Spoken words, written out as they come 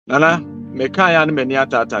Nana, me can't many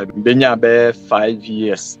tata. Benya be 5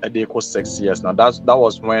 years, a day cost 6 years. Now that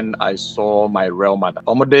was when I saw my real mother.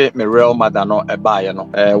 Omode my real mother no eba no.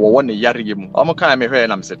 One yari mu. Omo kan me hwe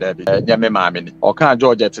na me se David. Nya me maame ni. O kan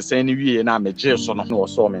George te say ni wie na me je so no. O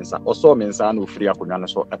so me nsa. O so me nsa na ofiri akonya no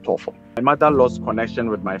so etofo. My mother lost connection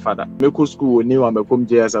with my father. Me ko school ni wa me kom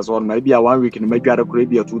JSS on maybe a 1 week ni me dware kro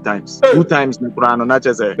be 2 times. 2 times na kra no na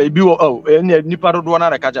che say. Baby oh, nipa do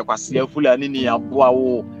na kaja kwase afula ni ni aboa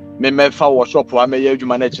wo. Me fa workshop wa me ye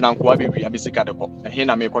adwuma na china nko abewi abisika de ko ehe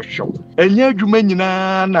na me ko hwehwe enye adwuma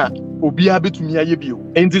nyina na obi abetumi aye bio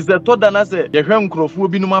enti se to da na se ye hwe nkrofo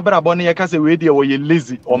obi num abrabọ na ye ka se we de wo ye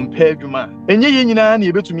lazy ompa adwuma enye ye nyina na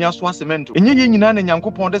ye betumi aso asemento enye ye nyina na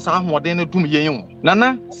nyankopon de sa ahoden na dum ye yin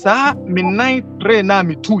nana sa me 9 na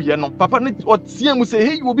me 2 ye no papa ne otie mu se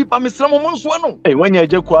hey obi pa me sram mo nso no wanya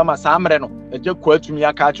Agya Koo ama sa amre no Agya Koo atumi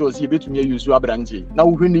aka ache o se ye betumi ayusu abrantie na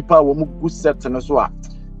wo hwe nipa wo mu good set no so a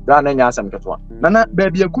da na nya asem ketwa nana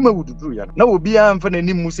baby akuma wududu ya na obi a mfa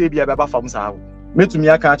nanim mu se bia baba fam saa metumi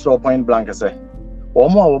aka ache point blank se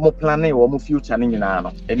omo planning omo future ni nyina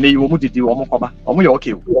no ene omo didi omo koba omo ye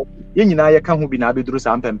okay ye nyina ye ka ho bi na abeduru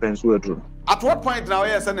sa mpempen so aduru at what point now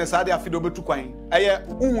ye say na sa dia fido betu kwan eye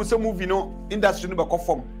unhu se movie no industry no be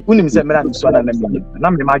kofom unim se mera ni so na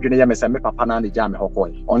me madwene ye me se me papa na ja me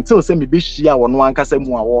hokoy until se me be hia wono ankasa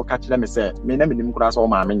mu a wo ka kire me se me na menim kura so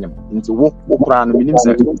ma menyem nti wo kura no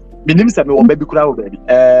menim se me wo baby kura wo baby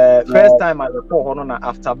first time I report hono na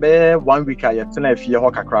after be 1 week I yetena afie ho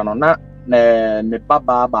kakra no na ne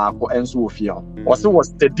baba ba ko enso ofie ho o se was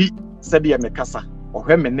steady said ye me kasa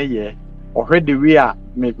ohwe me ne ye ohwe the way a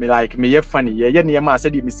me like me ye funny ye ne ma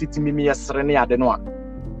said me city me yesre ne ade no a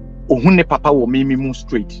ohun ne papa wo me mu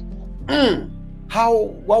straight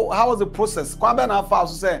how was the process kwa be na fa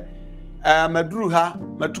so say maduru ha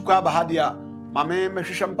matukwa ba ha dia ma me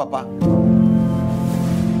hwehwem papa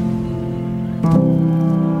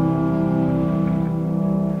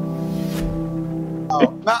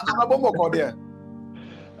na abombo ko dia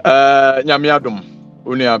nyame adom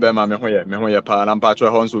uni abema me ho ye pa na mpa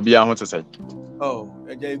cho ho nso bia ho tesai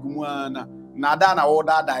Agya egumu na da na wo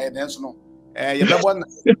da ye den so no ye beba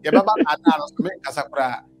na no me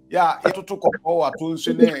kasakura ya etoto kopo wa to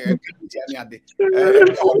nso ne ani ade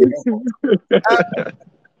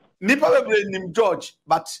nipa bebre nim George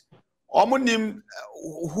but omo nim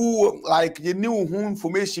who like you knew who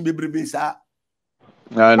information bebre sa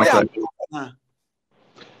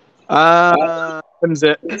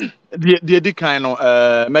mze the kind of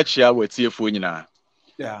mechia wetiefo nyina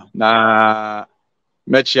na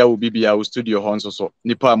mechia wo bibia wo studio ho nso so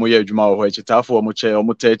nipa mo ye adwuma wo ho ekitafo mo che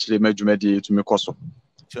mo ta ekire madwuma die tumi koso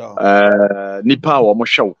nipa wo mo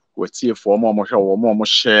hwew wetiefo mo hwe wo mo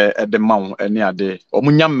hye ede ma wo ani ade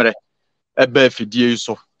wo nyamre eba afidie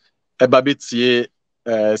so eba betie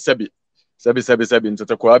sebi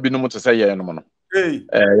ntete kwa bi no mo tese ye no no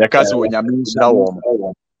ya kasi wo nyame nhyira wo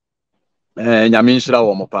mo nyame nhyira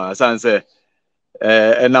wo mo pa sanse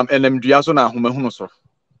enam dua so na ahomahunu so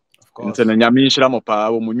nti na nyame nhyira mo pa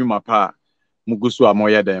wo mo nwuma pa mugusu a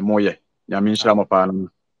moye den moye nyame nhyira mo pa no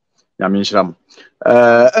nyame nhyira mo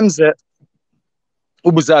emze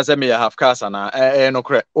ubuza se me half cast na no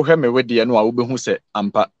kre wo hwe me wedie no a wo behu se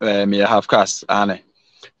ampa me half cast ane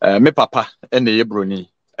me papa ene ye broni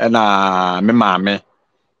na me maame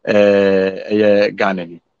ye Ghana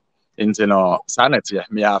ni nti no sanete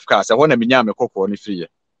me half cast ho na me nya me kokko ni free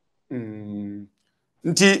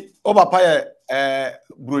nti o papa ye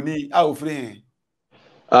broni a ofri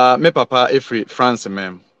me papa efri France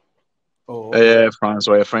mem France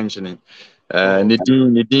or French ni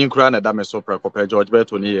ni din kura na da me so prekope George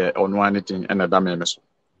Bethou ni ye ono anything na da me so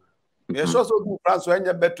yes so do France when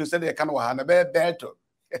you Bethou say they can wa na be Bethou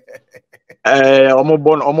omo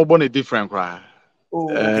born a different kura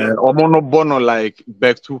omo no born like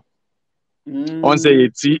Bethou on say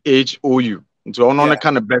THOU nti ono no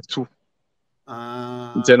kind of Bethou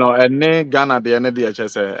nti no ene Ghana de ene de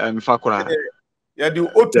chese emfa kura ya di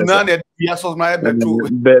otu na na ya so na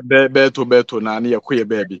Bethou na na yakoye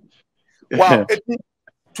baby wow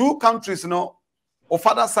 2 countries no o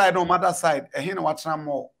father side or mother side ehin na watena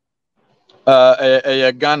mo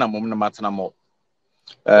Ghana mom na matena mo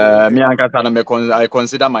me ankata na I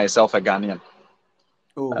consider myself a Ghanaian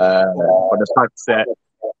for the fact that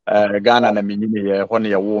Ghana na me nyime ye ho na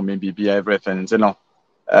ye wo me bibia everything you know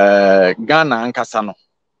Ghana ankasa no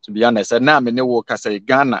to be honest na me ne wo kasa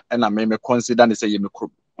Ghana na me consider ne say ye me kro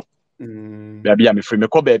bia me free me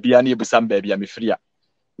ko bia na ebusam bia me free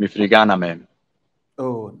me free Ghana man.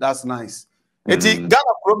 Oh, that's nice. Eti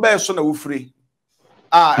Ghana kro be so na wo free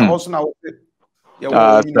also na wo free.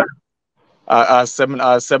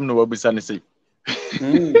 Asem no wabusa ne say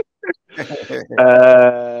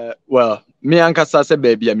Well, me ankasa se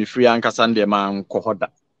baby me free ankasa ndem man ko hoda.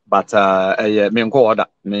 But me nko hoda.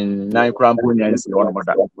 Me nan krampo nyansi ono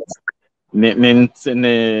moda.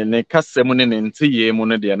 Ne kasem ne ntiye mu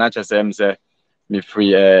no de na kyesem se me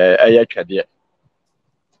free twade.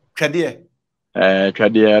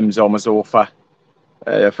 Twade me so mo so fa.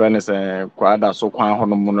 Your friend is kwada so kwan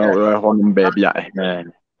honom no honom baby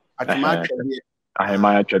Atuma twade.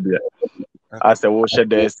 My twade. As a wash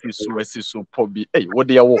there sisu pobi. Hey, what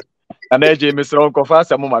do you want? And then James Ronco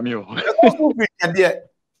fast a mama meal. What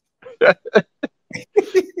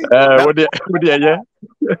do you, yeah?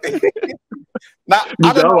 Now,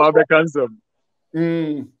 I don't know how to cancel.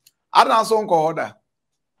 I don't so call order.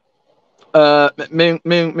 Me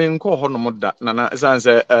call honomoda. Nana, sans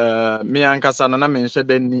me and Cassana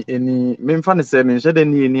mentioned any, me funny say, mentioned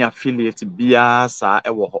any affiliate beer, sa,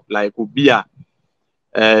 like beer.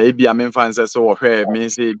 Ebia me fanse so hwe me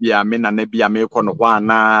se bia me na bia me kono kwa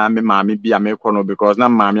na me maami bia me kono because na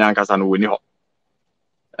maami ankasa no woni ho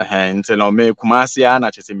nti no me kumasi a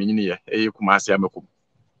na chese menyini ye kumasi a mekum.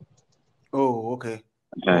 Oh, okay.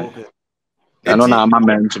 Okay. Ano na ama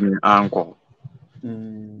mentumi anko.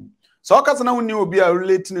 So okasa na woni obi a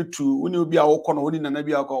relating to woni obi a wo kono woni na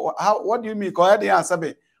bia ko. What do you mean? Ko ya dey answer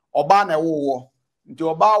be oba na wo nti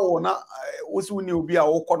oba wo na wosi woni obi a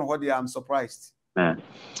wo kono ho dey. I'm surprised.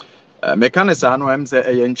 Mekanisa no am say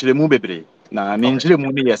nkyiremu bebre na ne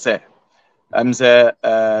nkyiremu ni yese am say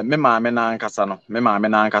me maame na ankasa no me maame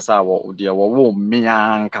na ankasa wo de wo me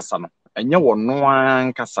ankasa no enye wo no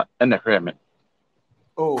ankasa ene hwe me.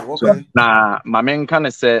 Oh, okay. Na maame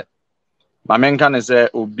nka se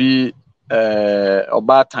obi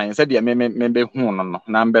oba tan se de me be hu no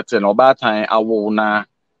na mbete na oba tan awo na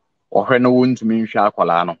ohwe no wontumi nhwe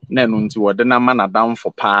akwala no na eno nti wo de na ma na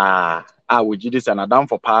damfo pa a wogidi se na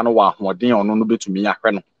damfo pa no wa hoden ono no betumi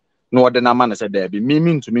ahwe no na wode na ma na se da bi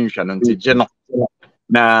mimi ntumi nhwe no nti je no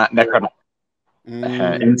na hwe no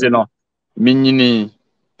nti no minyini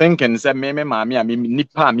thinking se meme maame a mimi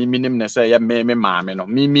nipa mimi nim na se ya meme maame no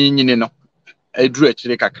mimi nyini no edru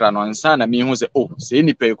akire kakra no nsa na mi hu se oh se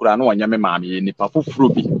nipa ekura no wanya me maame nipa foforo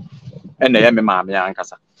bi ena ya me maame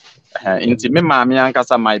ankasa nti me maame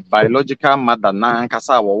ankasa my biological mother na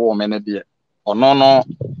ankasa wo me ne de ono no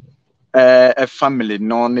a family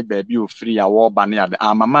no ne baby ofiri a wo ba ne ade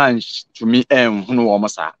amama tumi enhunu wo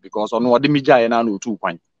masa because ono ode mi gyae na otu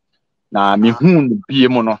kwan na mi hu no bie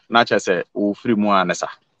mu no na chese ofiri mu anesa.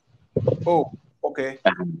 Oh, okay.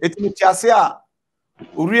 It mutiasia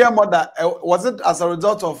Uriya mother, was it as a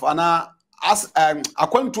result of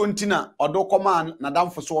according to Ntina or do command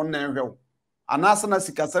Nadam for so on and asana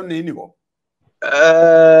sikasem na inigo?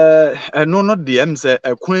 No, not the M say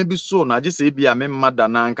a queen be so na just say be a mother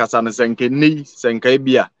na nkasa na senke ni senke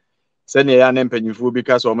bia. Send ya na mpanyifo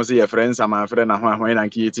because almost your friends and my friend and when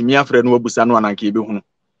and ki ti me friend no busa no na ki be hu.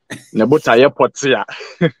 Na bota ye pot ya.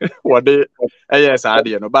 What they yes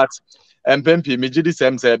ade no but mpempi me gidi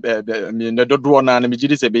sem se me ne dodo na me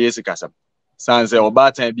gidi se be yesikasam sanse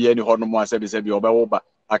oba tan bia ni hono mo asebi se bia obewo ba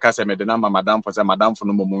akase me de na madam for se madam for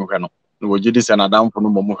no mo hwe no no gidi se na madam for no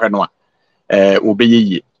mo hwe no a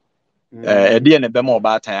obeyeye de ne be ma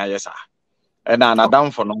oba tan ayesa na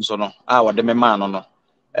madam for no so no a wode me ma no no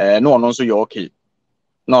no ono so ye okay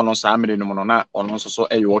no ono sa amere no no na ono so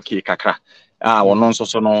ye okay kakra ono nso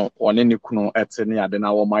so no one ne kunu ete ne ade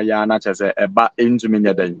na wo maya na chese eba entumi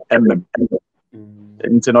nye den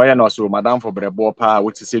nti no ye no so madam for brebo pa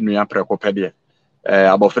woti se nua preko pede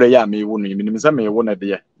abofre ya me wu no minim se me wu na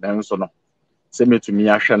de na nso no se metumi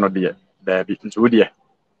ahwe no de da bi nti wo de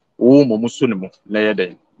wo momusu ne mu na ye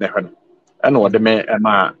den na hwe no ena wo de me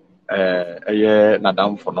ma eye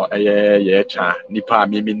nadam for no eye ye cha nipa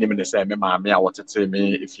mi nim ne se me maame a wotete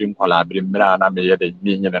me efiri nkwala abiri mra na me ye de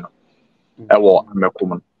mi nyene no ewo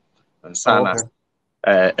amekum nsana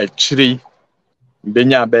actually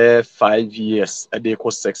benya be 5 years a day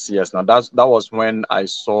 6 years now that was when I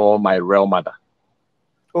saw my real mother.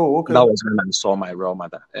 Oh, okay. That was when I saw my real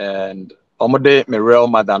mother and omode my real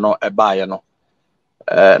mother no eba no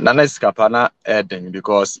nana skapa na eden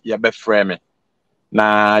because ye be frame me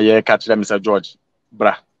na ye catch them Mr. George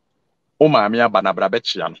bra o maami aba na bra be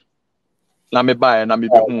chia no na me ba na me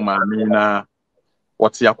be hu maami na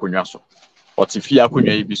woti akonwa so oti fi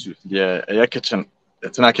akonwa yi bisu ye kitchen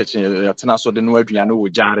etena kitchen etena so de no aduane wo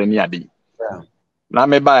jare ne ade na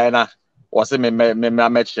me ba na wo se me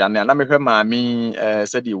chia na me hwe maami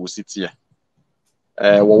se de wo sitie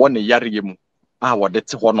wo ne yare mu a wo de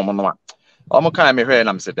te ho no no a omo kan me hwe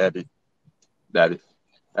na me se dabi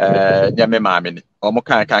nya me maami ni omo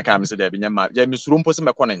kan me se dabi nya ma ya misuro mpo se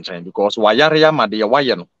me kɔ ne nkyɛn because wa yare ya ma de ye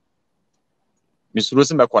waye no misuro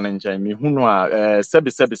se mekɔ ne nkyɛn mehunu a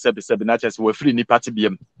sebi na kyerɛ sɛ wafiri nipa te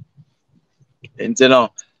biam nti no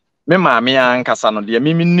me maame ankasa no de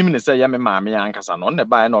me nim ne sɛ yɛ me maame ankasa no ne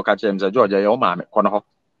bae na ɔka kyerɛ me sɛ George yɛ wo maame kɔ no hɔ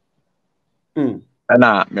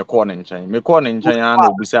ɛna mekɔ ne nkyɛn na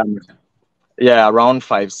obusa me yeah around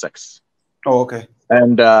 5-6 oh okay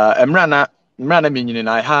and emra na menyini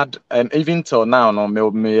I had even till now no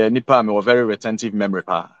me nipa me very retentive memory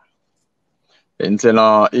pa nti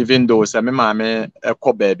no even though sɛ me maame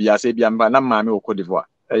ɛkɔ baabi ase bia mba na maame okɔ divoa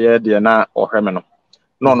ɛyɛ de na ɔhwɛ me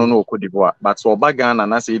no no okɔ divoa but so ɔba Ghana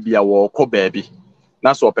na sɛ bia wɔkɔ baabi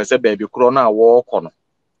na so ɔpɛ sɛ baabi korɔ na wɔkɔ no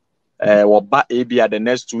wɔba bia the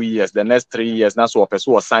next 2 years the next 3 years na so ɔpɛ sɛ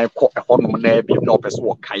wɔsan kɔ ɛhɔnom na bi na ɔpɛ sɛ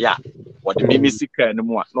wɔkaya wɔde me sika no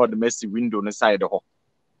mu a na ɔde mesi window no side hɔ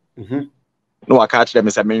no waka kyerɛ me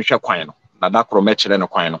sɛ menhwɛ kwan no na da korɔ mɛkyerɛ no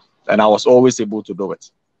kwan no and I was always able to do it.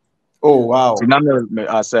 Oh wow! So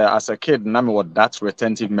as a kid, I with that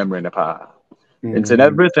retentive memory in the past. And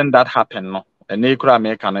everything that happened, no, and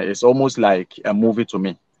it's almost like a movie to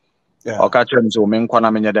me. Yeah. Okay, so men kwana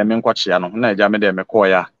menya de men kwachi ano, na ja me de me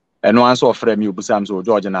koya. And one so frame you busam so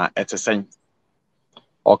George na etesen.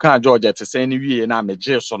 Okay, George etesen ni wie na me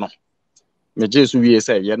je so no. Me je so wie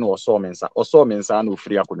say ye no so mensa. Oso mensa na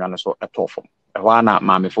ofiri akonwa no so etofom. Ɛhɔ na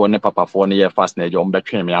maamefo ne papafo ne yɛ fast na agya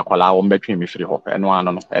ombɛtwe me akwala ombɛtwe me firi hɔ ɛno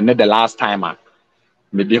ano no ɛne the last time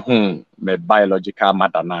me be hu me biological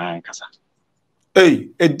mother na nkasa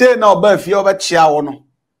a day na oba fie obɛkyia wo no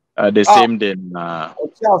the same day na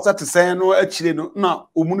o set say no akyire no na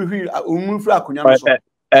omunu firi akonya no so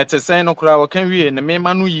te say no kura wo kan wie ne me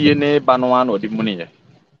ma no yie ne ba no ana odi mu ne yɛ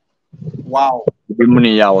wow odi mu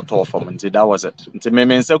ne yɛ auto form nti that was it nti me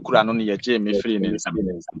nsa kura no ne yɛ gye me firi ne nsam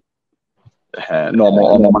no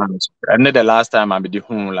more and the last time I be the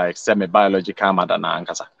like semi biological mother na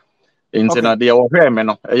ankasa into na dey ohwe me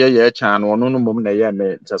no ye chan no no mum na ye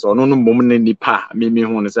me just no mum ne nipa me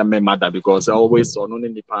hu say me mother because I always saw no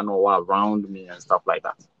nipa no around me and stuff like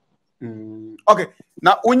that. Okay,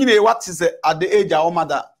 now when you what is at the age our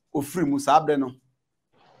mother of free mu sabre no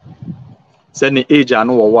say the age I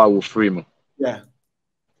know wa free mu yeah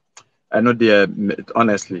I know the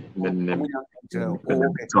honestly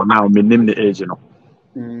so now me name the age you know.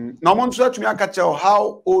 Now want to me catch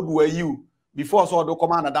how old were you before so do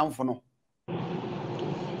come and down for no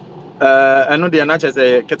I know the nature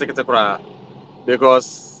say kete kura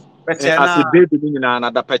because as a baby na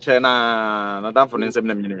da peche na down for nsem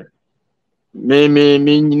na me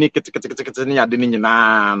ni kete ni ade ni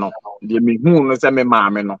nyina no de me hu no say me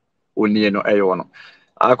maame no oni no eyo no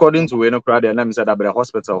according to we no crowd and them said that the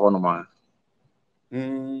hospital ho no ma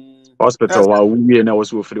hospital wa we na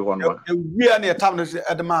was free ho no we na time no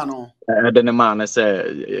the man no the man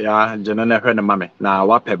say ya jene na hwe ne mame na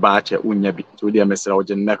wa pe ba che unya bi so de mesra o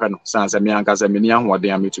jene na hwe no san se me anka se me ni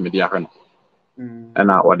ahoden ametu me de ahwe no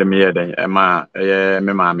na o de me ye den e ma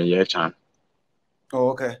me maame ye chan oh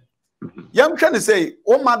okay yam trying to say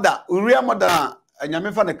o mother uriya mother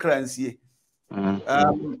anyame fa ne kransie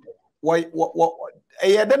what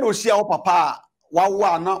e de no hia o papa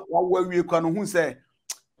wa na wa wie kwa no hu say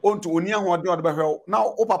onto oni ahode o de behwe na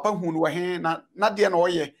o papa hu no he na de na o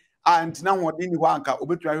ye anti na hode ni ho anka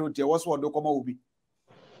obetu ahwe otie wo so o de koma obi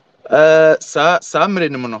sa mre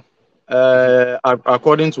ni no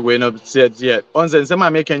according to we no said yet on say ma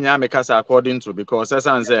make nya me kasa according to because as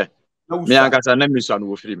an say me ankasa na misu an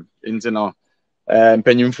wo firim nti no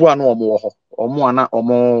mpanyimfu ano omo wo ho omo ana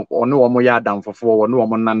omo one omo ya adamfofo wo ne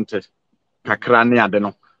omo nante kakra ne ade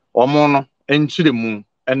no omo no enchire mu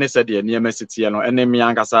ene se de ne emasitie no ene me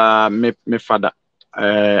ankasa me fada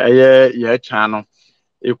eye ye cha no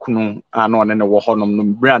ekunu ano ne wo ho nom no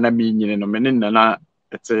bra na me nyine no me ne na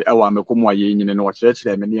ete ewa mekomu aye nyine no wo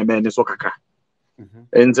kyerɛ me ne me ne so kakra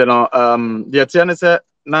nti no de tie ne se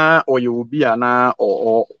na oye obi a na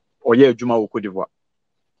oye adwuma wo kodivoa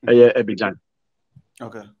eye Abidjan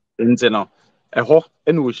okay nti no eho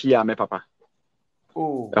ene ohia me papa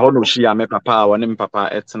eho no ohia me papa woni me papa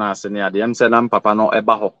etena ase ne ade em se na papa no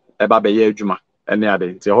eba ho eba be ye adwuma ene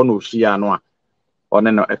ade nti eho no ohia no a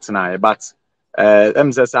one no etena but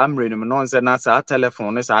em se sa amre no no se na sa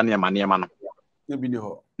telephone ne sa ne ma no ne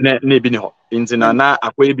bi ni ho nti na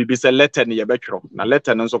akwa bibi se letter ne ye betwro na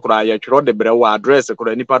letter no nso kura ye twro de brɛ wa address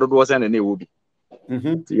kura nipa dodo se na ne wo bi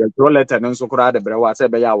ye twro letter no nso kura de brɛ wa se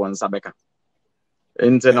be ya won sa beka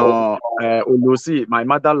nti no Olusi my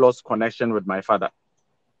mother lost connection with my father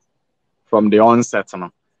from the onset no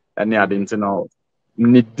and ya didn't know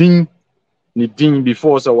ni din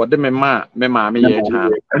before so what me maame ye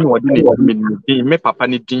chan and what ni din me papa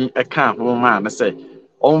ni din e kan ho ma na say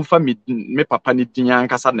on fa me papa ni din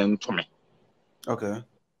ankasa na ntome okay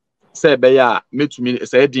say be ya metumi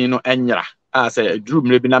say din no enyra say drum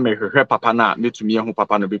le bi na mehwehwe papa na metumi ehu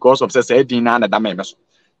papa no because of say din na da me so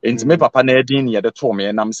enti me papa na din ye de to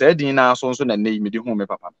me nam say din na so na nei me di hu me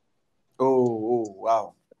papa. Oh,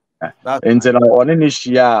 wow. That's Enti na one ni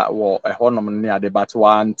hia wo ehonom ne ade but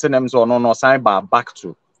one tenem so no sign back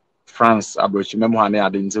to France abrochimem ha ne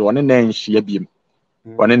ade enti one na nhia biem.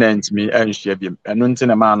 One na ntimi nhia biem. Eno enti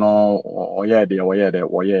na ma no oye de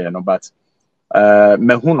no but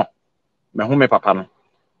mehu me papa no.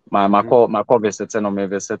 My call visited no me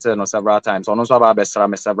visited no several times. On also about besra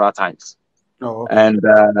me several times. Oh, okay. And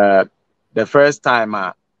the first time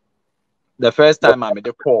I made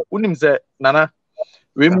the call. Unim say nana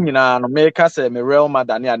we mu nyina no make say me real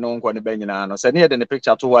mother ne anu nko ne ba nyina no. Say near the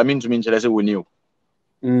picture to I mean to me say we knew.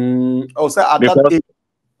 Oh, say at that age.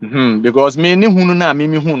 Because me ni hunu na me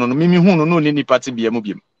hunu no ni ni party bia mu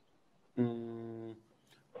biem.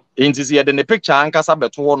 Inti see the picture ankasa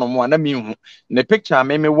beto wo no mo na me hu ne picture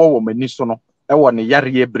me wo mani so no e wo ne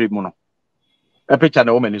yare ebre mu no e picture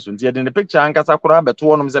na wo mani so nti the picture ankasa kura beto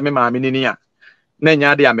wo no se me maame ni a na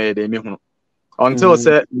nya de amede me hu until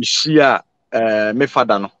say mishia me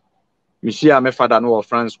father no wo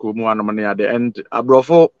France school mu anom ne ade and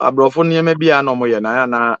abrofo ne me bia no mo ye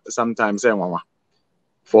na sometimes enwawa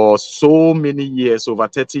for so many years, over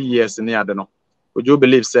 30 years ne ade no would you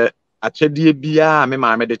believe say achedie bia me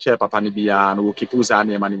maame de che papa ne bia no okipu sa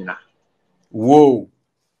na ema nyina. Whoa.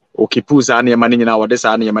 Okipu sa na ema nyina wo de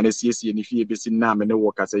sa na ema ne siesie ne fie besi na me ne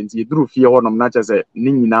wo kasa nti eduru fie ho nom na che se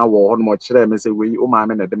ne nyina wo ho no kire me se wei o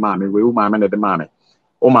maame na de maame wei o maame na de maame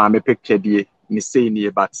o maame picture die me say ni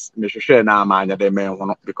but me hwehwe na amaanya de me ho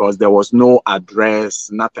no because there was no address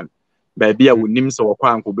nothing baby a wonim se wo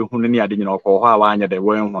kwa anko be hu ne ade nyina ko ho a waanya de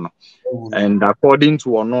we ho no and according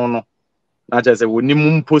to ono no na che se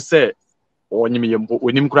wonim mpo se onyim yempo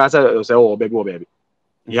wonim kura se o baby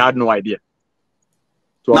he had no idea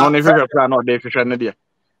so ono ne hwehwe kura no de hwehwe ne de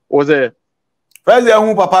was a first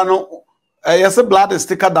year papa no yes blood is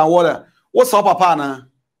thicker than water. What's up papa na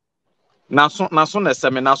naso na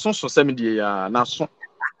seme naso so seme die ya naso.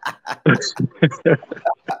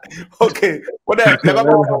 Okay what there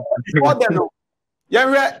what there no ya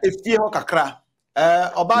hwe efie ho kakra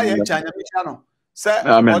oba ya chanya misha no say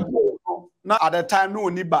na at the time no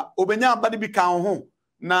oni ba obenya aba de bi kan ho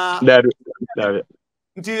na there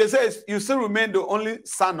until says you still remain the only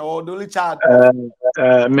son or the only child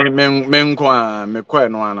me kwa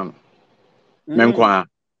no anan me kwa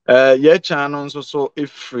ye cha no nso so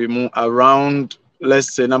efremu around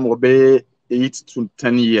let's say na mo be 8 to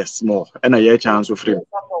 10 years more and ye cha nso free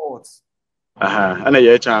and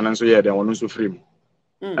ye cha nso ye de ono nso free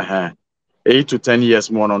 8 to 10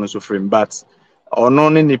 years more on nso free but ono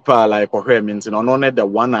ne nipa like ohwe me nti ono ne the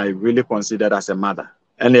one I really considered as a mother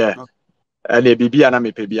and bibia na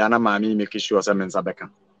mepe bia na maami make sure say mensa beka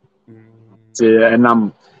ti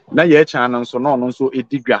enam na ye cha no nso no nso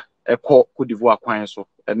edigwa ekọ Cote d'Ivoire kwan so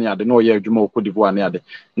ene ade na oye adwuma Cote d'Ivoire ne ade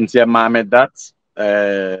nti maame that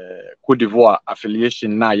Cote d'Ivoire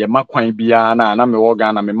affiliation na ye makwan bia na me wo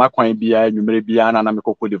Ghana me makwan bia nwumere bia na me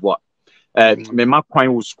Cote d'Ivoire me makwan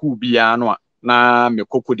wo school bia no na me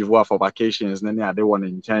Cote d'Ivoire for vacations ne ade won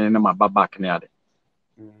nchen na ma back ne ade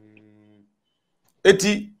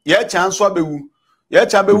eti ye chance abewu ye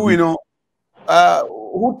cha bewu you know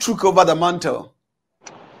who took over the mantle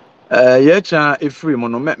ye cha efree mo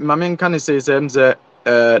no me nka ne say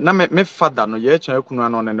na me father no ye cha akunu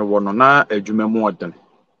ano ne wo no na adwuma mu oden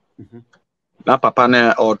na papa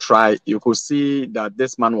na or try you could see that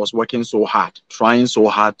this man was working so hard trying so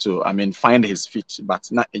hard to find his feet but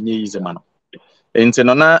na enye easy man enti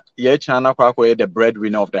no na ye cha na kwa the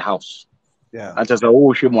breadwinner of the house achasa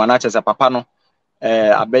wo hwe mu na achasa papa no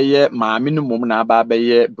abeye maame no mum na aba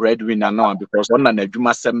abeye breadwinner no because on na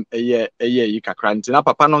adwuma sem eye yi kakra nti na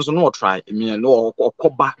papa no nso no try no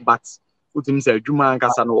okoba but utim say adwuma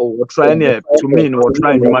nkasa no o try na to me no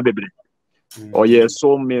try adwuma bebre o ye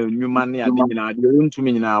so me adwuma ne ade nyina de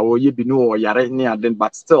untumi nyina o ye bi no o yare ne ade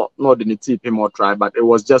but still no the tip him or try but it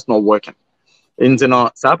was just not working nti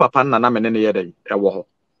no sa papa na me ne ye dey e wo ho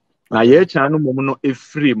na ye cha no mum no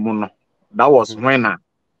efree mu no that was when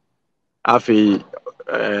afi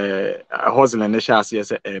hustle and shas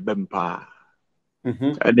yes bempa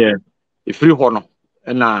and free hono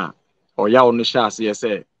na oya on shas yes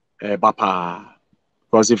papa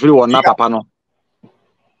because free one na papa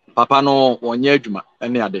no onye adwuma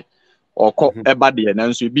ene ade okọ eba de na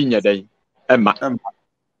nso bi nya den ema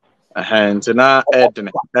ntina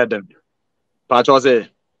eden pa cho say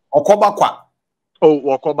okoba kwa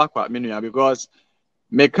okoba kwa menu ya because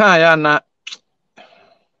me kan ya na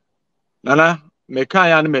nana me kan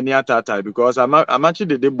ya no mani atata because I'm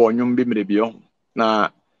actually the bonyum bi mrebio na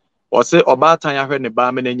o se obatan ya hwe ne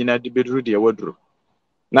ba me na nyina de bedru de wadru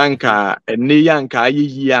na nka enne ya nka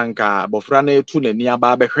ayiyi anka bofra na etu na ni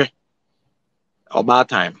aba behwe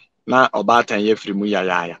obatan na obatan ye firi mu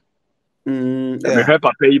ya me hwe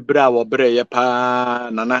papa ibra wo bre ye pa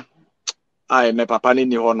nana ai me papa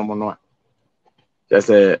ni ho no mo no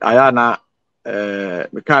say aya na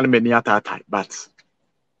me kan mani atata but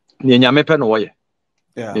ni nyame pe no wo ye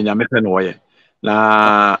ni nyame pe no wo ye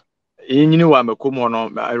na inyini wa mekomo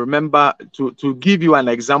no I remember to give you an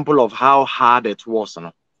example of how hard it was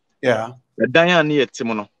no the dan na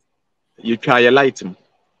yetim no you try your light mu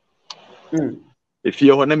if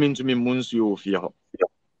you ho na mintumi munsu yo fie ho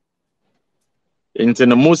into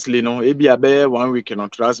the mostly no e bia be 1 week no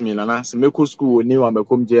trust me na se meko school ni wa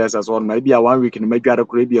mekom JSS on na e bia 1 week no madware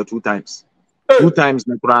kro e bia 2 times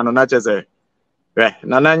na kra no na chese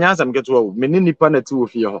na nya asem keto me ni nipa na ti wo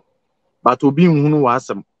fie ho but obi nhunu wa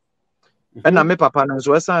asem na me papa no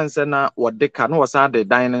so esanse na wode ka no wasa de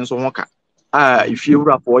dan no so ho ka ifie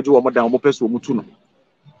wura po oje wo mo dan mo pese wo mutu no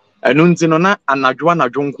enu nti no na anadwo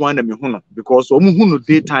nko an na me hu no because wo mu hu no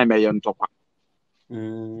daytime e ye ntokwa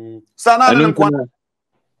sana no nko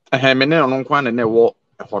me ne no nko an na wo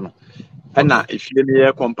ho no na ifie ne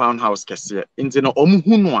ye compound house kese nti no wo mu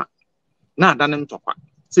hu no a na ada ne ntokwa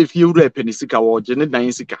se ifie wura epenisika wo je ne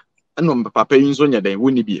dan sika eno papa yin so nya dan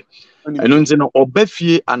woni bie eno nti no oba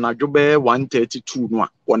fie anadwo be 132 no a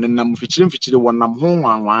wonenam fichire wonam ho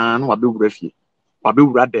nwanwa no wabewura fie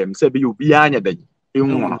wabewura dem se be obi anya dan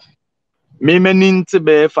enwu no me mani nti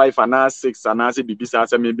be 5 ana 6 ana se bibisa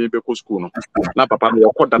se me be ko school no na papa me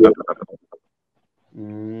yokoda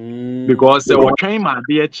because we train ma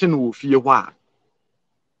de echi no fie ho a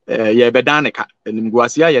ye be dan ne ka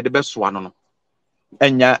enimguase a ye de be soa no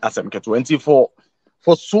enya asem keto 24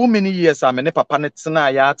 for so many years I me papa net na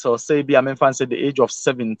ya tell say be am fan say the age of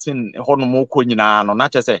 17 hono mo ko nyina no na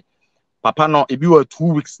che say papa no e bi wa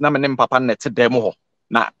 2 weeks na me papa net dem ho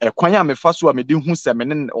na ekwan a me fa so a me de hu se me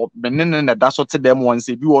ne na da so te dem won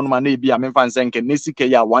say bi won ma na e bi am fan say nke nesike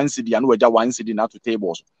ya 1 cedi na waja 1 cedi na to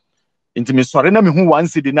tables inti me sore na me hu 1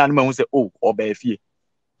 cedi na me hu say oh oba afie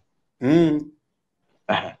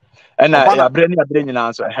na abre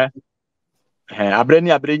nyina so abre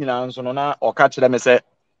nyina nso no na oka kire me se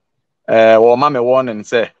wo ma me warning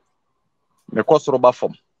se me kosoro ba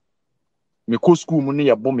fom me ko school mu ne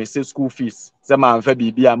yebo me se school fees se ma anfa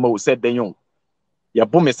bibia ma o se den yon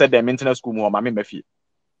yebo me se den maintenance school mu o ma me mafie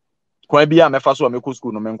kwa bia me fa so me ko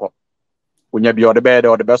school no me nko onya bia o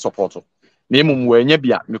de be support na emum wo anya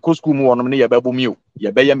bia me ko school mu wonom ne yeba bu mi o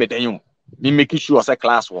yeba ye me den yon me make sure say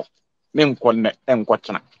class wo me nko ne enko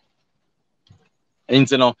tena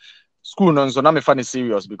enti no school no nso na me fa ne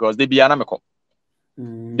serious because they bia na me ko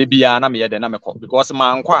de bia na me ye de na me ko because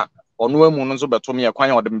ma nkwa onu amu no nso beto me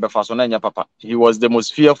kwan o de me befa so na nya papa he was the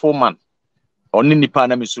most fearful man oni nipa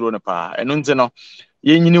na me suro ne pa eno nti no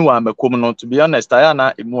ye nyini wa makom no to be honest aya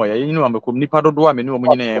na emu ya ye nyini wa makom nipa dodo a me ne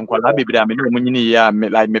omunyine ye nkwa la bebre a me ne omunyine ya me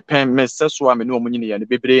like me pen me seso a me ne omunyine ya ne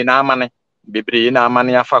bebre na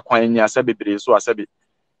amane afa kwan nya asa bebre so asa bi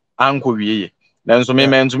anko wieye na nso me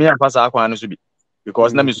mentumi afa sa kwan no so bi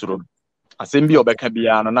because na me suro asem bi obeka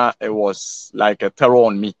bia no na it was like a terror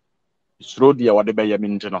on me suro dia wode be ya me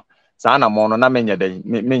ntino sa na mo no na menya den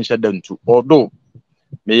me nhye dantu although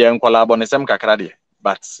me ye nkwala abonesem kakra de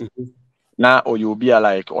but na you be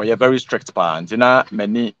like or you very strict pa ntina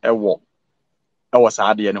mani ewo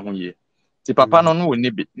sa de ne ho ye ti papa no no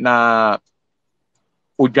woni bi na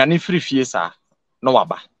odwane frifie sa no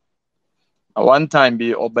waba one time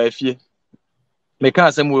bi oba fie me ka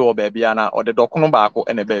asem we oba bia na ode dokono baako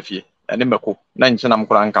ene ba fie ene meko na nchenam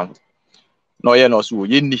kora nka ho no ye no so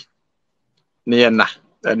ye ni ne ye na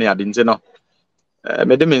ene ade ntino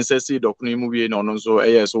me de men sesi dokono mu wie no no so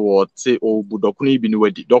so wo te obu dokono bi ni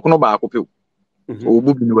wadi dokono baako pe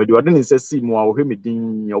obu bi ni wadi ode ne sesi mu a wo hwe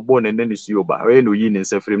medin obo ne ne si oba we no yi ne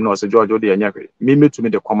nsefrem no so George ode anya hwe me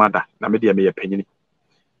metumi de commander na me de me ye panyini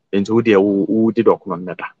enti wo de wo di dokono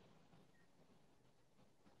meda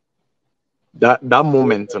that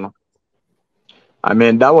moment no I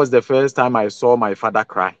mean that was the first time I saw my father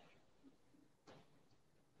cry.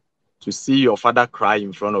 To see your father cry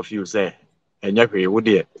in front of you say enya hwe wo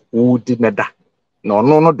de wo di meda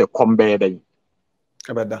no the combe dey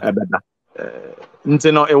ebeda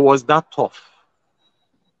it was that tough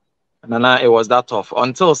nana it was that tough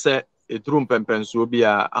until say etrum pempenso bi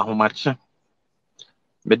a ahomache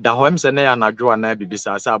me da ho em se na ya nadwo na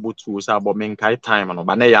bibisa sa abotu sa abo menkai time no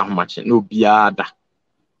ba na ya ahomache na obi ada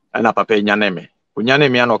na papa enya na me onya na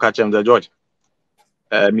me na oka chem the George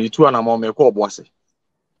me tu ana mo me ko oboase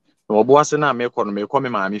oboase na me kɔ no me kɔ me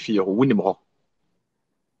maame fie ho wunim ho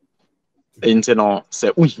enti no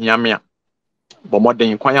sɛ uhia me a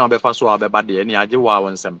bomɔden kwan a obefa so a obeba de ne agye wa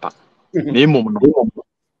won sempa na emom no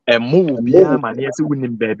emo wo bia ma ne sɛ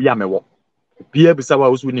wunim baabi a mewɔ bia bisa wa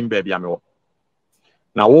wo wunim baabi a mewɔ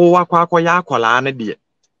na wo wakɔ ya akola ne de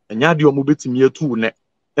enya de omo betimi atu ne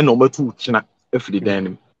na omo atu kina afiri dan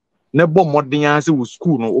nim na bɔ mmɔden a sɛ wo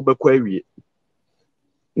school no wobɛkɔ awie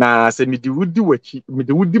na sɛ midi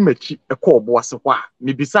wudi machi ɛkɔ oboase hɔ a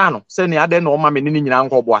mebisa no sɛ ne ade na ɔma me ne nyina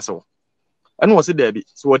nkɔ oboase hɔ ɛna wɔ se daabi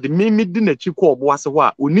so wɔde me di n'akyi kɔ oboase hɔ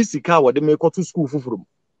a oni sika a wɔde me kɔto school foforo mu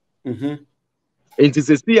enti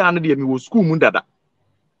sɛ sia no de me wɔ school mu dada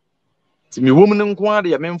ti me wom ne nko a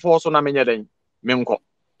de me mfɔ so na menyɛ den me nkɔ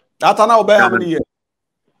ata na obɛ ha me ye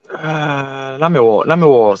na me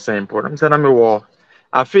wɔ simple na me wɔ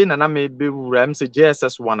afi na me be wura me se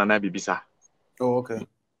JSS1 na bibisa oh okay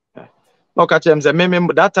no catch them say me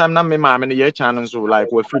that time na me maame ne ye chan so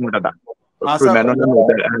like we free dada free me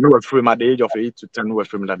no we free at the age of 8 to 10 we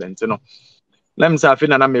free dada nti no let me say afi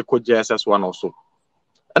na me ko JSS1 also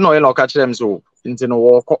and no you catch them so nti no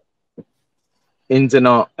wo ko nti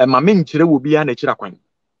no e ma me nkyire wo bia na kyira kwan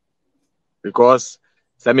because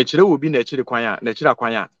say me kyire wo bi na kyire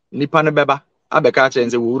kwan a nipa no beba abeka catch them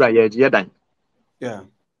say wo wura ye dan yeah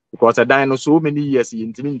because a dan no so many years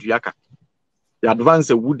yintimi nduaka the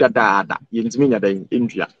advance wood dada yintimi nya dan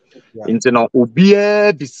ndua nti no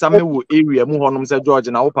obia bisame wo area mu honom se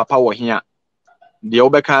George na wo papa wo he a de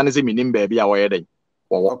obeka ne se minim baabi a wo ye dan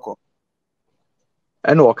wo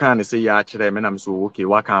ene wo kan ne se ya kire me nam so okay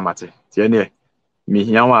wa kan mate tie ne mi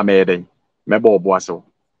hia wa me dan me bo bo aso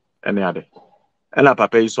ene ade ena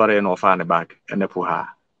papa yi sore na ofa ne bag ene po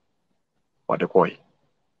ha what the koi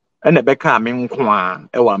ene beka me nko a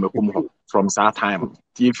e wa makum ho from that time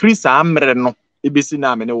ti free sa amre no ebesi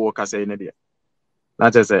na me ne wo kasa ne de na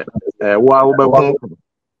che se wo a wo beku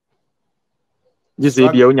jise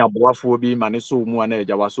bia onya boafo bi ma ne so mu ana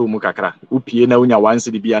eja wa so mu kakra upie na onya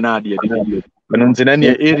wansi bia na ade de ntina ne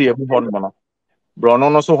area mu hono no bro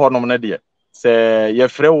no so hono ne de se ye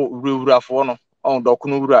frɛ wurafo no on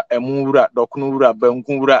dokunu wura emu wura dokunu wura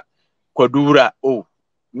banku wura kwadu wura oh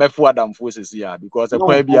mefu adamfo sesi ya because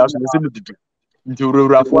ekwa bia so se dudu nti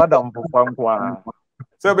wurafo adamfo kwanko a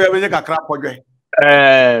se be be kakra podwe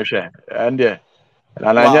hwe ande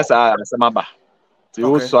na nya sa asemaba ti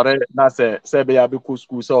o sore na se be ya be ku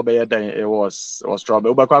school se obe ya dan it was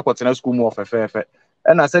trouble obekwa akotena school mu ofefefe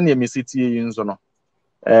e na se ne emisitie yi nso no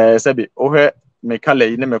se be ohwe me kala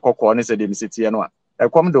yi ne me kokko ne se de emisitie no a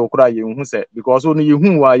ekom de okura ye hu se because onu ye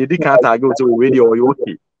hu wa ye di kan tag o te we de o ye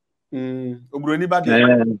okay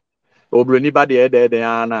obroni ba de de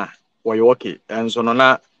ana o ye okay enso no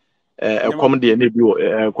na ekom de ne bi o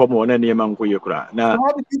ekom o na ne ma nko ye kura na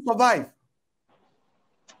how did you survive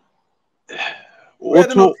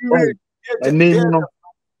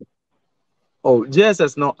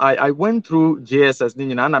JSS no I went through JSS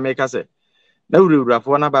ni na make say na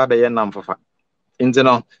wurafo na ba ye nam fafa nti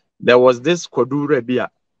no there was this kodura bia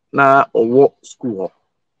na owo school ho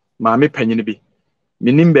maame panyin bi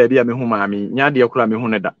minim ba bia me hu maame nya de akura me hu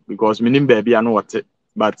ne da because minim ba bia no wote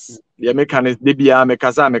but ye mechanic de bia me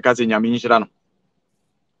kasa nyame nhira no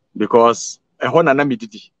because ho na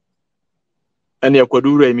medidi ene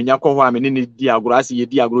akwadura eminya kɔ hɔ a me ne di agoro ase ye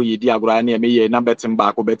di agoro na me ye na betim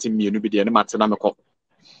ba ko betim mienu bi de ne mate na me kɔ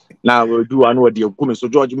na du anu odi agu me so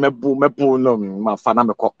George mepo no ma fa na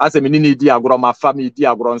me kɔ ase me ne di agoro ma fa me di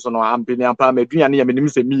agoro nso no ampeni ampa me duane ya me nim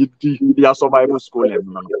se me di survival school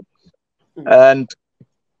and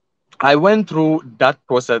I went through that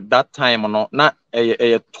process that time no na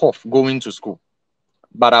a tough going to school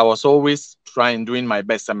but I was always doing my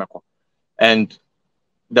best semeko and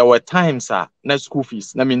there were times na school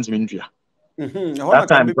fees na means mindria that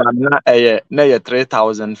time na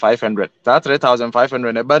 3,500 that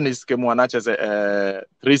 3,500 e ba ni skemu na chese 3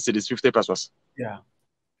 cedis 50 pesos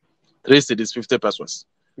 3 cedis 50 pesos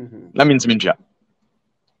na means mindria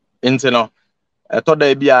intino to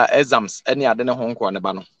da bia exams any ade ne ho nko ne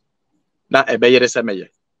ba no na e be yere se meye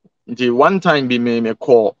nti one time bi me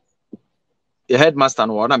call the headmaster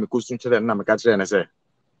no na me ko sun kire na me ka kire ne se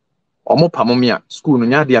omo pamomia school no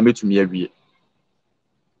nya de a metumi awie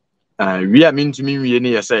wi a mentumi wie ne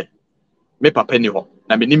yese me papa ni ho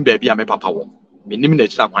na me nim ba bia me papa wo me nim na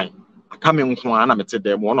kira kwan aka me nko a na me te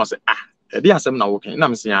dem wo no se e de asem na wo kan na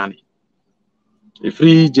me se ya ne e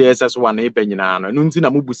free JSS1 na e banyina no no nti na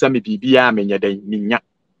mo busa me bibia me nya den nya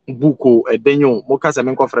buko edenyo mo ka se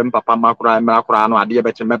me nkofre me papa makura no ade e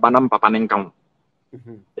be che me ba na papa ne nka ho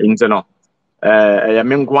nti no ya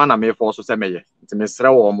me nko na me force se meye nti me sere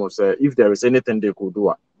wo mo say if there is anything they could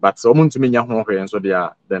do but so to me nya so there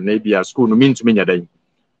then maybe a school no mean to me nya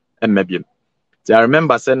and maybe I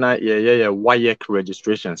remember saying yeah WAEC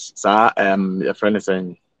registrations sa your friend is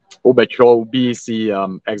saying obetro BC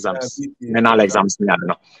exams menal exams nya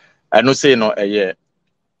no I know say no yeah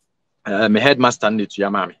my headmaster need to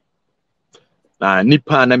yamami na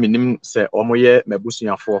nipa na minim se omoye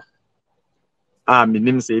mabusuafo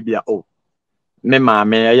minim se bia me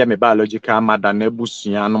maame ya me biological mother na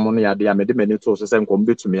busua no mo no yade ya me de mani to so se nkom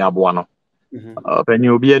betumi aboa no pani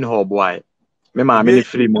obi en ho boae me maame ni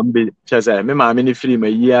free mo be chese me maame ni free ma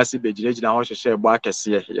yi ase begina ho hwehwe ebo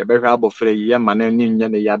akese ye be hwa abofre yi ma na ni nya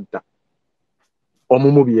ne yada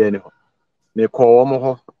omomo bi ene ho me ko omo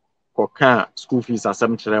ho ko ka school fees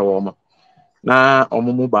asem kire wo mo na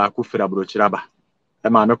omomo ba ko fira brochira ba e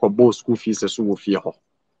maame ko bo school fees so wo fie ho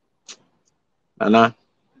ana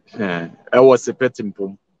I was a petting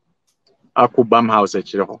pom. Akubam house a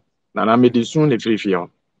chiro. Nana made soon the free feel.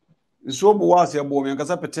 So was your boy and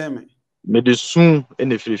Casapeteme. Made soon in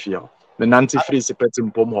the free feel. The Nancy free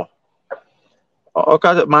petting pom.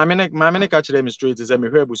 Okay, my minute catch them straight is a me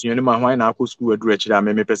rebus, you know, my wine I could school a dredge, I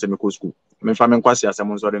may pessimical school. Me famine quasi as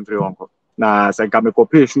someone's order free uncle. Now, as I come a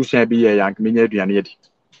copy, shoe shan't be a young miniature.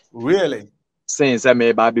 Really? Since I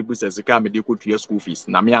may baby boost as a come medical to your school fees.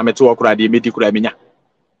 Now, me, I'm a 2 o'clock, the medical.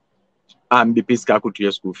 The Pisca could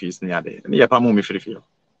your school fees near there. Near Pamumi free feel.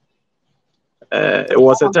 It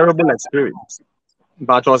was a terrible experience.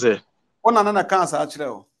 But was a one another cancer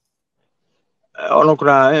actually.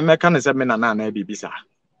 Onokra mechanism na bibisa.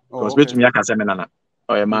 Because which me aka semena.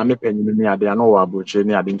 Maame panyin ni ade na wo abroche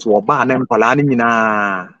ni ade nti oba na nkwala ni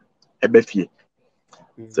nyina ebefie.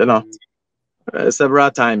 So no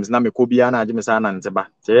several times na me ko bia na age me sa na nteba.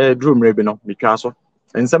 Te drum rebi no me twa so.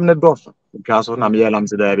 Ensem ne dof. Me twa so na me yelam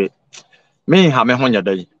se dabe. Me ha me honya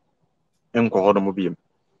dai. Enko hodo mo biem.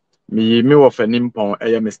 Me wo fanim pon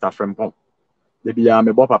Mr. Frempon. De bia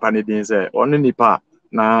me bo papa ne din se onu nipa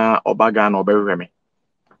na obaga na obehwe me.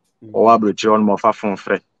 O abrochi on mo fa fon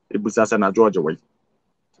frɛ. Ebusa se na George wey.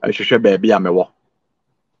 Ehwehwe ba bia me wo.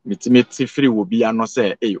 Mitimi free wo bia no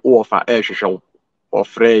se o fa ehwehwe wo. O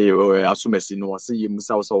frɛ asumasi no se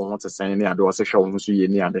yemusa wo se wo hote sen ne ade wo se hwe wo so ye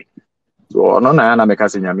ni ade. So no na me ka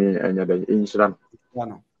se nyame enya da inshira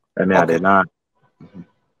no. Ene ade na.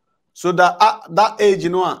 So that age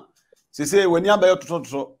no say when you buy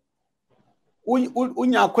to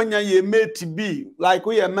unya kwanya ye mate be like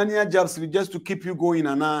we many jobs just to keep you going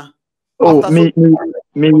and me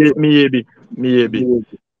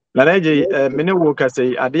na leje me ne wo ka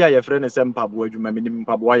say ade a ye frɛ ne se mpabo adwuma me ni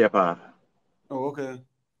mpabo aye pa. Oh, okay.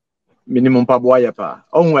 Minimum mpabo aye pa.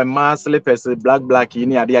 Onwe ma slippers black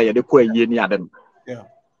ni ade a ye de ko ayie ni ade. Yeah.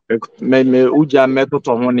 Me uja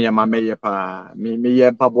metoto ho ne ma me ye pa. Me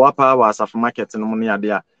ye mpabo pa wa asaf market no ne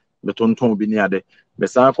ade a me tonton bi ni ade. Me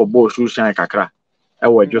san ko bo shoe shine kakra. E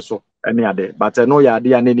wo adwoso ene ade. But no ya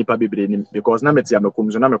ade a ne nipa bebre nim because na metia me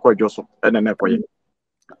komzo na me ko adwoso ene na koye.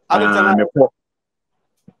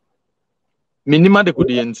 Minima de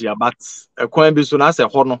kudi entia but ekwan bi so na se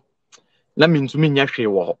ho no na mintumi nya hwe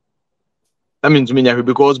wo ho na mintumi nya hwe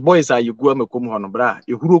because boys are you go amekom ho no bra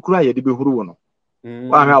ehuru okura ye de be huru wo no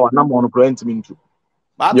wa hwa na mo no pro ntimi ntu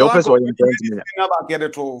ye opeso ye ntimi na ba get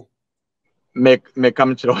it all me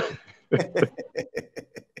kam chiro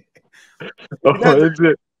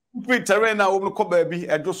Peter na wo ko ba bi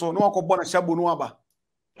edwo so no akobọ na shabo no aba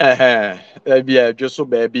bia just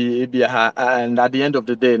baby bia ha and at the end of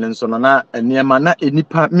the day nso no na niema na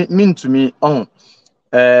enipa mintumi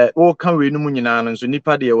wo kan we no mu nyina no nso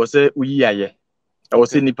nipa de wo se uyi aye wo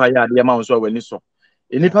se nipa ya de ma nso awani so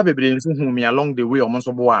enipa bebre nso hu me along the way o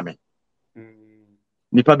nso bo wa me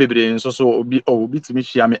nipa bebre nso so obi timi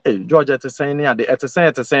hia me George etesen ne ade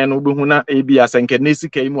etesen no obi hu na ebi asenke na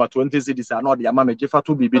sika imu 20 cedis na ode ama me jefa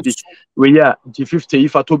to bibidi we ya G50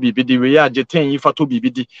 ifa to bibidi we ya G10 ifa to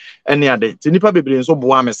bibidi ene ade ti nipa bebre nso bo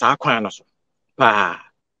wa me sa kwan no so pa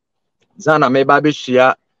zana me ba be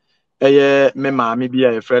hia me maame bi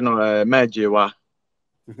a efre no majewa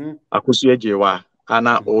akosu ajewa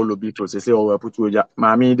ana olobi to se o waputu oja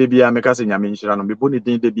maame de bia me ka se nyame nhira no me bo ne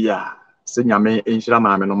din de bia se nyame nhira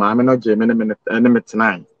maame no je me ne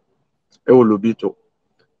metnai olobi to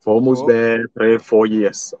for almost 3-4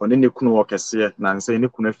 years oni ne kunu okese na nse ne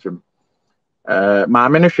kunu afem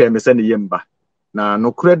maame ne hwe me se ne yemba na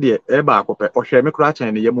no kura de ba akopɛ ɔhwɛ me kura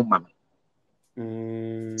kyɛn ne yemu ma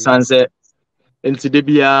sanse enti de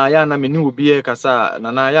bia ya na me ni obi kasa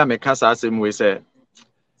na ya me kasa asem we se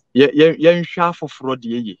ye nhwa afoforo de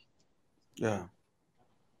ye yeah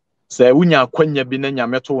se wunya kwanya bi na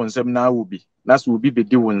nyame to wonsem na obi na so obi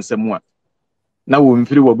bedi wonsem a na wo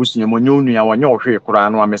mfiri wabusua mo nyu nua wonye ohwe kura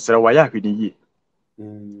no amesere wa ya hwedi yi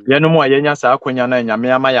Yɛn mu a yɛnya saa akwanya na nyame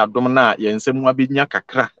ama yɛ adom na yɛnsɛm abinya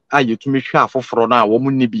kakra a yɛtumi hwɛ afoforo na wɔ mu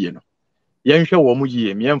nibie no yɛnhwɛ wɔ mu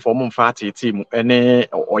yie miɛmfa mu mfa atete mu ɛne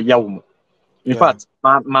ɔyaw mu in fact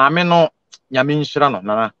maame no nyame nhyira no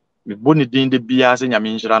na me boni din de bia sɛ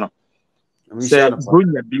nyame nhyira no sɛ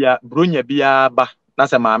bronya bia ba na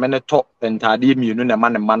sɛ maame no tɔ ntade mienu na ma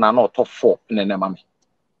ne ma na ɔtɔ 4 ne ne ma me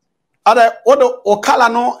ada o kala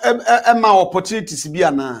no ma opportunities bi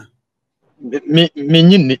ana me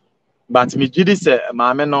nyinni but me gidi sɛ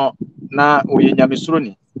maame no na oyɛ nyamesuro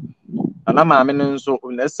ni na maame no nso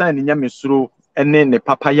na san ni nyamesuro ene ne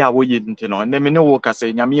papa ya wo yɛ nti no ne me ne wo ka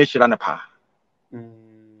sɛ nyame yɛhyira ne pa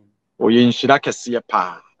oyɛ nhyira kɛse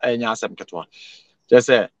pa enya asɛm ketwa kyɛ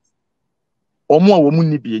sɛ ɔmo a wɔ mu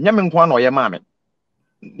nibie nyame nko na ɔyɛ maame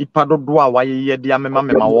nipa dodo a wayɛ de amema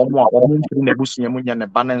mema wɔn a ɔmo ntiri na busua mu nya ne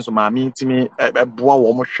ba ne nso maame ntimi ɛboa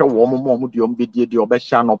wɔn hwɛ wɔn mo de ɔmo bedie de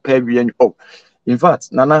ɔbɛhya no pa wie oh in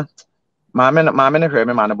fact nana maame ne hwɛ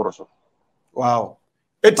me maame boro so wow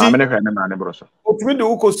eti maame ne hwɛ me maame boro so otumi de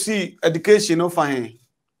uko see education no fine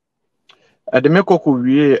de me kokɔ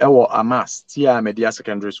wie ɛwɔ Amas Tia Media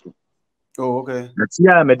Secondary School oh okay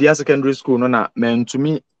Tia Media Secondary School no na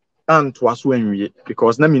mentumi antoa so anwie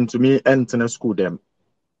because na mentumi entena school dem.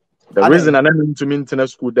 The reason I didn't to internet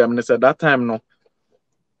school them, they said that time no.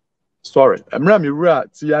 Sorry, I'm Ramira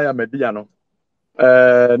Tia Media no.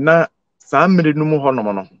 Na some minute no more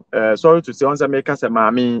no. Sorry to say, once I make us a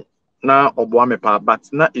mammy na oboame pa, but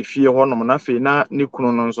na if you honor na fe na ni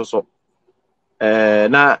kuno so.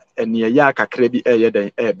 Na near yaka crebi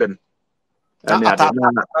den bem.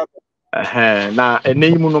 Na a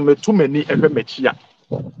name no me too many ever mechia.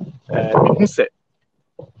 Who said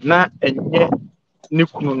na enye ne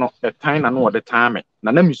kunu no etan na no the time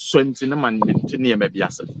na mi so nti na man nti ne ma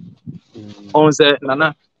biase on se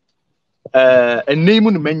nana enemu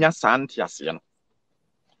no manya saa ntiase no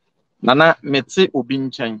nana mete obi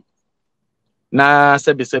nkyɛn na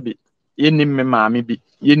sebi yenim me maame bi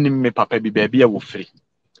yenim me papa bi ba bia wo firi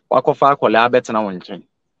wakɔfa akɔla abetena wo nkyɛn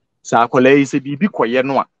sa akɔla yi se bibi kɔyɛ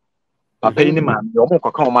no a papa yi ne maame ɔmo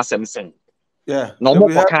kɔka ɔmo asɛm sɛn na ɔmo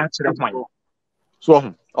kɔka kyerɛ kwan so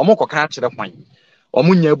ɔmo kɔka kyerɛ kwan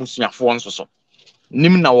omunya abusuafo nso so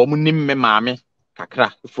nim na nim me maame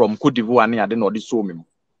kakra from Cote d'Ivoire ne ade na ode so me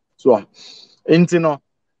so enti no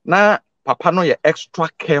na papa no ye extra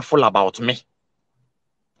careful about me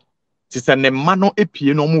ti se ne ma no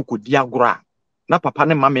epie no mu kodi agro na papa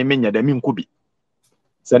ne ma me nya da mi nkobi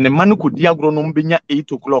se ne ma no kodi agro no mbenya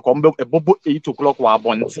 8 o'clock ebobo 8 o'clock wa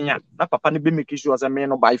abonten na papa ne be make sure say me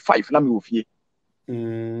no by 5 na me ofie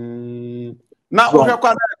na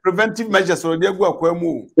ohwekwa preventive measures or dey gu akwa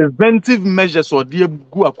mu preventive measures or dey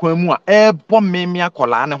gu akwa mu a ebo meme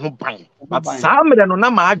akola ne ho ban but samre no na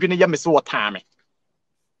ma adwene ye me se wotame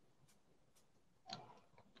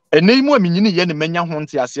enei mu amenyini ye ne manya ho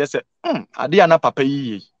nte ase se ade ya na papa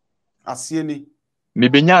yiye ase ni me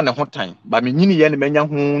benya ne ho tan ba menyini ye ne manya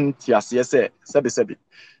ho nte ase se sebe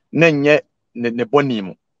na nye ne boni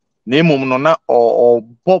mu na emom no na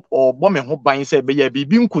obo me ho ban se be ya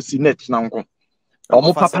bibi nkosi net na nko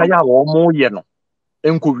omo papa ya omo ye no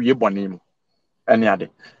enko wie bone mu ene ade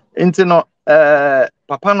enti no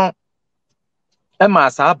papa no e ma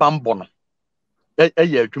sa bambo no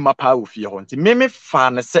ye adwuma pa ofie ho nti me fa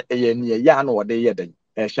ne se ye ne ya na wode ye den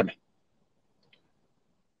hye me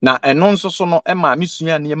na eno nso so no e ma me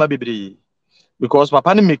sua ne ma bebre because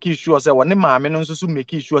papa ne make sure say wone maame no nso so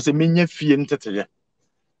make sure say menya fie nteteye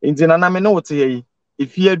enti na me no wote ye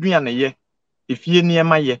efie aduane ye efie ne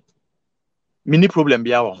ma ye mini problem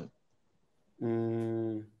bia wo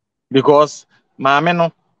because maame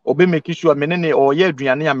no obe make sure me ne o ye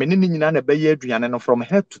aduane a me ne nyina na be ye aduane no from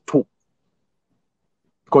head to toe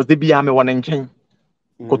because they be ame won nchen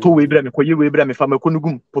koto we bra me koye we bra me fa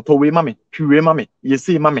makonugum poto we mame twiwe mame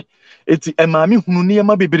yesi mame eti maame hunu ne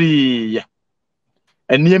ma bebre ye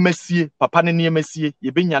ene masie papa ne masie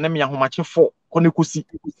ye be nyane me ahomachefo kone kosi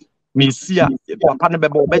Misia, papa ne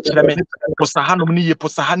bebo bɛkyerɛ me posahanom ne ye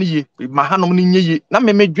posahane ye mahanom ne nye ye na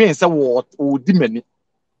me dwen sɛ wo di mani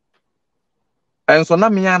enso na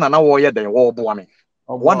me ana na wo ye den wo boa me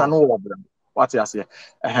wana no wo bra what you say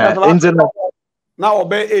engine now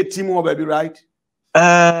obey 18 more baby right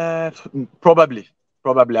probably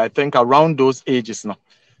I think around those ages no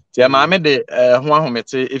ti maame de ho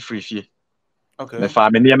ahomete efrifie okay me fa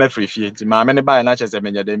me ne ma frifie ti maame ne ba na kyerɛ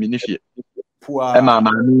me nya da mi ni fie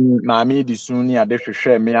maame di suni ade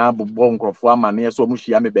hwehwe me abobɔ nkrofo amane so mu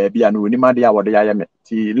hia me baabi a no onima de a wode yaye me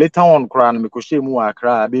ti later on kra no me kohye mu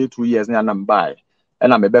akra be 2 years na na mbae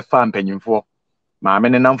na me be fa mpanyimfo maame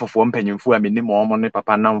ne namfofo mpanyimfo a menim omo ne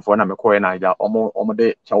papa namfo na me koye na agya omo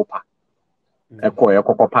de chawpa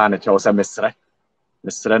ekoko pa na che wo se mesre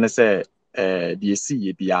ne se die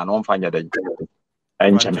si bia no mfa nya den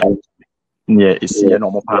encheme ne esi na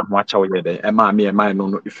omo pa ho acha wo ye den e ma me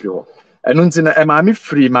no ifiri ho enu nti na e ma me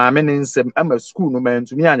free ma me ne nsem ama school no ma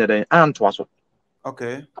ntumi anya den antoa so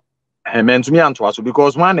okay me ntumi antoa so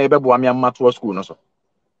because one na ebebo am yamma to school no so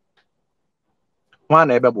one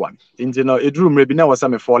na ebebo am nti no eduru mre bi na wo se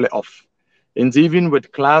me fall off. And even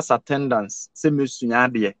with class attendance, same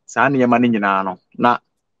sunyade, sa na yema nyina no na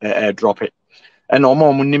drop it. And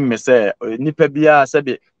omo nim me say nipa bia se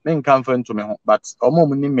be me nka mfa nto me ho, but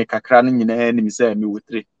omo nim me kakra no nyina nim say me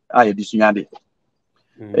wotre aye di sunyade.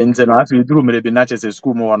 And no afi duru me bi na chese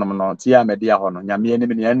school mo wonom no tia me dia ho no nyame anim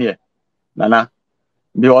ne ne nana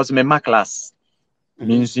because me ma class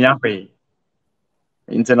me nsua hwe.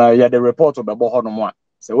 Intena ya the report obebo ho no mo a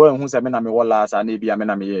se wo hu se me na me wala sa na bia me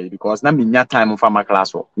na me ye because na me nya time for my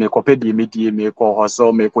class wo me ko pedi me die me ko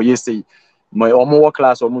hustle me ko yesi me omo wo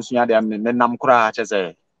class omo sua de me nam kura che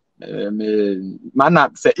se me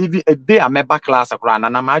mana se even a day am back class kura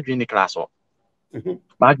na ma adwini class wo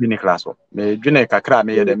ma adwini class wo me dwene kakra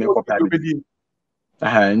me ye de me ko pedi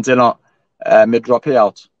intena me drop it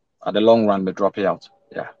out at the long run me drop it out.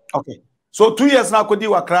 Yeah. Okay, so 2 years na kodi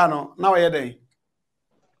wakra no na we dey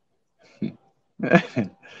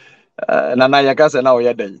na yaka se na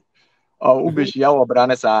oye dan ubehia wo bra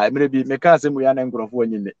ne sa emre bi me ka se mu ya na ngrofo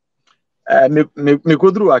anyine me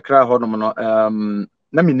koduru akra ho no no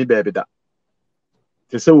na me ni baabi da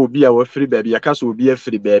te se obi a wa free baabi yaka so obi a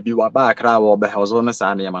free baabi wa ba akra wo be hozo ne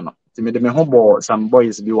sa na yema no ti me de me ho bo some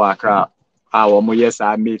boys bi wa akra a wo mo yes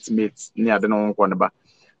a mate ni ade no nko ne ba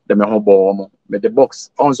de me ho bo mo me the box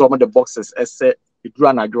on so mo the boxes ese iduru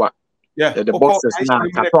anadwo a the boxes na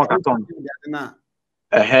carton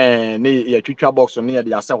ne ya twitwa box no ya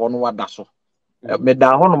de ase ho no wada so me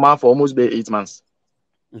da ho no ma for almost be 8 months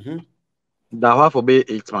da ho for be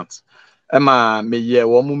 8 months ema me ye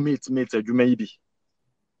wo mu meet adwuma yi bi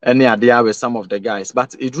ene ade awe some of the guys but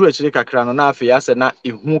eduru akire kakra no na afi ya se na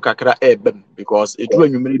ehu kakra ebem because eduru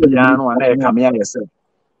anwumere bia no na e kamea yese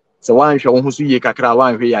so wan hwe wo hu so ye kakra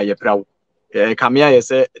wan hwe ya ye prawo kamea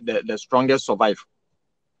yese the strongest survive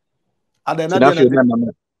adena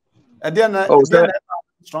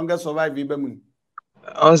strongest survive be mun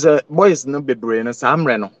on the boys no bebre no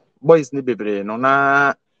samre no boys no bebre no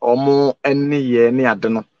na omo enne ye ne ade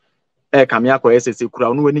no kamea kwa sese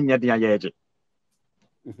kura no wani nya de ayeje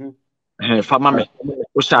fama me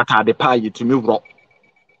o start ade pa yitumi wro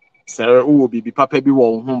se wo bibi papa bi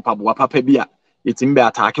wo ho mpaboa papa bi a yitimi be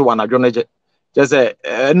attack wanadwo no je se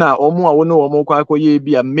na omo a wo ne omo kwa akoye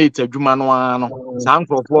bi a mate adwuma no ano san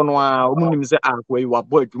krofo no a omo nim se akoyi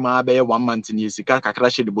wabo adwuma be 1 month ni sika kakra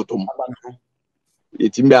hye de botom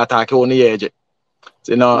yitimi be attack wo ne yeje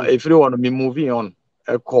so now if you want to be moving on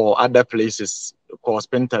call other places call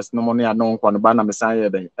spenters no money no kwa no ba na mesan ye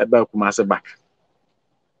den eba kuma se back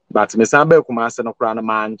but mesan ba kuma se no kra na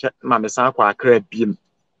ma mesan kwa akra biem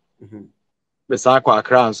mesan kwa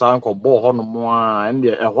akra nso anko bo ho no mo a ende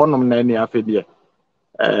e ho no na ene afedie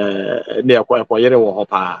ne ekwa yere wo ho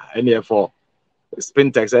pa ene for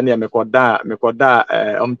spintex ene mekoda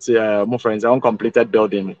mo friends uncompleted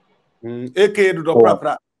building aka do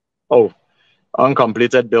prapra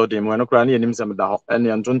uncompleted building when okra na enim sem da ho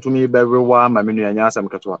ene ntontumi berewa ma menu anya asem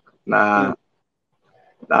keto na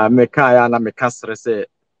meka ya na meka sere se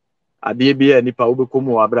ade bia nipa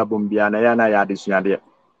obekomu abrabom bia na ya na ya adesuade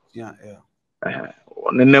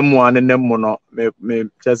nenemu no me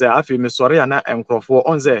chese afi me sori ana enkrofo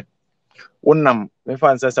onze wonnam me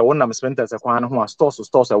fan se wonnam spenter se kwan ho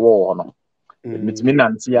stores e wo no mitimi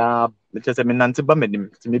nantia me chese me nanti ba menim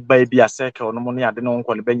mitimi ba bia circle no mo ne ade no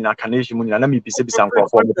nko ne banyina kaneshi mu nyina na me bisa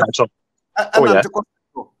enkrofo me pancho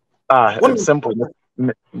simple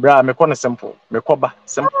bra me kono simple me koba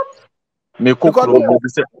simple me kokro me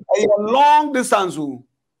bisa long distance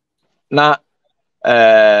na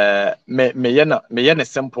me yene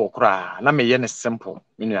simple kra na me yene simple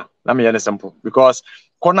minia na me yene simple because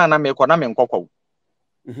kona na me nkokwo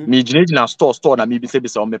me ginagina store na me bi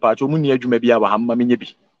se o me pa cho mu ni adwuma bi a wa hamma me nye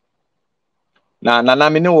bi na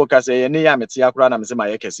me ne wo ka se yene ya mete akra na me se ma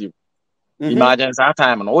ye kese imagine that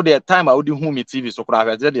time no the time I would hu me TV so kra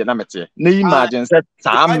fa de na mete na imagine say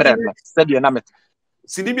sa amre no se de na mete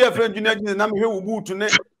sinibia friend ginagina na me hwe wo boot ne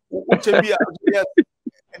wo chebia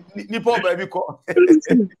nipo baby ko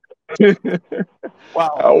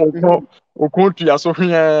wow okuntu ya so hwe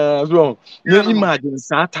so na imagine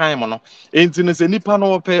that time no enti no se nipa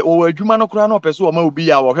no pe o adwuma no kura no pe so o ma obi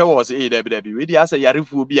ya wo hwe wo se dabi we dia say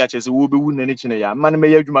yarefu obi ya chese wo bewu na ni chine ya man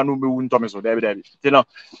me adwuma no bewu ntome so dabi ti no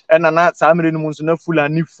ena na sa amre no mu nso na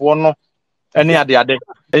fulani fo no Any ade.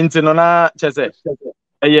 Enti no na chese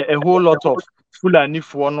a whole lot of Fulani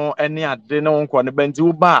for no any ade no nko ne benti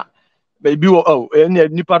wo ba baby oh any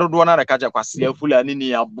nipa dodo na reka kwase Fulani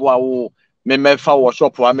ni aboa wo me mefa wo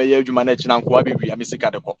shop wa me ya adwuma na chi na nko abewi me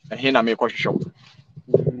sika de ko he na me ko hwehwe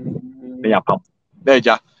me ya pam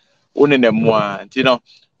beja one na mu a nti no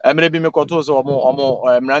emre bi me koto so omo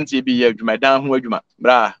mrantie bi ya adwuma dan ho adwuma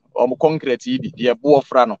bra omo concrete yi bi de bo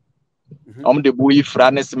ofra no omo de bo yi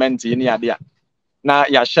fra ne cement ni ade a na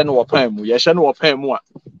ya hye no wopan mu ya hye no wopan mu a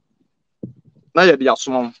na ya de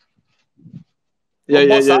asom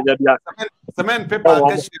ya cement paper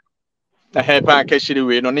cash pan kashiri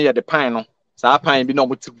we no ne ya de pan no saa pan bi na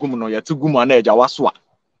omo tigum no ya tigum na eja waso a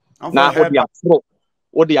na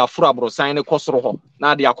odi afro abrosan ne kosoro ho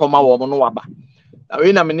na de akoma wo mo no waba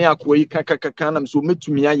we na me ne akoyi kaka na so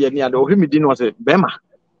metumi aye ne ade ohwemidi no se bema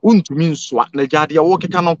untumi nsoa na jade ya wo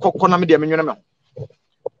keka no kokko na me de menwene me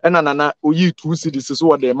ena nana oyi 2 cities so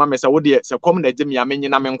wo de ma me se wo de se kom na je me amenyi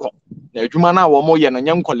na me nko na adwuma na wo mo ye no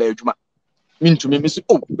nye nkola adwuma mintumi me se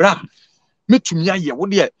oh bra metumi aye wo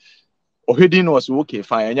de ohwedi no so okay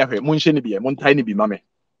fine anya hwe mo nhye ne bi mo ntai ne bi ma me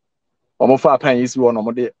o mo fa pan yi si wo no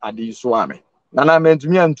mo de ade so ame nana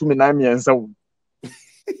mentumi antumi na me ensa wo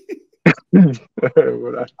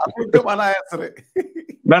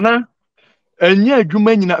nana enya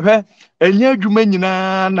adwuma nyina hwe enya adwuma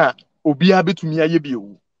nyina na obi abetumi aye bi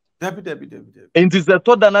ewu dabi enti se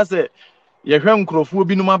to da na se ye hwe nkrofo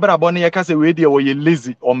bi no mabrabo ne ye ka se we de wo ye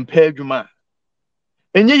lazy ompa adwuma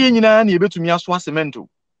enye ye nyina na ye betumi aso cemento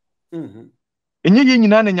enye ye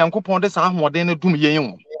nyina na Nyankopon de sa ahoden ne dum ye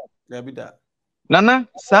yin dabi da nana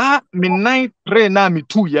sa midnight pray na mi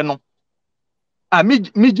tu ye no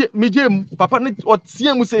mijem papa ne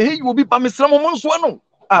otie mu se hey obi pa mesra mo nso no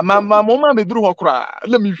ma me duru ho kra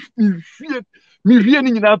la mi hwie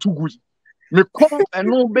ni nyina to gu me kom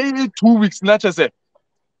eno be 2 weeks na chese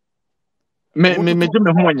me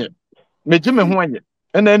je me ho anye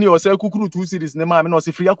ena ni o se kukuru 2 series ne ma me no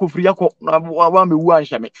se free akọ na wa me wu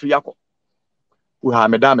anhya me free akọ we ha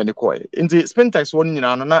me da me ne ko nti Spintex won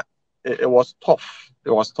nyina no na it was tough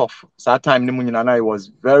so that time ne mu nyina na it was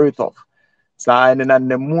very tough so na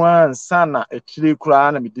nemu ansana ekiri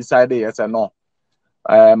kura na me decide yes no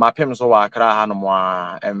mapem so wa akra ha no mo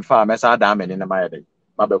a emfa me sa da me ne ma yede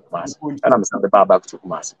ma be Kumasi and I'm saying back to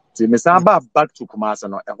Kumasi see me say back to Kumasi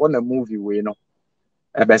no e ho na movie we no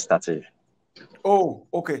e be start. Oh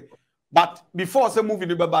okay, but before the movie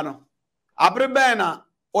ni beba no abre be na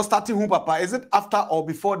o starting who papa, is it after or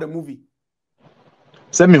before the movie?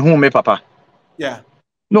 Say me who me papa? Yeah,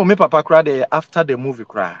 no me papa cry there after the movie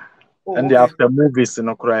cry. Oh, and okay. The after movies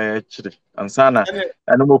no cry actually and sana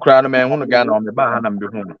and no cry no me hu no ga na me ba ha na me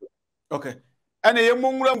hu. Okay, and ye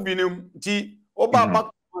monwura binim ti oba back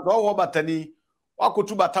o batani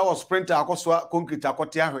wakotu bata was sprinter akoso concrete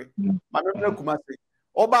akote ahwe ma me Kumasi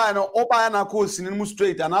oba na ko sinimu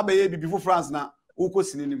straight and abaye bi before France na uko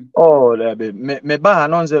sinimu. Oh lebe me ba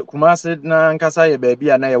no nze Kumasi na nkasa ye ba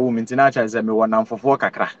bia na ye wo minti na chanze me wona mfofo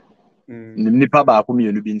kakra nipa ba ko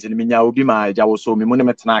mienu bi ntini menya obi ma agya wo so me mu ne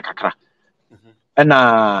metena kakra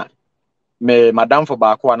na me madam for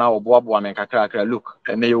ba ko na oboaboa me kakra look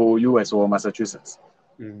na yo US or Massachusetts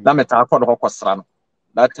na meta akọ no kwasra no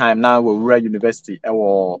that time na we were university e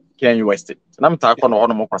wo Ken University na meta akọ no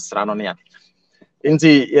no kwasra no ne ya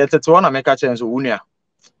nti ye tete wona me ka chenso unua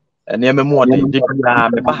ene me mu ode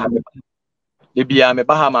de bia me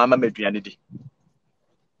ba ha ma maduane di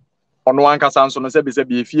ono ankasa nso no se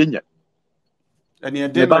bi efie nya ene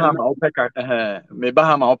de me ba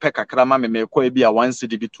ha ma opeka kakra ma me ko bi a 1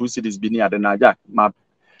 cedi bi 2 cedis bi ni ade na agya ma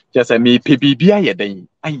kese me pe bibia ye den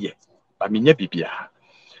aye ba me nya bibia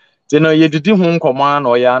tino ye didi hu nkomo an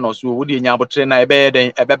o ya no so wo de nya abotre na ebe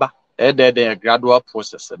den ebeba den gradual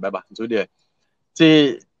process ebeba so de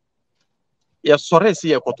ti ye sore si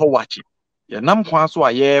ye koto wachi ye nam kwa so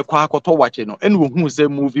a ye kwa koto wachi no ene wo hu se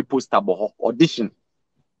movie poster bo ho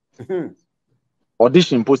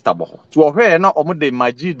audition poster bo ho to ohwe na omo de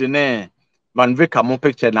Magid ne Van Vika mo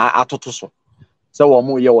picture na atoto so se wo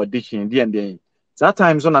mo ye audition de that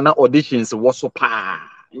time so na auditions wo so pa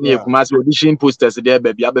ni Kumasi audition posters there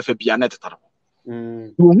baby abefa bia na tetaro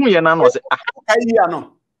to hu ye na no se ya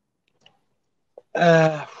no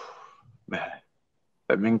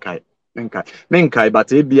menkai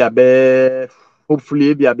but e bia be hopefully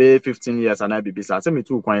e bia be 15 years and I be bisa say me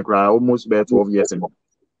too kwan kra almost be 12 years ago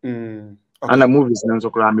ana movies nso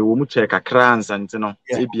kra me wo mu check akra ansante no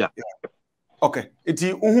e bia okay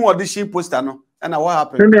iti uhu audition poster no and what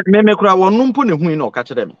happened me kra wonu mpo ne hu no ka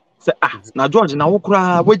kire me say na George na wo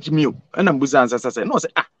kra wagimi o ana mbuza ansasa say no say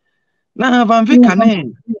na Van Vika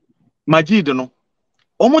ne Magid no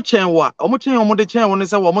omo chen wa omo chen omo de chen won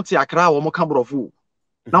say omo te akra omo ka brofo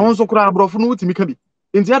na won so kura brofo no wutimi ka bi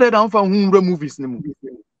enti ade da mfa hu nwura movies ne mu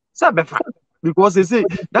say befa because they say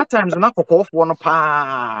that times na kokofo no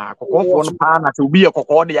pa na te obi ye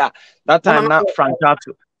kokko de a that time na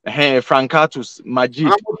Francatus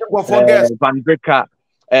Majid Van Becker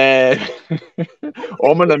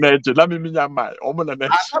omo na neje na me nya mai omo na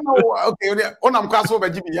neje okay onam kwaso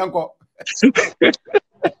be gibi yanko.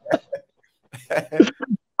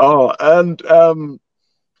 Oh, and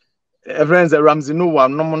friends, Ramsey no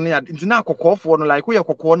one no money. It's not kokofo no like we are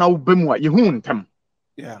kokko na ubemu a yehu ntem.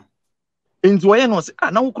 Yeah. Into why no say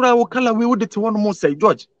na ukura wo kala we would te one more say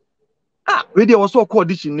George. We dey also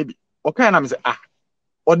audition ni bi. Okay na me say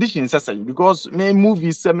audition say because me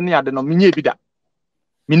movies semni ade no menye bi da.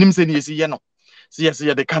 Minim say ni esi ye no. See yes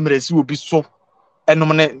the camera si obi so.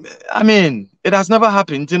 I mean, it has never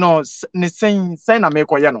happened, you know. Ni say na me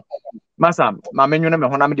koye no. Masa ma menwene me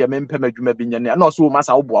honam de me mpem adwuma bi nyane na so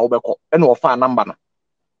masa wo boa wo beko e na ofa number no.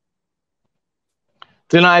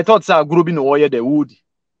 Then I thought say agro bi no wo ye the wood.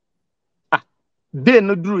 Day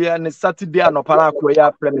no duru ya ne Saturday anopara akwa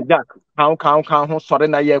ya play jack. Kan ho sore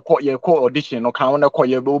na ye ko audition no kan na ko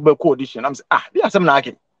ye be audition. I'm say dey asem na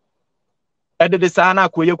ake. E de say na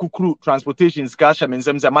akwa ye kukuru transportation ska sha me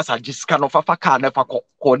nsem say masa giska no fafa car na fa ko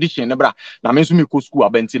audition ne bra. Na me nso me ko school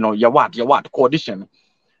abenti no ye ward ko audition.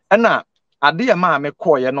 Na ade ma me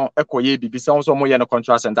koye no ekoye bibi se won so mo ye no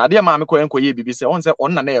contract center ade ma me koye enkoye bibi se won se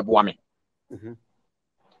on na eboa me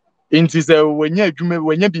inti se wenya adwuma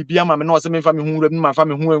wenya bibi ama me no se me fa me hu ma fa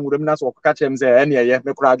me hu enwuram na so ka chem se ene ye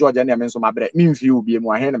me kura George ene me nso mabre me mfi obi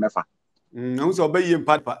mu ahe na me fa no so obaye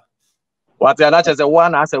mpa wate ala che se wa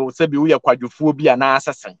na se bi wo ye kwadwofuo bi ana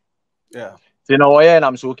asesen yeah ti na wo ye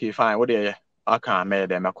na me so okay fine wo de ye aka me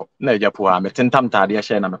de me ko na Agyapong a me tentam tade ye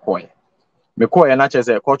she na me koye me koye na che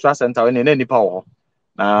se cultural center we ne nipa wo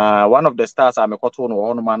one of the stars I me koto no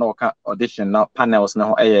ho no ma na ka audition na panels na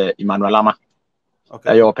ho Emmanuel Ama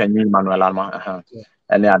okay open Emmanuel Ama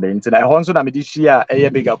and yeah the internet ho nso na me di share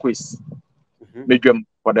bigger quiz me dwam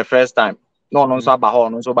for the first time no nso aba ho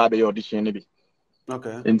no nso ba be audition ni bi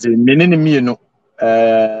okay nti menene mienu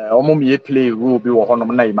omo me play role bi wo ho no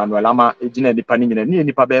na Emmanuel Ama ejina nipa ni nyina ni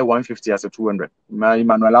nipa be 150 as 200 ma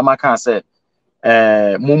Emmanuel Ama kan say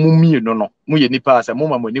mumu mienu no mu ye nipa as mu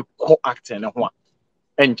ma mo ni ko acting ne ho a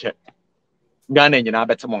enche Ghana nyina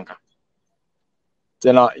betemonka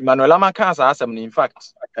tena Emmanuel Ama kan sa asem in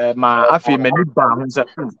fact ma afi mani ba ho se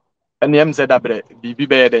enem se dabre bibi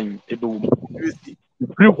be den edu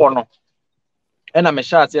free ho no ena me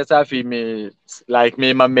sha ate afi me like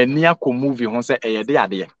me ma mani akọ movie ho se eyede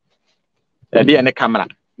ade ede ne camera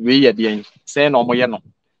we yede say no mo ye no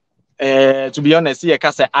to be honest ye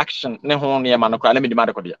ka say action ne ho ne ma no kra na me di ma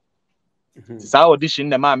de ko de sa audition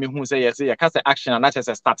na ma me hu se ye ka say action na che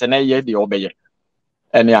se start na ye de obeye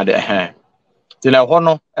ene ade till ho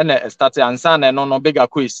no na start ansa na no bigger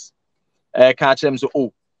quiz ka chem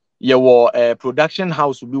so ye wo production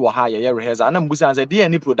house bi wo ha ye rehearsal na mbusa say dey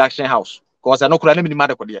any production house cause no kura na minima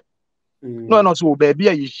de kode no so baby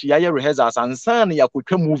a yihia ye rehearsal ansa na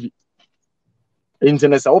yakotwa movie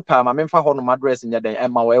internet sa opa ma memfa ho no address nya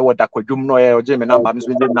den ma wo da kwadwum no ye oje me number me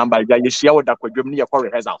so je number ya yihia wo da kwadwum ne ye ko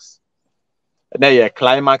rehearsals na ye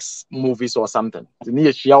climax movies or something ni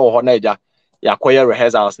yihia wo ho na eja yakoye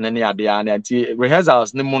rehearsals ne ne ade a na anti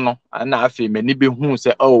rehearsals ne mu no na afi mani be hu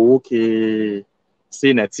se okay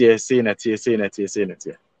say na tie ti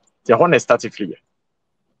ho na start free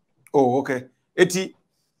okay eti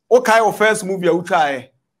okay your first movie a utwae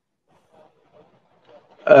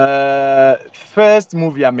first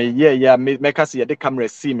movie I me make us the camera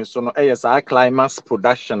see me so no yes our climax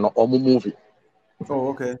production or movie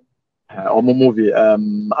okay movie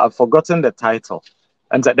I've forgotten the title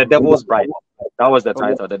and the Devil's Bride. That was the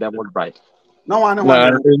title, The Devil's Bride. No one no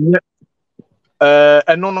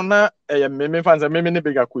me fans me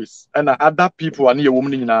bigger quiz and other people and your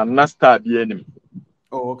woman na star be enemy.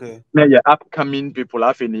 Okay. Na your upcoming people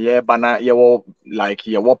have in here bana your like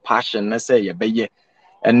your passion na say you be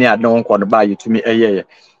and ya don't want to buy you to me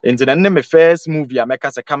into the name first movie I make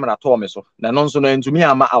us a camera to me so na no so no into me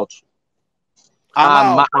I'm out.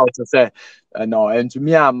 I'm out to say no and to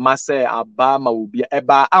me I must say Abama will be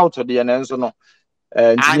eba out of the enso no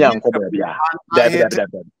to me anko baby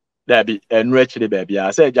there be enrich the baby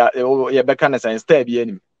I say you be can say stay be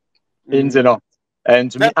any into no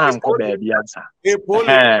and to me anko baby answer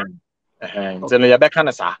so no you be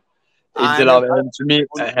can say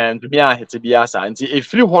to me I hit be answer and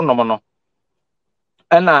if you ho no no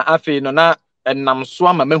na afi no na enam so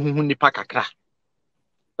ama mahuhu nipa kakra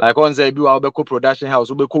like on say bi wa obeko production house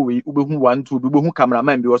obeko we obehu 1 2 obehu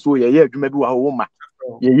cameraman bi wo so ye adwuma bi wa wo ma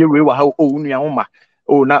ye we wa ha o nua homa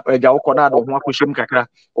o na Agya ukona do ho akohyem kakra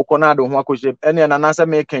ukona do ho akohyem ene na na se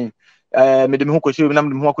meken me de me ho akohyem na me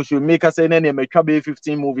de ho akohyem me ka say na ne matwa be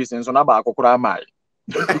 15 movies nso na ba akokora mai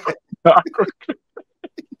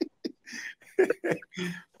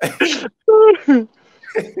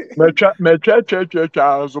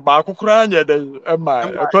metwa so ba akokora anya dey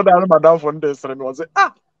mai to da na madam for dey sere me say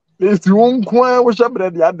ah esi wonko a wo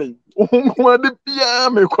hyebre de ade wonko de bia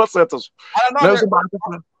me corset so na so ba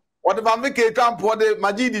akokora what the make campo de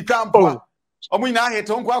magidi campo omo ina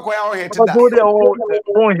hete wonko akoya o hete da go there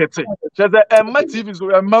o hete cheze emma tv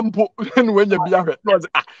so emma mpo no wanya bia hwe no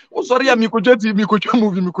ah wo sori ya mi kotwa tv mi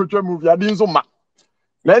kotwa movie ade nso ma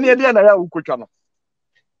na ne de na ya wo kotwa no.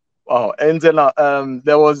 Oh, and then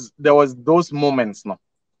there was those moments, no.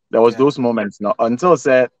 There was those moments, no. Until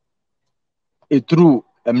said it through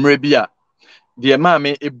Mrebia, the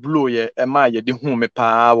mame it blew ye ye the home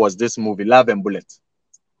pa was this movie, Love and Bullet.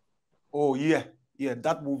 Oh yeah,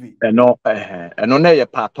 that movie. And no ye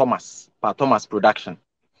Pa Thomas production.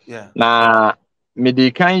 Yeah. Na me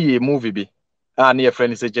the kind ye movie be near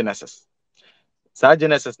friend is Genesis. Sa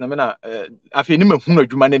Genesis na me na afi ni me hunu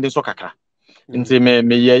adwuma ne so kakra. Nti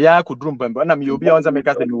me ye ya kudrum pembe na me obi a wonza me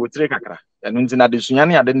ka se me wotire kakra eno nti na de sunya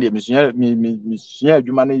ne ade ne me sunya me sunya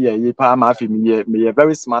adwuma ne ye pa ma afi me ye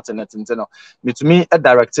very smart in it nti no me to me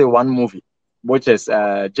directed one movie which is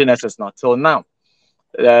Genesis now till now.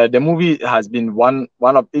 The movie has been one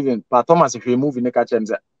of even Pa Thomas if you movie ne ka chem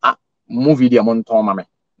say movie dia mon ton ma me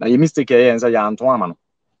na ye mistake ye nza ya anton ama no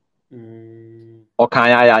o kan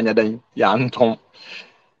ya anya dan ya anton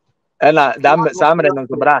ela da sa me no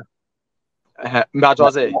so bra but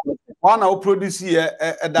was it one who produce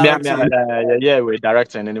a director we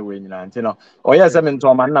directing anyway you know oh yes I mean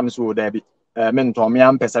to man na me so there be me to me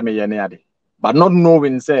am pesa me ye ne ade but not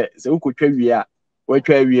knowing say ukotwa wie a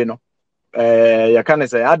watwa wie no you can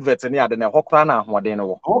say advert ne ade na hokra na ahoden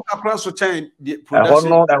no wo kakra so chain the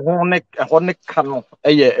production ne kano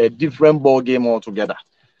a different ball game altogether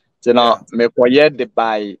so now me koye the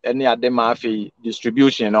buy any ade ma afi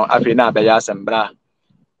distribution no afi na be ya sembra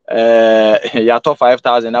ya to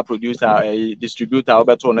 5,000 na producer distributor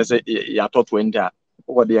obeto no say ya to 20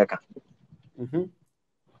 what dey ka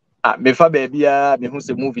me fa ba bia me hu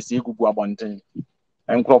se movies igugu abonten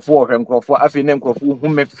enkrofo afi ne enkrofo hu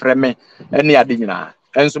me freme ene ade nyina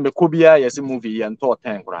enso me ko bia yes movie ye nto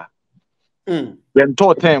 10 kura ye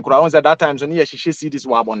nto 10 kura on say that time so ne ye hihye CDs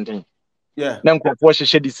wa abonten na enkrofo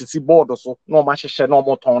hihye di sisi board so na o ma hihye na o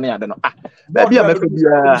mo ton ne ade no ba bia me fa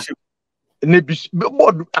bia ne bi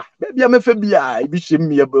board bia me fa bia bi hyem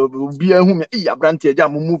me bia hu me abrante agya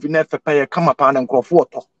mo movie na fa pa ye kama pa na enkrofo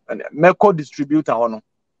to me ko distributor hono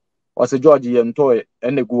o se George ye nto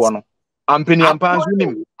ene gu hono ampeni ampanzu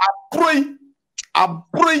nim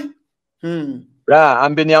abroi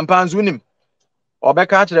ampeni ampanzu nim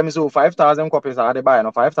obeka kire me so 5,000 copies ade buy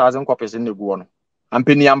no 5,000 copies ne gu hono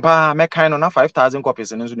ampeni ampa me kan no na 5,000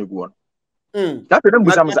 copies ne so ne gu hono that dem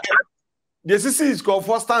busam say the CC is called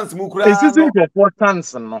for stance mu kura this is for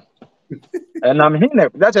stance no and I'm here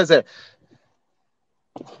that is say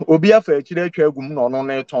obi afa akire atwa agum no no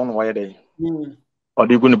na ton no ye dey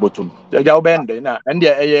odi gu ne botum ja obende na ende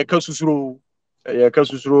eye ka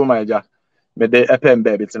susuro my ja me de epem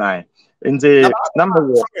be bitnai nze number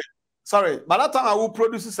one sorry but that time I will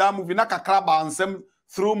produce some movie na kakra ba ansem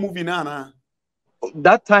through movie na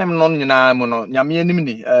that time no nyina mu no nyame anim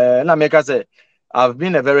ni na me ka say I've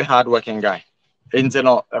been a very hard working guy nze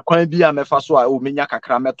no kwan bia me fa so a o menya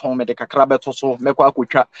kakra meton me de kakra beto so me kwa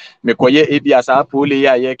akotwa me koye ebia sa pole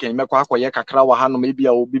ya ye ken me kwa akoye kakra wa hanom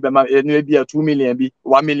ebia obi be ma enu ebia 2 million bi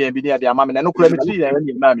 1 million bi ne ade ama me na no kura me tri ya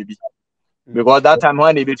ni ma me bi because that time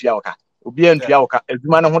when e be tua oka obi antua oka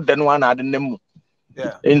aduma ne ho de no na ade nem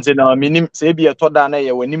nze no minim se ebia to da na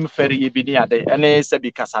ye wanim fere ye bi ni ade ene se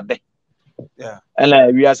bi kasade ela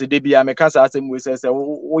wi ase de bia me kasa asem we se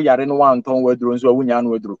wo yare no wan ton waduro nso awunya no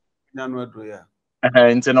waduro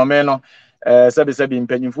nti no me no sebi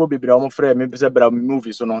mpanyimfo bebira omo frɛ me se bra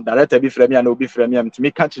movie so no director bi frɛ me ana obi frɛ me am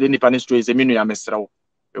tumi ka kire nipa ne story se menu ya mesrew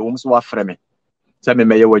ewom so wa frɛ me se me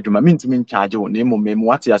meye wadwuma mintumi ncharge wo na mmom me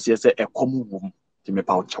wate ase se ekom wom ti me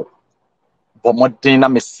pa wo chew bo modern na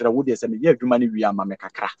mesrew de se me ye adwuma ne wi ama me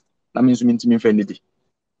kakra na me nso mintumi mfa ne di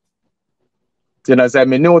tina se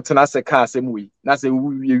me ne wotena se ka asem wi na se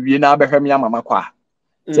wie na abehwe me ama makwa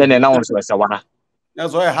se ne na won so se wana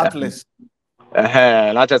that's why heartless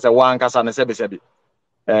na cha se wan kasa ne sebi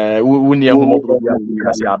wuni ehumobro bia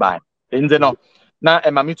kasi abai nze no na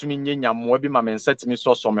ema mitumi nyanyamo bi ma me nsatimi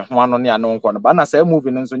so me ho ano ne ano nko no ba na say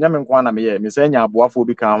movie no nso nya me nko ana me ye me say nya aboafo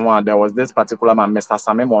bi kan ho there was this particular man Mr.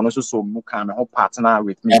 Samemo no so mu kan me ho partner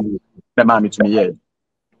with me be ma mitumi ye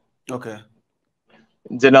Okay.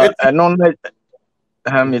 Jena non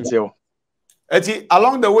meteo. Eti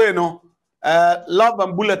along the way no Love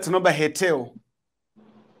and Bullet no be hete.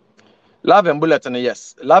 Love and Bullet no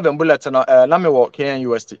yes. Love and Bullet no na me wo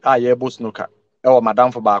KNUST ye bo snooker. E wo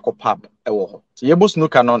madam for baako pub e wo ho. Ti ye bo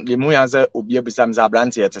snooker no le mu yanze obi abisam za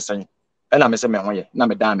brante etesen. E na me se me ho ye na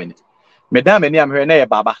me dan me ni. Me dan me ni am hwe na ye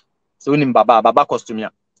baba. So unim baba costume ya.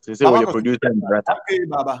 Se wo ye producer and director. Okay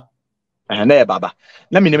baba. Na ye baba.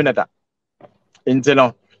 Na me nim na da. Nti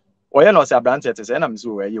no oye no se abrante etesen na me se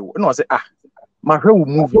wo ye wo. Na o se ma hwe wo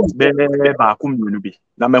movies be baako mienu bi.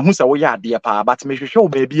 Na me hu se wo ya ade pa but me hwehwe wo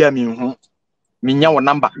ba bia me hu. Minya wo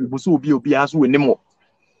number buso obi aso wenim wo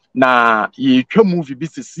na ye twa movie bi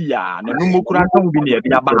sisi ya na numo kura nka mu bi na ye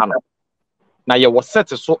bia ba ha no na ye wo set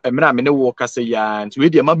so emra me ne wo kasa ya nti we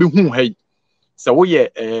de ma be hu hai se wo ye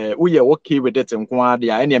okay with it nko ade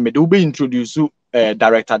ya ene me de wo be introduce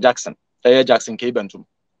director Jackson Jackson K Bentum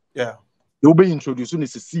yeah de wo be introduce ni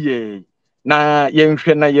sisi ye na ye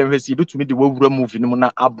nhwe si betumi de wawura movie no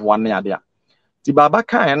na aboa na ade a ti baba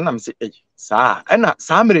kan na me se saa na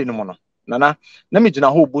saa mere no mo no nana na me gina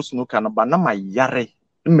ho bo snooker no ba na ma yare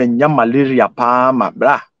menya malaria pa ma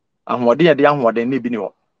bra ahode ye de ahode na bi ni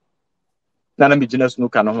ho na me gina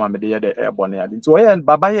snooker no ho amede ye de ebone ya nti oye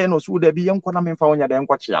baba ye no so da bi ye nkɔ na me mfa wonya de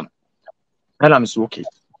nkɔ chia no na me so okay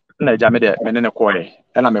na ja me de me ne kɔ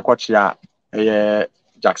ye na me kɔ chia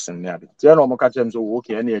Jackson ne ade ti na o mo ka chem so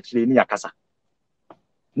okay na ye kire ni yakasa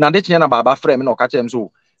na de chia na baba frɛ me na o ka chem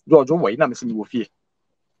so George wo yi na me se mi wo fie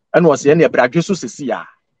ɛna o se ne bradwe so sesi ya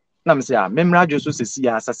na me say memra dwoso sesi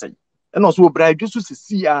ya asasai eno so obra dwoso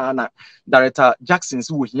sesi ya na director Jackson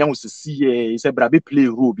si wo hia wo sesi ye say bra be play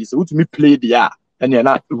role bi say utumi play dia ene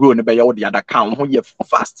na role ne be ya wo dia da kan ho ye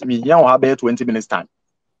fast me hia wo ha be 20 minutes time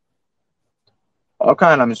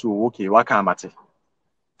okay na me so okay wa kan mate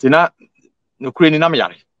tina no kure ni na me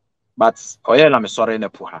yare but oye na me sore na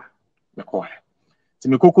pu ha me ko ha ti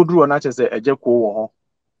me kokoduru na che say Agya Koo wo ho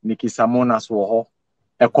Nikki Samonas wo ho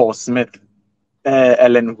Echo Smith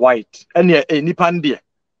Ellen White any nipa ndie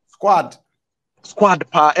squad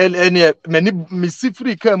pa any many misi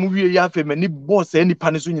free ka mu wie ya fe many boss any pa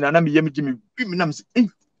ne so nyina na me yam gimi bi mi na me say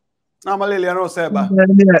na malaria no say ba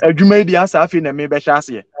adwuma di asa afi na me be hya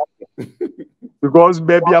ase because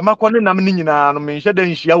baby amakọ ne nam ne nyina no me hye da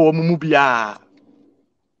nhia wo mu bia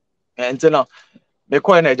enti me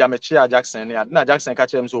ko na Agya me chia Jackson na Jackson ka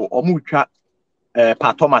chem so o mu twa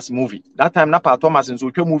Pa Thomas movie that time na Pa Thomas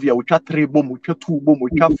nso twa movie a utwa 3 bom utwa 2 bom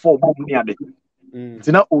utwa 4 bom ni ade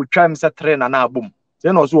tina utwa mse 3 na bom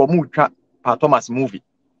tina no so o mu utwa Pa Thomas movie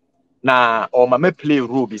na o ma me play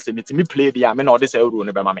role bi se metimi play dia me na o de say role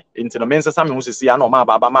ne be ma me ntina me nsesa me ho sisi ya na o ma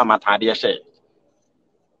baba ma matade hye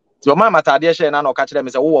ti o ma matade hye na o ka kire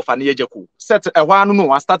me se wo fa na Agya Koo set ehwa no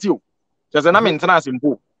no start you je na me ntena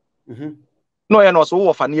asimpo no ye no so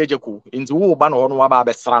wo fa na Agya Koo nti wo ba no ho no wa ba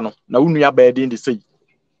besra no na unua ba din de sei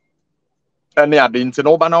ene ade nti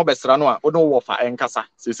no ba na wo besra no a wo no wo fa enkasa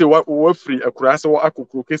se wo free akura se wo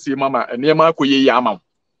akokuru kesi mama ene ma akoye yi ama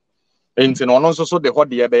nti no no so de ho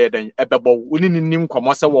de ebe den ebebo woni nim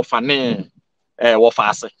komo se wo fa ne wo fa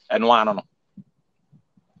ase eno ano no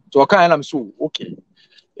so kan na me so okay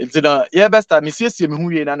nti na ye besta me siesie me hu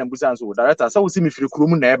wie na mbusa so director se wo si me firi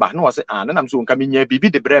kurom na eba na wo se na na me so nka me nya bibi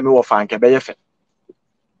de bre me wo fa nka be ye fe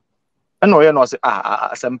eno ye no se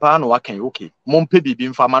asempa no wakan okay mompe bibi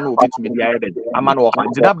mfa ma na obetumi dia ye de ama na wo fa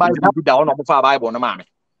nti da bible bi da wo no fa bible no ma me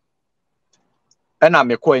ena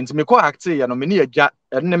me ko nti me ko act ye no me ne Agya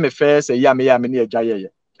ene me first ya me ne Agya ye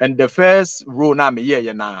and the first role na me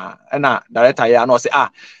ye na ena director ye na o se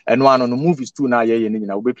eno ano no movies too na ye ni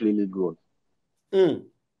nyina wo be play lead role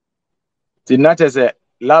ti na che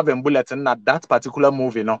Love and Bullet na that particular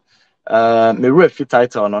movie no me refi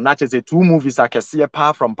title no na che 2 movies akese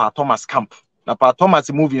apart from Pa Thomas camp na Pa Thomas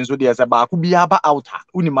movie nso de se ba ko bia ba outer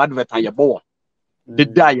uni advert aye bo de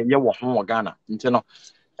da ye wo ho Ghana nti no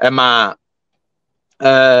ma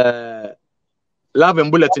Love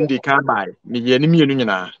and Bullet ndi kan bai me ye ni mienu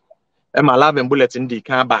nyina ma Love and Bullet ndi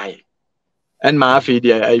kan bai en ma afi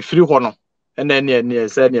de ai free ho no en ne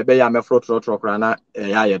se ne be ya me frotro kra na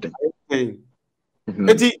ya ye den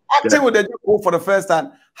acting with Agya Koo for the first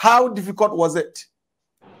time, how difficult was it?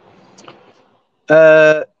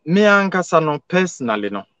 Me ankasa no personally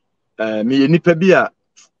no me nipa bi a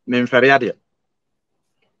me mfere ade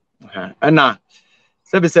na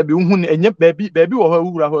sebi hu enye baby wo ha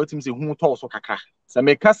wura ho tim se hu to so kakra se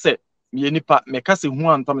me ka se me nipa me ka se hu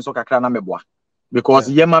anto me so kakra na meboa because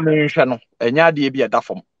yema me nhwe no enye ade bi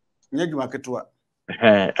edafom nye dwuma ketua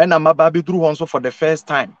na maba bi duru ho so for the first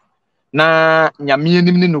time na nyame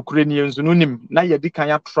anim ne nokure ne enzu no nim na ye di kan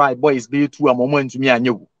ya try boys be tu amomo antumi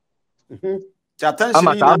anyewu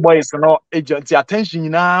Ama ta boys no agent attention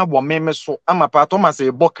na wo meme so ama pa Thomas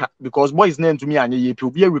e boka because boys na ntumi anye ye pe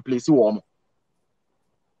obi replace wo mo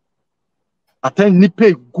atten ni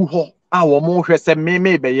pe gu ho a wo mo hwɛ sɛ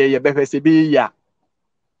meme be ye be hwɛ sɛ be ya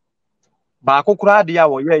ba kokura de a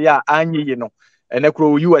wo ye ya anye ye no ene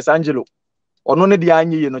kro US Angelo ono ne de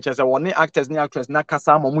anye ye no kyɛ sɛ wo ne actors ne actress na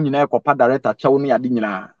kasa ma mu nyina ekopa director kyɛw ne ade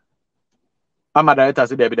nyina ama director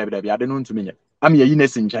se de ade no ntumi nye am ye yi na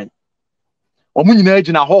sinkyɛn omu nyina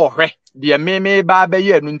agina ho hwɛ de meme ba ba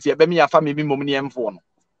ye no ntie be me yafa me bi mom ne emfo no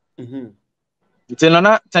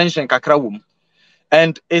na tension kakra wom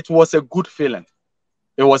and it was a good feeling.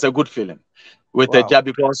 It was a good feeling with the job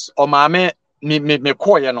because omame me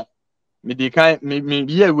koye no me di kan me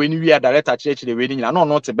ye we ni wi director church the we ni na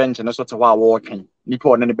no te bench no so te wa wo kan ni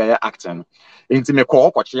ko ne be acting enti me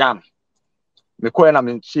ko chia no me koye na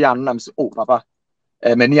me chia no na me say oh papa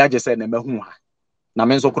mani age say na mahu ha na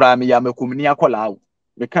me nso kura me ya makum ni akola wo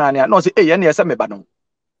me kan ne no say eh ye na ye say me ba no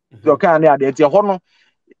so kan ne ade tie ho no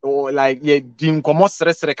like ye dim komo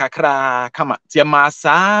sere kakra kama tie ma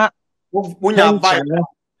sa munya vibe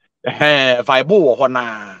vibe wo ho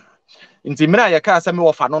na nti mira ye ka se me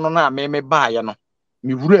wo fa no na me ba ye no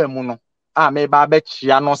me wura mu no a me ba be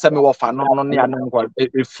chia no se me wo fa no ne ya no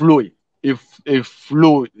e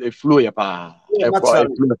flow ye pa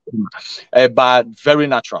but very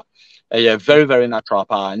natural yeah, very natural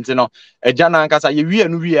pa nti no eja na nkasa ye wie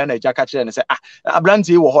no wie na eja ka kire ne se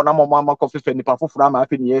abrantie wo ho na mo coffee fe nipa foforo ama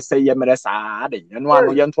afi ne ye se ye mere saa de no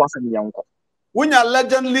ano ye nto asem ye nko wunya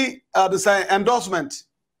legendly the same endorsement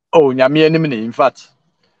oh nyame anim ne in fact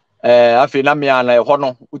afi na me ana ho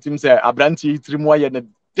no utim se abrantie tirimu aye ne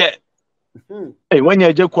de wanya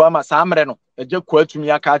Agya Koo ama saa mere no Agya Koo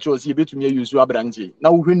atumi aka kire o se ye betumi use abrantie na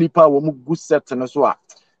wo hwe nipa wo mu gu set no so a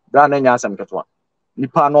bra na nya asem ketwa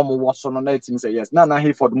nipa no mo wo so no na team say yes na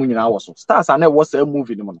Hayford mu nyina wo so stars na wo say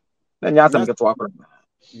movie no na nya asem keto akora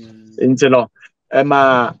nti no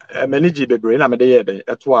ma manage bebre na me de ye de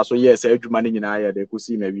eto aso yes adwuma ni nyina ye de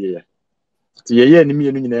kosi na wie ye ti ye ni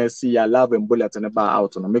mienu nyina si ya love and bullet ne ba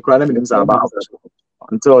out no me kura na minim sa ba out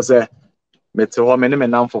until say me te ho me ne me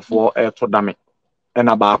nam fofo eto da me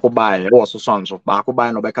na ba ko bae wo so so ba ko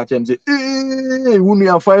bae no be ka chem say wunu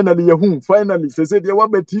ya finally ye hu finally se de wa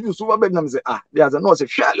be TV so wa be nam say there is no say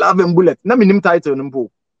love and bullet na minim title no mpo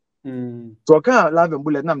so ka love and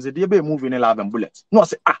bullet nam say de be movie ne love and bullet no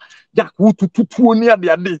say Jack who tutu ni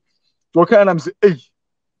ade so ka nam say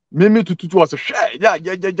me tutu was say ya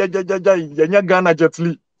nya Ghana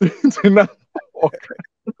jetly na okay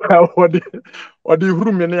or the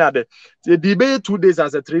room me ade say the be 2 days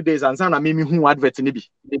as a 3 days and sana me hu advert ni bi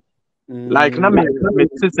like na me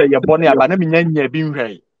say ye bone aba na me nya bi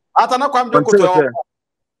nhwai ata na kwam jokoto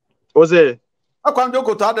oze akwam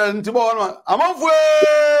jokoto ada nti bo no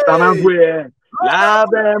amanfue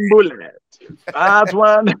love and bullet that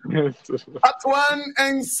one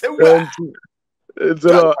and sewa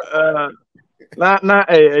so na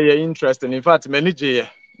interesting in fact manage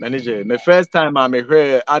my first time I me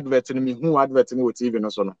hear advert ni me hu advert ni o TV no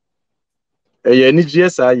so no ni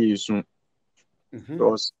GSA yesu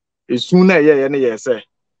because esu na ye na ye say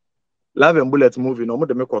love and bullet movie no mo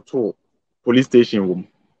de me koto police station wo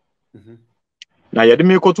na ye de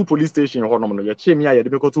me koto police station ho no no ye che me ye de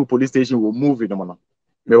me koto police station wo movie no no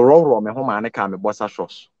me ro me ho ma ne ka me bossa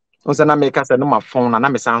shots on se na me ka se no ma phone na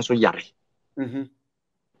me san so yare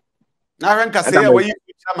na ran ka se we yi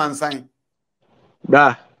chairman sign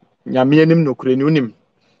da nyame anim no kure ni unim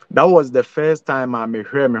that was the first time I me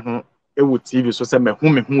hear me ho e wo TV so se me ho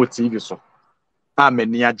TV so me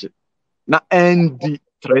ni age na endi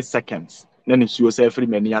 3 seconds na ne suo se free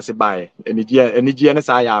mani ase bae enije ne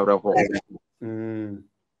sa ya awreho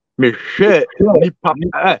me hwe ni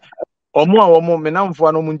papa omo me namfo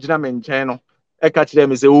ano mu ngina me nchen no e ka kire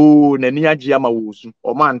me se na ni age ama wo su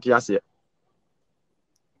omo ante ase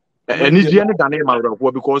enije ne dane ma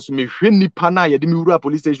awreho because me hwe nipa na ye de me wura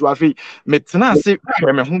police station afi me tena ase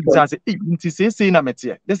hwe me ho bisa se nti se na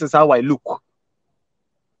mete this is how I look.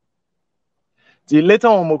 The later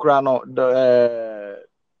on Mokrano, the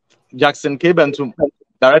Jackson K-Bentum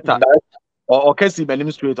director or Casey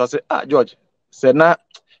Benim Street, I said, George, said na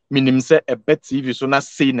minim se a bet TV so na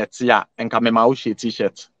say netia and come my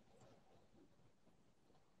t-shirt.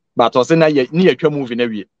 But I said na ye near movie na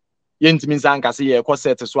we. Yent means anka say ye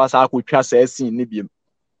set so as I could try say scene ni bi.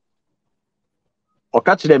 Or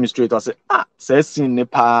catch them straight, I said, say scene ne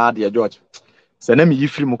pa dear George. Say na me yi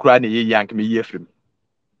film kura na ye yank me ye film.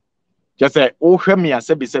 Just say, hwe me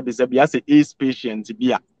asebi as a ace patient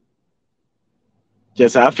bia.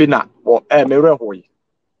 Just afina or me rehoy.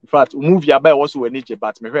 In fact, movie about was when it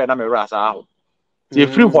but me hwe na me rasa aho. Ti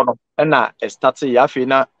free hono na start ya fe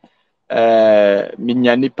na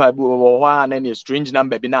minya nipa bi wo ho na ne strange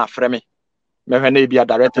number bi na afre me hwe na bi a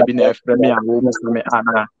director bi na afre me a wo museme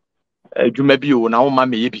ana adwuma bi o na wo ma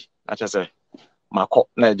me ye bi a chese makọ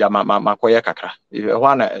na eja makoye kakra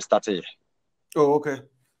ho na start ye. Oh, okay.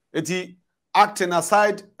 Eti acting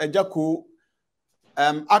aside Agya Koo,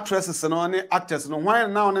 actresses no ne actors no why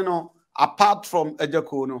now no apart from Agya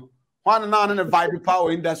Koo no why now the vibe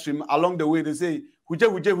power industry along the way they say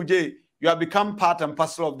huje you have become part and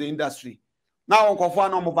parcel of the industry now on for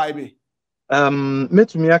no vibe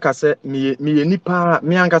metumi aka se me nipa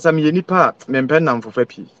me ankasa me nipa me mpɛ namfofa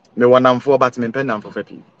pi me wɔ namfo but me mpɛ namfofa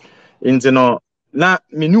pi nti no na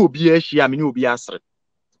me ni obi ahia me ni obi asre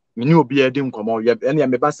me ni obi adi nkomo ye ene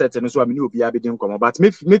me ba set no so me ni obi abedi nkomo but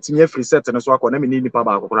metumi afri set no so akɔ na me ni nipa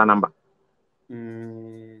ba akokora number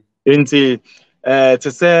nti te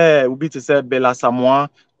sɛ obi te sɛ Bella Samoa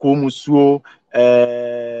Komusuo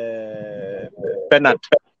Bernard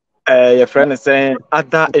your friend is saying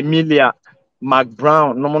Ada Emilia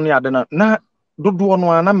McBrown no money adena na dodo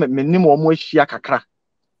no na me nim wo mo ahia kakra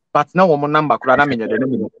but na wo mo number kura na me nyede na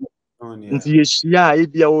me nti ye hia e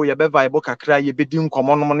bia o ye be vibe kakra ye bedi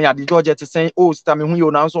nkomo no money ade George te saying oh star me hu yo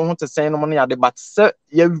na so ho te saying no money ade but se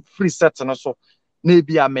ye free set no so na e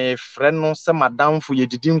bia me frɛ no se madam fo ye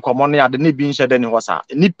didi nkomo no ade na bi nhye de ne ho sa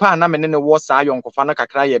nipa na me ne wo sa yonkofa na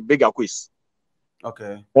kakra ye bigger quiz.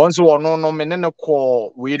 Okay. Once one no me ne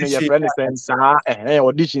call we no your friend is sa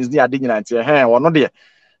auditions ni ade nyina nti one no de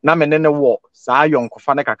na me ne wo sa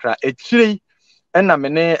yonkofa na kakra ekire na me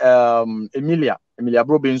ne Emilia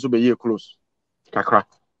bro be nso be ye close kakra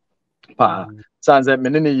pa sanze me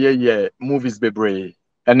ne ye movies bebre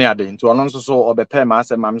ene ade nti ono nso so obepe ma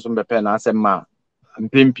asem ma nso bepe na asem ma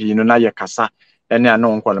mpempi no na ye kasa ene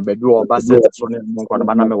ano nko no bebi o ba set so ne nko no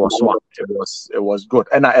ba na me wo so it was good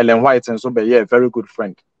and Ellen White and so be yeah very good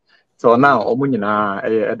friend so now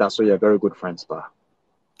omunyina that so yeah very good friends pa.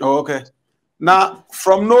 Oh, okay. Now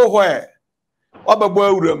from nowhere obebo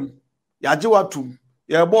awuram yaje watum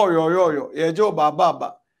ye boy yo ye je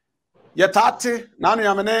baba ye tate na no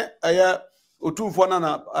yamene otumfo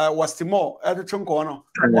na Westmore etwetwenko no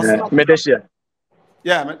Medeshia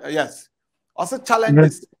yeah yes also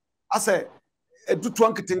challenges I say edutu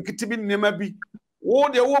anketenkete bi nema bi wo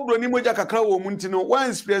de wo broni moja kakra wo munti no wan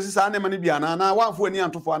experience sa na ma ne bia na wan fo ani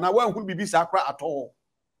antofo na wan hu bibi sa akra ato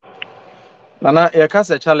nana ye ka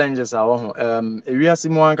say challenges a wo ho ewiase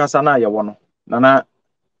mu ankasa na ye wo no nana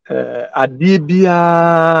ade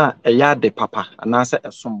bia eya de papa ana se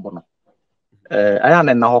esombo no aya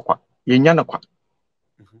na ho kwa ye nya ne kwa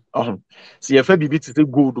si ye fa bibi te se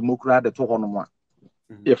gold mokura de to ho no mo a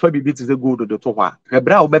ye fa bibi te se gold de to ho a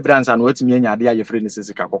hebra wo bebra nsa na watimi anya ade aye frɛ ne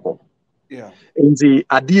sesika kokko yeah nti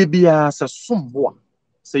ade bia se sombo a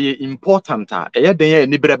se ye important a eye den ya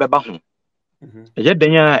ni bre beba ho eye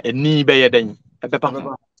den ya ani be ye den beba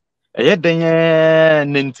ho eye den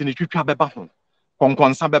ne ntini twitwa beba ho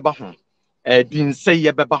konkonsa beba ho dinse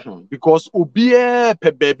ye beba ho because obi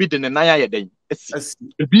pe baby de ne nan ya den asi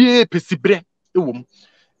obi pe sibre ewom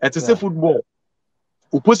etese football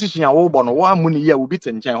opposition a wo bo no wo amuni ya obi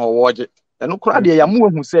te nchen ho woje eno kura de ya mu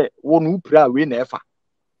ahu se wo no upira we na efa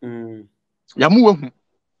ya mu ahu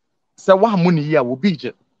se wo amuni ya obi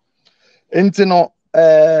je enti no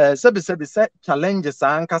sebe se challenges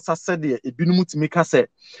ankasa se de ebinum timi ka se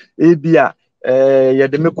ebia ye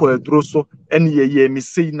de me ko aduro so ene ye mi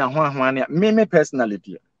sei na ho ne me personally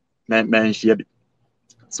dia me nhia bi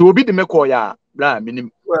so obi de me ko ya bra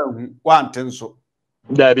minim wan tenso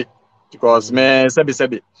dabi because me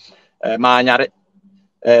sebe ma nyare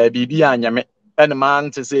bibi anyame ene ma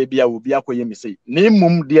nte se bia obi akoye mi sei na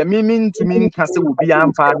mmom de me ntimi nka se obi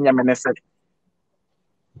amfa anyame ne se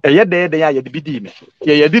eye de ya ye de bidi me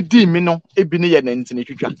ye de di mi no ebi ne ye na ntini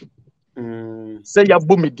twitwa se ya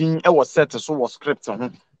bo medin e wo set so wo script ho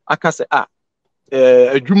aka se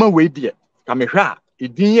adwuma we de ka me hwa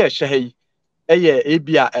edin ye hye yi eye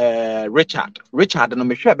ebia Richard no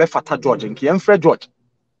me hwa be fata George nke ye mfrɛ George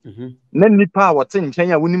na nipa a wote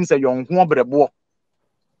nchen a wonim se yonko obrebo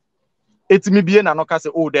etimi bie na no ka se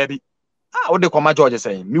da bi wo de koma George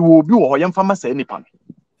sen mi wo obi wo ho ye mfa ma se nipa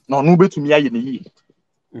no no betumi aye ne yi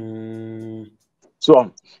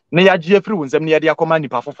so na ya gye afiri wonsam na ya de akoma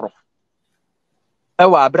nipa foforo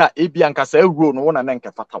ewa abra ebia nkasa ewuro no wona na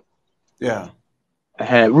nke fataw yeah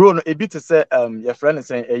ro no ebi te se your friend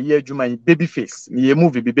say eye adwuma baby face me ye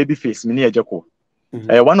movie be baby face me ne Agya Koo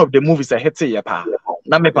one of the movies I hit ye pa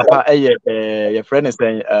na me papa your friend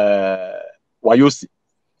say wayosi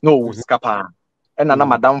no skapa na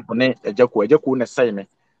madam for ne Agya Koo ne say me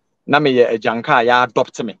na me ye agyanka ya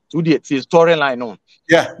adopt me to the storyline no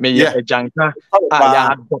me ye agyanka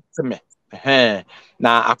ya adopt me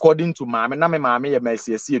na according to maame na me maame ye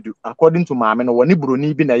masiesie edu according to maame no woni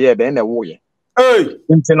broni bi na ye be na wo ye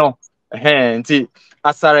nti no nti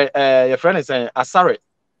asare your friend is saying asare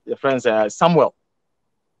your friend is Samuel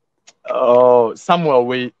Samuel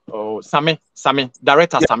we Sami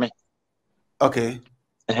director Sami okay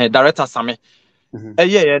director Sami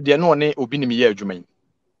yeah de no ne obi ni me ye adwuma yi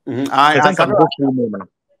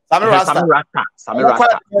Sami Rasta na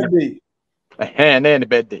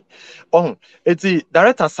birthday eti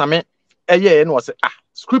director Sami no say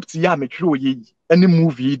script ya me twerɛ ye any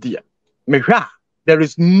movie dia me hwa there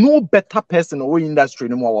is no better person in industry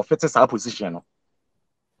no more fit sa position no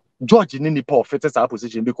George ni nipa fit sa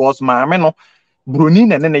position because maame no broni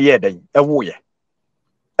na ne ye den wo ye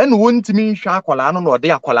ene wontimi hwa akwala no na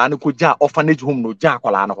ode akwala no kogya orphanage home no gya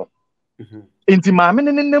akwala no ho enti maame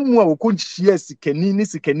ne nemu a wokonchia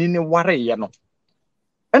sikani ne ware ye no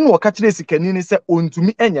ene wo ka kire sikani ne se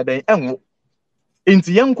ontumi enya den enwo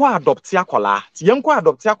enti yenko adopt akwala ti yenko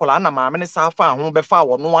adopt akwala na maame ne sa fa ho be fa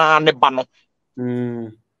wo no a ne ba no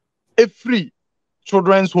a free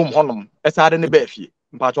children's home honum esade ne ba fie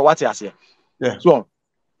mpacho wate ase so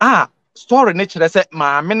story ne kire se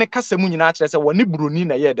maame ne kasemu nyina kire se woni broni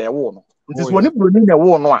na ye da wo no nti so woni broni na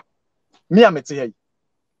wo no a me amete hai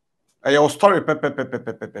your story pepe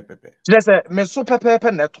kire se me so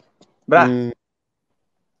pepe neto bra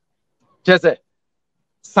kire se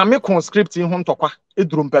Sami conscript ho ntokwa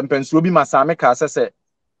eduru mpempensuo bi ma Sami ka se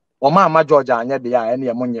o ma George anya de ya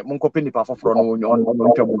ene monye monkope nipa foforo no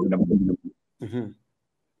ntwa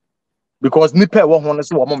because nipa wo ho no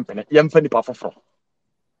se wo mpene ye mfa nipa foforo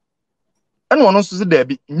ene wono so se da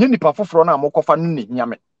bi nye nipa foforo na amokofa no ne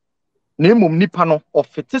hiame na emom nipa no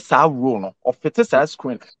ofete saa role no ofete saa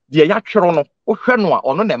screen de ya twero no wo hwe no a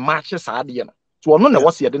ono na match saa de no to ono na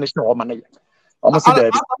wo se de ne hwe o ma na ye o mo se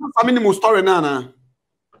da bi Sami ni story na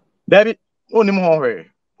David, onim ho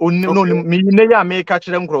hwe. Onim me ne ya me ka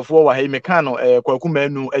kire nkrofo wa ha me ka no kwaku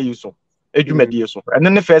manu ayi so. Adwumadie so. Ene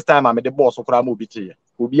ne first time am de boss kura ma obi tie.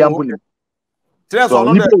 Obi ambo ni. So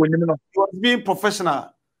no being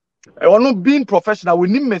professional. Ono being professional we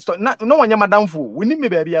nim me no wanya madamfo. We nim me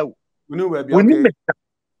ba bia wo. We nim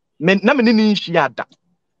me na me ni nshi ada.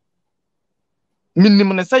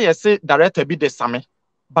 Minim ne say yes director bi de Sami.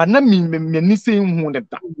 But na me ni say hu ne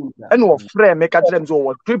da ene wo frɛ me ka kyerɛ me so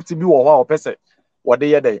wo script bi wo ho a wo pese wo de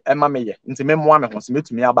ye dey ema me ye nti me moa me ho se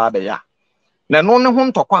metumi aba ba ya na no ne ho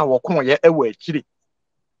ntɔkɔ a wo ko ye ewa akiri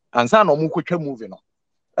ansa na omu kotwa movie no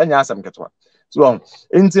anya asem ketwa so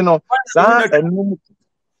nti no sa enu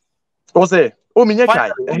o se o mi nya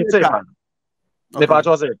kai ehite pa ne pa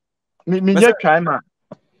cho se mi nya kai ma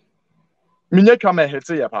mi nya kai ma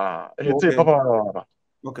ehite ya pa ehite papa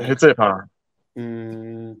okay ehite pa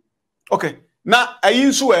okay na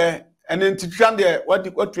ayin so and ntitwan de what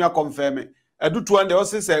you confirm edutu and o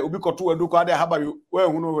say obi koto edu kwa de haba we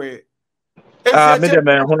hu no we me de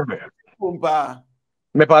me hu no we pa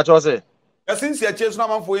me pa cho se since ya chesu na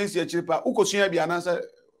manfo yin si ya chiri pa ukosua bia na say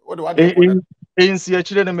what ensi ya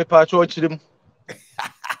chiri ne me pa cho chiri mu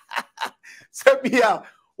se bia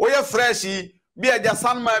o ye fresh bia ja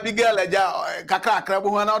sanma bi girl ja kakra akra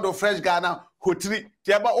bo na do fresh guy na hotiri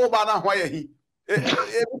ti eba o ba na ho ya hi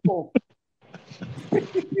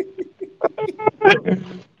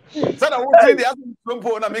Sada who say the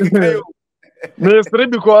asumpo na make it Ministry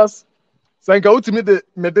because sanka utimi de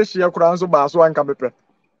medeshia kura nso ba so anka mepe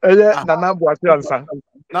eye nana boate ansa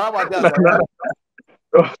na boate ansa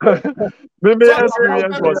me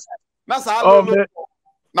experience was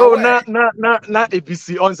na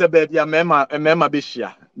ABC on se baby a mema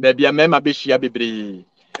behia baby a mema behia bebre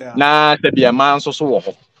na se bia man so wo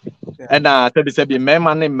ho na se bia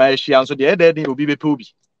mema ne ma hia nso de ede obi bepe obi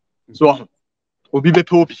so obi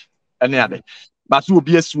bepe obi ene ade but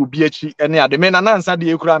obi esi obi achi ene ade me na nansa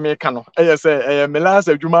de ekura me ka no eye se me last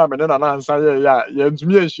adwuma me na nansa ye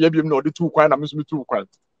ntumi enhia biem na ode tu kwan na me so me tu kwan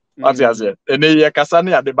ati ase ene ye kasa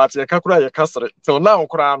ne ade but ye kakura ye kasre till now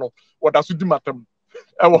kura no woda so di matam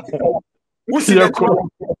ewo wusi na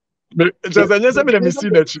me just anya se me na si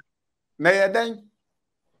na chi na ye dan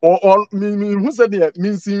o mi hu se de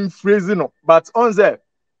mi sin phrase no but on ze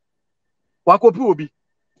wakopi obi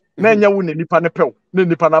na nya wo ne nipa ne pew ne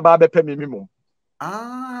nipa na ba be pe mi mum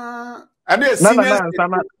and the senior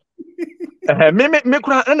me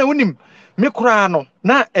kura na wonim me kura no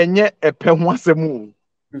na enye epe ho asem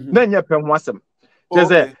na enye epe ho asem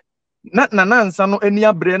je na nansa no ani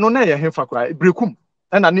abre no na ye hefa kura brekum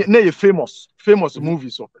na ye famous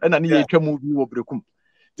movie so na ne ye twa movie wo brekum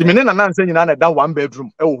ti me ne nansa nyina na da one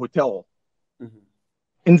bedroom e wo hotel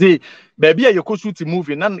Nti baby a you shoot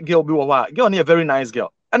movie na girl bi wo wa girl na a very nice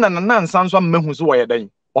girl and na nsanso ammehu so wo yedan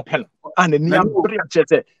open and ni abri a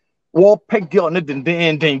chete wo pe girl ne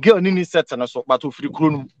den girl ni set na so but ofiri kuro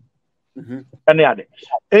no ene ade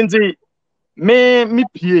nti me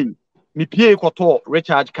pie koto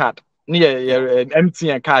recharge card ni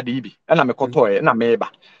MTN card ibi na me koto na me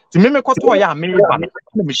ba ti me koto ya me ba na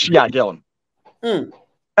me share girl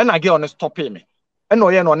na girl no stop me na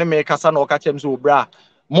oye no ne me kasa na o ka chem so bra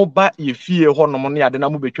mo ba ye fie ho no mo ne ade na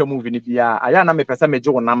mo betwa movie ni bia aya na me pesa me je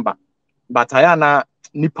wo number but aya na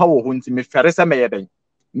nipa wo ho nti me fere se me yeden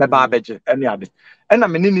me ba beje ene ade na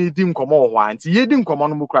me ni di nkomo wo ho anti ye di nkomo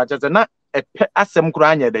no mo kura cheze na epe asem kura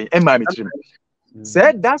anya den e ma me chirim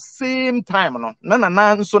said that same time no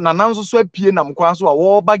na nso so apie na mkwa so a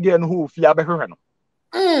wo ba ge no ho fie abehwehwe no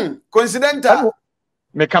coincidental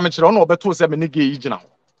me ka me chire no obeto se me ni ge yi gina ho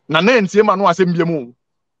na ntie ma no asem bia mu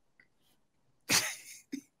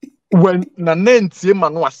when na ntie ma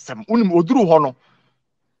no asem unim oduru ho no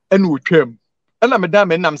ene otwam ena me da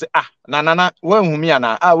me nam se na wa hu mi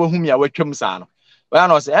ana wa hu mi a watwam sa no wa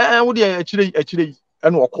na se wo de achire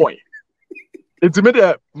ene okoy etime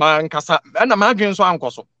de man kasa ena ma adwen so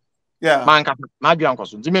ankoso man kasa ma adwen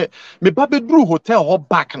ankoso nti me ba beduru hotel ho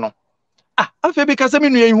back no afa be kasa me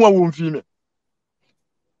nua yi hu a wo mfi me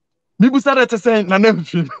mi busara te sen na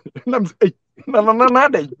mfi nam se na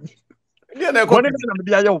dai dia na ko na me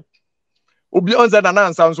dia yo obi on that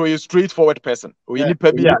na sound so a straightforward person o yi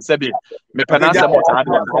nipa bi a sabi me pana say mo ta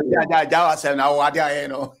ja wa say na wo ade aye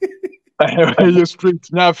no you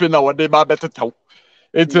straight na fe na wo de ba betetaw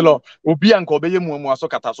etilo obi anka obeye mu aso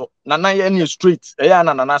kata so na ye na straight e ya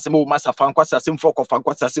na say mo masa fa nkwasa simfoko fa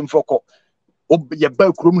nkwasa simfoko o ye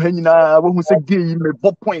ba krom ha nyina wo hu say gay me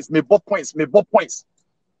bob points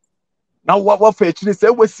na wa fa achire say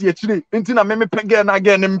wasi achire enti na me pege na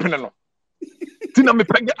aga ne mpene no tina me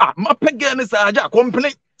pege ma pege ne sa aja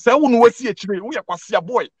komple say wo no wasi achire wo ye kwase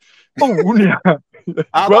boy oh unia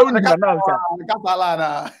wa na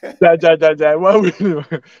kasala na ja wa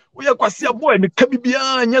wo ye kwase boy me ka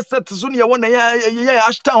bibia nya set so ne ye wona ya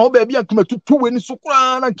ashtan ho ba bia kuma tutu we ni so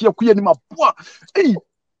kura na kia kuye ni mapoa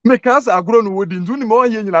me ka sa agro no wodi ndu ni ma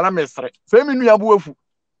ye nyina na mesre say me nua bo afu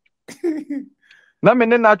na me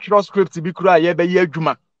ne natural script bi kura ye be ye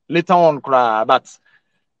adwuma later on kura but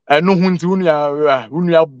no hunti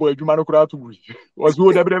unia bo adwuma no kura to wi was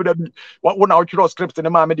wo da wo na natural script ne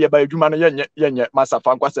ma me de ba adwuma no yenye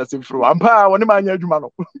masafa nkwasa semfro ampa woni ma anya adwuma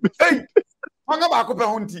no hey wanga ba ko pe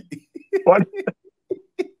hunti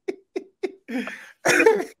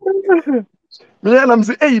me ya nam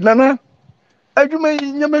se nana adwuma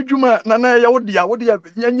nyama adwuma nana ya wodi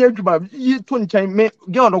nyanya adwuma yi to nkan me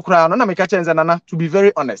girl no kura no na me ka chenze nana to be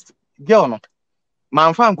very honest girl no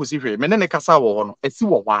manfa nkosi hwe me ne kasa wo ho no esi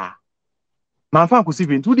wo wa manfa nkosi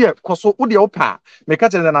hwe ntu de koso wo de opa me ka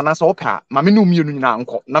chenze nana so opa ma me ne umienu nyina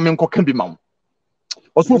anko na me nko ka bi mam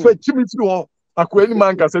oso fa chimiti ho akwa ni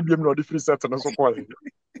man kasa biem no de free set no so ko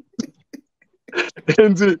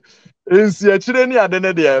enzi achire ni ade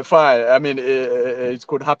ne de fine I mean it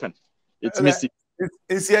could happen it's missing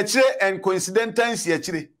enzi achire and coincidental enzi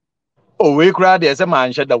achire oh we crowd there say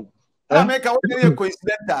man sheda make a what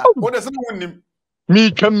coincidental what does no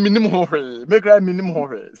me kam minim ho hwe me kra minim ho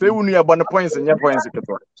hwe say wonu ya bone points nya points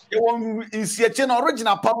keto e won insiache na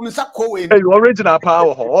original pa no sa ko we hey original pa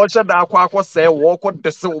ho o che da akwa say wo ko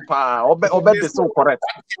de se pa obe de se correct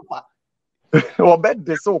obe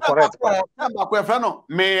de se correct pa ba ko e fra no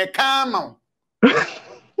me ka ma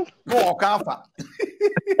no ka fa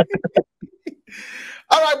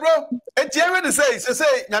all right bro e tie we dey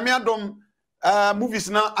say nyame adom movies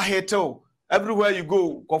na aheto everywhere you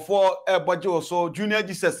go for budget or so Junior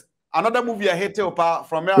Jesus another movie I hate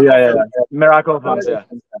from Miracle Miracle Films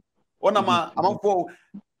one am for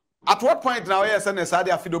at what point now yes and say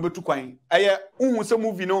dey afido betu kwan unhu say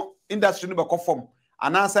movie no industry no be conform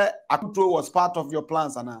and answer Akonto was part of your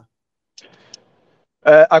plans ana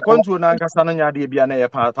Akonto na nkasa no nya de bia na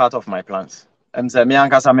part of my plans say me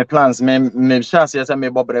ankasa me plans me sure say me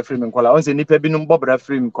bobra free me kola on say nipa binum bobra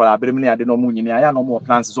free me kola abrem ne ade no mu nyini aya no mo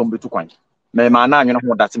plans so betu kwan me ma na anyo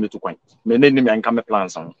no that me to kwan me nani me nka me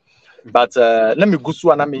plans on but let me go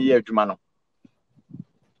so na me ye adwuma no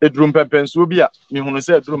edrum pempenso bi a me hunu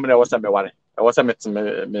say edrum na wasa me ware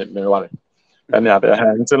ani ade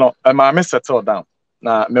nti no ma me settle down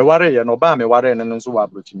na me ware ye no ba me ware ne nso wa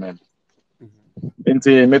approach me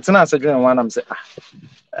nti me tena asedwen wan am say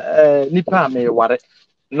nipa me ware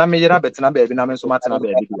na me yira betena ba bi na me nso matena ba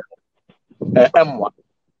bi emwa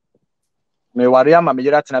me ware ama me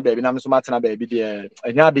yira tena ba bi na me nso matena ba bi de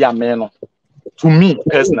enya de ame no to me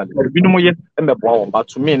personally, but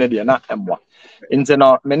to me, na emwa. Into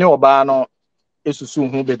no, many oba no,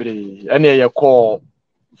 isusu hu bebre. Any ye call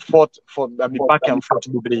for back and forth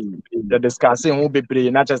bebre. The discussing hu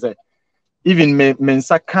bebre, not just even me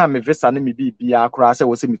nsa ka me visa ne me bibia akura say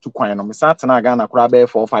wo se me tu kwan no me sa tena Ghana akura be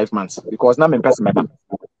 4 or 5 months because na me pese me ba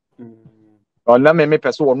o na me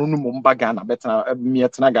pese wo no mu mba Ghana betena me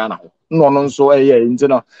tena Ghana ho no no nso nti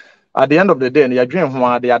no at the end of the day no yadwen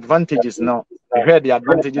ho the advantages no hear the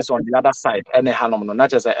advantages on the other side any hanom no na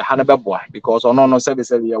just ha ne beboa because ono no service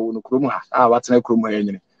ya wo no krom ha watena krom ha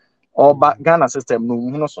nyini o ba Ghana system no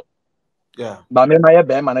hu no so ba me na ye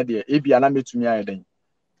be ma na de ebia na metumi ayeden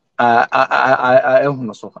I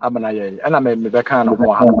so abana ye ana me beka na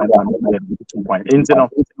ho ha na 2 point enti no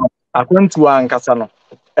akwantu ankasa no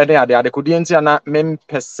ade kodi enti na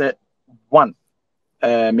mempese 1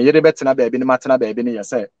 me yere betena baabi ne matena baabi ne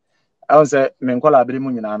yese I was say me nkola abiri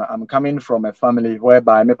mu nyina no I'm coming from a family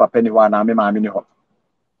whereby me papa ni ho na me maami ni ho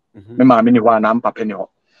me maami ni ho na me papa ni ho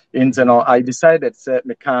enti no I decided say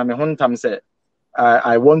me kan me hontam say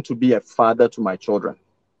I want to be a father to my children.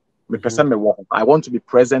 I want to be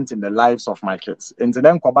present in the lives of my kids. And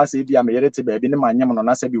then Kobasi be a merity baby, no my name on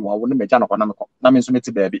a sebi, wouldn't make Jan Economical.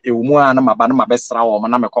 Namisumiti baby, a woman, my banana best row,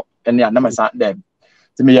 Manamico, and the Anamas dead.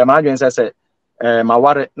 To me, imagine say, my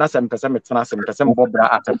water, Nasam Pesamitras and Pesam Bobra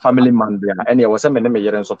at a family man there, and it was a minute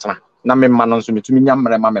year and sotana. Namin Manon to me to me,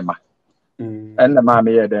 Mamma. And the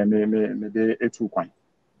mammy, then maybe a 2 point.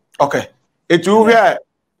 Okay. It will hear,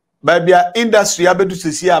 baby, industry, I bet to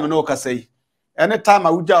see, I'm no say. Anytime I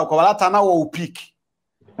would go, Kalatana will peak.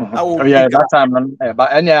 Oh, yeah, that time,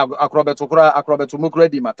 but any acrobat to move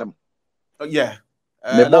ready, madam. Yeah.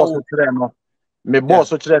 Me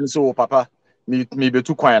boss, so papa, me be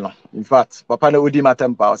too quiet. In fact, papa, no, would my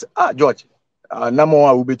temper. George, no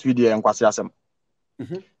more will be 3 days and quasiasm.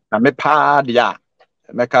 Na me pa dia,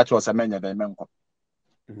 me catch was a many of them.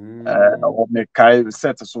 Or me kai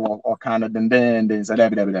set so or kind of then said,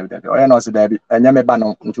 or I know, said, and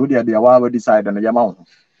Yamebano, Julia, the Awa decide on the Yamon.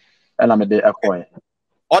 And I'm a day acquire.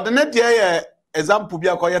 Or the net example be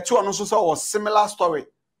a 2 or similar story.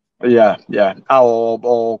 Yeah.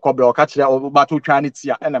 Or Cobra or catch or Batu Chinese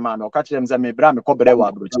and a man or catch them me bram Cobra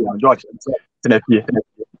George. And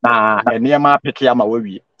near my Pekama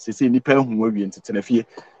worry, Sisi Nipper who worry into Tenefie.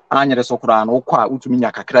 Anya Sokran or qua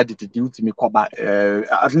Utumiaka credit due to me coba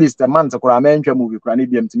at least a month of Ramancha movie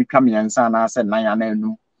cranidium to me coming and son. I said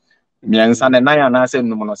Nayano. Me and son and Nayana said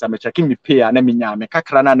no one I'm checking me pay and Eminia, me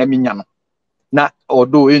Cacrana Nemian. Na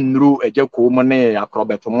although in ru Agya Koo money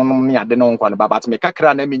acrobat money I don't know about me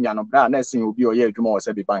Cacra Nemian of Brown nursing will be a year tomorrow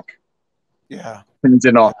Sebi Bank. Yeah.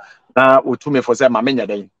 You know, now Utume for them, Mamma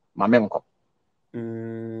day, Mamenko.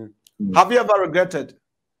 Have you ever regretted?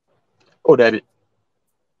 Oh, David.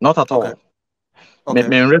 Not at all. Okay.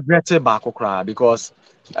 Me regret it back cry because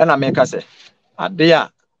and I make us say there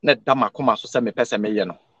net damakuma so say me pese me ye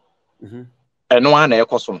no. And no one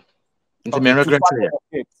ekoso. Nti me regret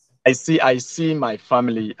it. I see my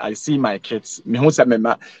family, I see my kids. Me hu say me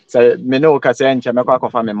no ka say enche me kwa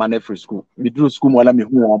kofa me man free school. Me do school mo na me hu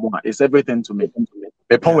omo. It's everything to me.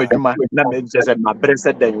 Me pon adwuma na me just my brother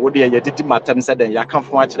said then wo dey ye didi matem said then ya kan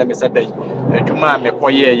fo a kire me said then adwuma me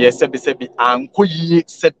koye ye sebi anko yi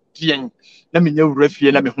said den na me nya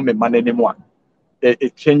wurafie na me hu me man anim a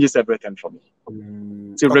it changes everything for me.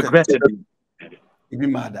 So regret it. You be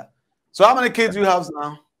mad. So how many kids do you have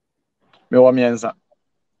now? Me wa mienza.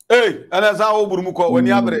 Hey, and that's how Burumuko when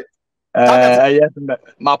you have it. Yes,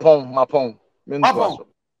 mapon.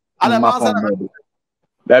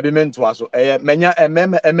 Baby meant to us. Menya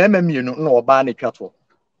mienu no ba ne twato.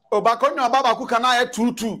 Oh, bakonyo baba ku kana e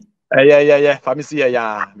tutu. Yeah. Famisi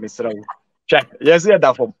ya Mr. Check. Yes, yeah,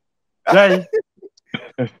 that from. Yeah.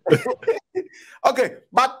 Okay,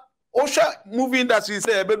 but Osha movie industry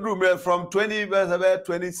say a bedroom from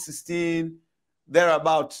 2016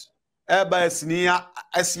 thereabout. Eba esnia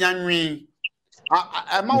esnyanwi.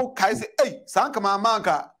 Amau kai say, hey, sanka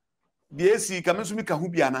mamanka. BSc kamensumi ka hu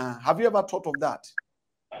bia na. Have you ever thought of that?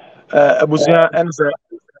 Abusia ense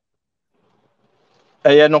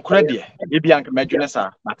no credit e bia nka medwene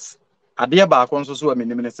sa but ade ba akon so so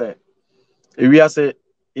aminim ne say ewia say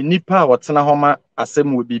nipa a wotena homa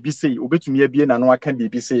asem wo bibi sei obetumi abie na no aka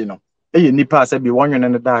bibi sei no nipa ase bi wonwene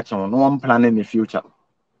ne da ache no one plan in the future.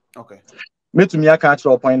 Okay. Metumi aka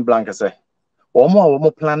ache point blank say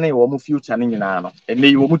omo plan in omo future ne nyina no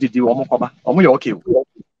ene omo didi omo koba omo ye okay.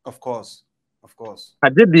 Of course.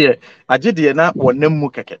 Agye na wonam mu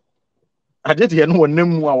keke. Agye no wonam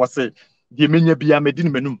mu a wose die menya bia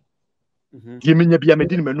medin manum. Die menya bia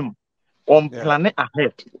medin manum. On plan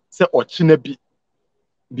ahead say ochina bi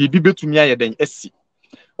bibi betumi aye den esi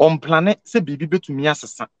on planet se bibi betumi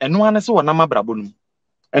asesa eno ane se wonam abrabo no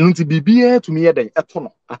eno nti bibi etumi ye den eto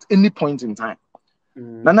no at any point in time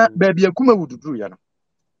na baby akuma wududuru ya no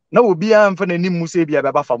na obi a mfa nanim mu se bia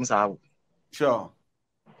beba fam saa wo sure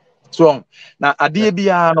so na ade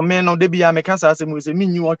bia no me no de bia me kasa asem se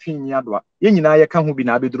minyi otwe nyi adoa ye nyina ye ka ho bi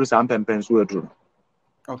na abeduru sa mpempen so aduru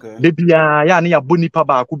okay de bia ya ne ya boni pa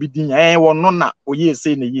ba ko bi din wono na oye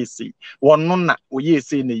se na ye se wono na oye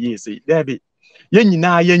se na ye se there be ye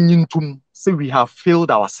nyina ye nyintum say we have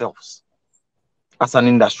failed ourselves as an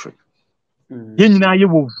industry ye nyina ye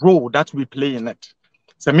wo role that we play in it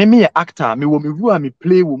so me actor me wo me ru a me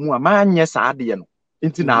play wo mu a ma anye sa ade no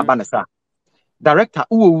nti na aba ne sa director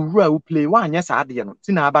wo ru a wo play wa anye sa ade no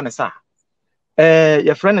nti na aba ne sa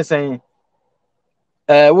your friend is saying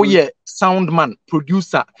we ye sound man,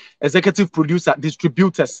 producer, executive producer,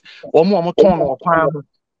 distributors, omo turn or kwan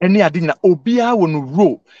any adina obia wonu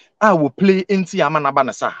role I will play into amana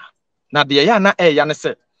banasa. Na de ya na ya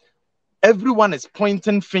say everyone is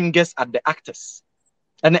pointing fingers at the actors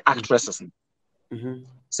and the actresses.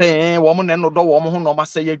 Say woman no do woman ho no ma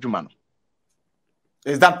say adwuma no.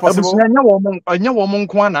 Is that possible? Anya woman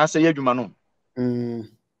kwa na say adwuma no.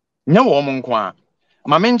 Nya woman kwa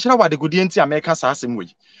ma me nkyira wade godie nti America sa asem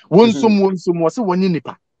we wonsom wo se woni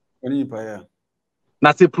nipa ya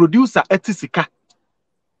na se producer etisika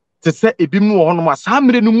te se ebim wo hono ma sa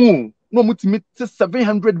mre no mu no mutimi te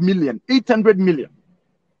 700 million 800 million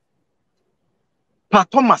pa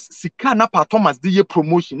Thomas sika na pa Thomas de ye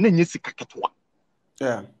promotion na nye sika ketwa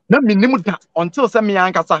na minim da until se me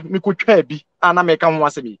ankasa me kotwa bi ana me ka ho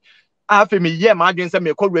asemi afa me ye ma adwen se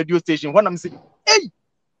me call radio station when am say hey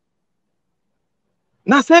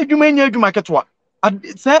na say adwuma nya adwuma ketwa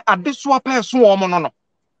say adeso apa so wo mo no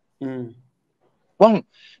won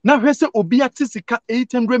na hwese obi atisika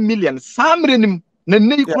 800 million samrenim na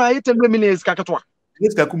nei kura 800 million sika ketwa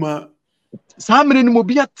sika kuma samrenim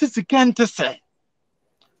obi atisika ntese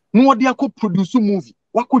no odi akọ produce movie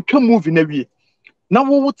wakotwa movie na wie na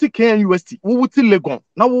wo wuti KNUST wo wuti Legon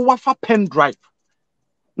na wo wafa pen drive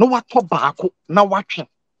no wato baako na watwe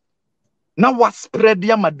na wa spread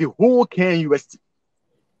ya ma the whole KNUST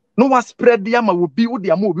no wa spread ya ma obi wo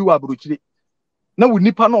de ama obi wa abrochire na wo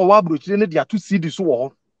nipa na wa abrochire ne de ato CD so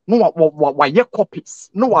wo no wa ye copies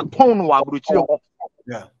no wa ton no wa abrochire ho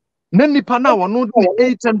na nipa na wo no de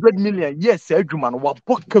 800 million yes adwuma no wa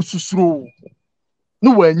boka susuro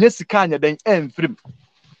no wa nya sika anya den emfrim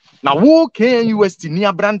na wo KNUST ni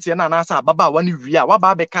abrante na na asa baba wa ni wi a wa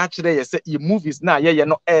ba be ka kire ye se ye movies na ye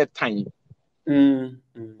no airtime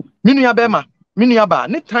minu ya bema minu ya ba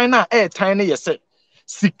ne time na airtime ne ye se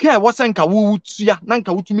sika wo se nka wo wutua na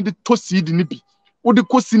nka wutumi de to CD ni bi wo de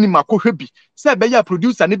ko cinema ko hwe bi se be ya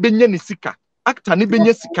producer ne benya ne sika actor ne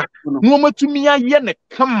benya sika no matumi aye ne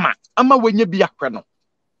kama ama wanya bi akwe no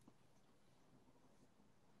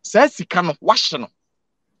se sika no wahye no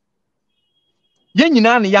ye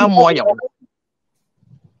nyina ne ya moa ye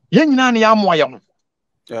ye nyina ne ya moa ye no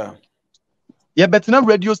ye betena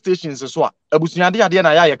radio stations so a abusuade ade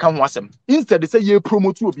na ya ka ho asem instead say ye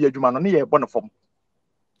promote obi adwuma no ne ye bɔ no fam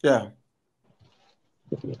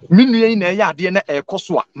minu ye na ya ade na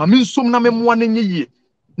ekoso a ma mensom na memoa na nye yie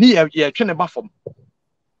ne ye twe ne ba fam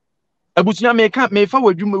abusuya me ka me fa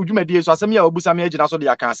wadwuma die so asem ya abusa me agina so de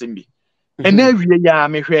aka asem bi ena awie ya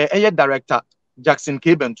me hwe eye director Jackson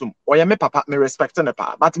K. Bentum oya me papa me respect ne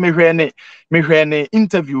pa but me hwe ne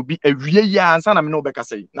interview bi awie ya ansa na me no be ka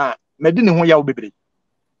sei na me di ne ho ya wo bebre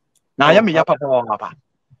na ya me ya papa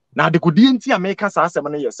na de kodie nti America sa asem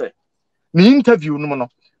ne ye se ni interview no no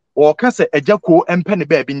o ka se Agya Koo empe ne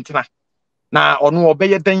ba bi ntina na ono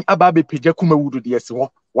obeye den aba be pagya kuma wudu de ese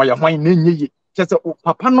ho wo ya hwan na nye yi kese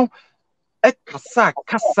papa no e kasa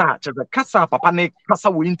kasa papa ne kasa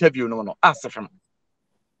wo interview no no asefem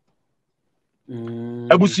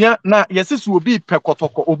abusia na yesesu obi pe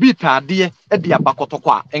kotoko obi pe ade e de aba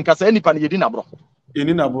kotoko a enkasa enipa ne yedi nabro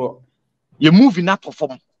ye movie na to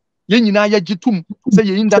fom ye nyina ya gitum say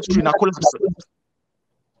ye industry na collapse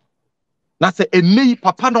na say enei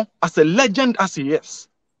papa no as a legend as he is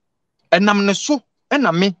enam ne so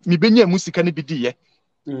ena me benya musika ne bidiye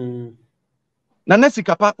na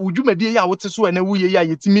nasika pa udwumadi ya wote so ena wuye ya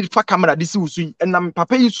yetimi fa camera de si wusu enam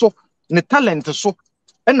papa yi so ne talent so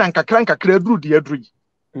ena nkakra duru de aduru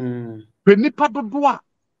yi nipa dodo a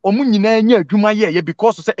omu nyina anya adwuma ye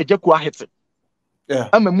because say Agya Koo ahete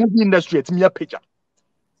ama movie industry etimi ya pagya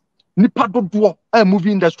nipa dodo a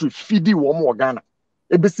movie industry fidi wo mo Ghana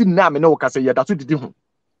ebesi na me na wo kase ye da so didi ho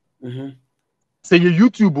say ye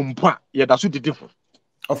YouTube mpo ye da so didi ho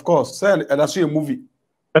of course say that's a movie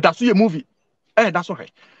that's a movie that's okay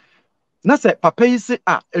na se papa yi se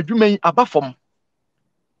adwuma yi aba fam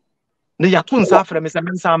ne yato nsa afre me se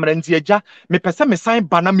me nsa amra nti agya me pese me san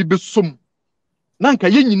ba na me besom na nka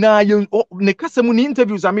ye nyina ye ne kasa mu ne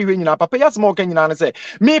interviews am hwe nyina papa yasem o ka nyina ne se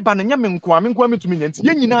me ba ne nya me nko metumi nyanti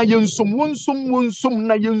ye nyina ye nsom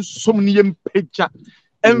na ye nsom ne ye mpagya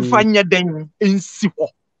emfa nye den ensi ho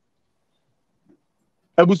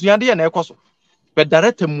abusuade ye na ekoso be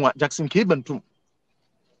director mu a Jackson K Bentum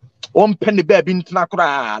on penny baby ntna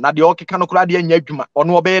kura na de okeka no kura de anya adwuma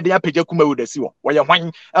ono obeye de apagya kuma wudasi wo wo ye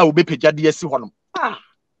hwan a obepagya de asi ho no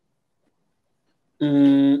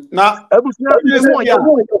na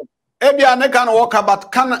ebia ne kan work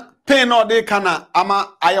about can pain no dey kana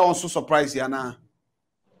ama aya on so surprise ya na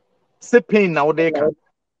se pain na wo dey ka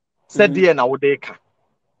se de na wo dey ka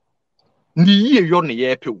ni yie yo ne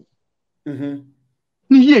ye pe wo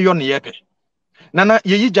ni yie yo ne ye pe nana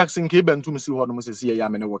yeyi Jackson K Bentum si ho no mo sesi ya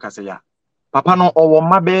me ne wo ka se ya papa no owo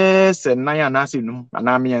mabe se nan ya na se num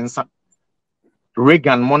ana me ensa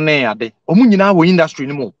Reagan mo ne ade omu nyina wo industry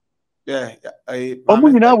ni mo omu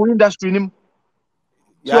nyina wo industry ni mo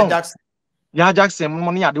ya Jackson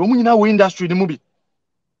mo ne ade omu nyina wo industry ni mo bi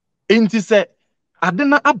enti se ade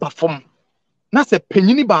na aba fom na se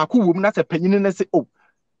panyini ba ko wo mu na se panyini na se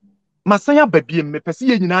masan ya babiem me pese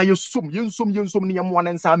ye nyina ye som ne ye mo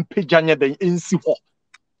ne nsa mpagya nye den ensi ho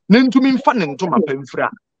ne ntumi mfa ne ntoma pamfira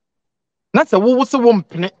na se wo se wo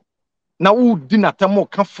mpene na wo di natamo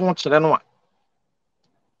ka fon kire no a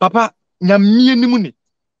papa nyamie nimu ni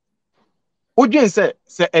odwen se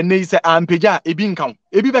enei se ampagya ebi nkan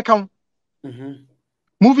ebi be kan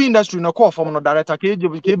movie industry no call from no director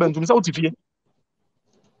K Bentum se wotifie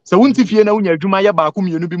se wontifie na wonya adwuma ye ba ko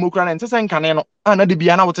mienu bi mokura na ntese nkane no na de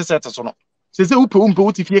bia na wote set so no se upe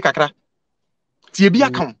wotifie kakra tie bia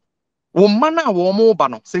kan wo mana wo mo ba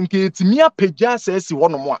no se nke etimi apagya se asi ho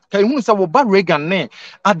no mo a kai hunu se wo ba Reagan ne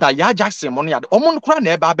ada ya Jackson mo no ya omo kura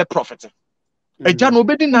na e ba be prophet agya no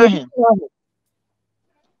obedi na he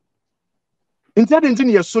inti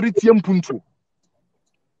ne yesori tie mpuntu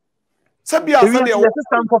se bia se de wo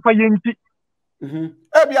san kofa yenti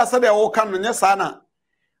bia se de wo kan no nya sa na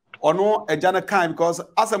ono agya na kan because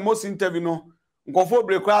as a most interview no nkofo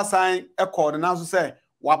brekwa sign record na so say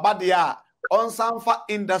wabade a on sanfa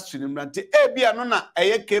industry nimranti bia no na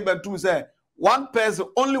eye K Bentum say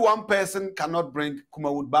only one person cannot bring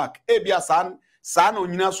Kumawood back bia san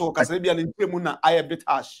onyina so kasa bia le ntemu na aye bit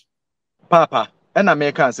harsh papa na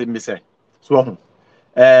me kan say mi say so ho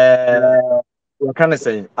you can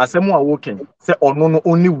say asemu a working say no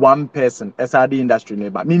only one person SRD industry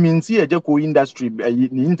neighbor me nti Agya Koo industry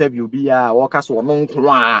ni interview bi a wo ka so ono nko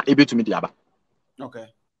a ebetumi di aba okay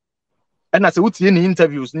and as wutie ni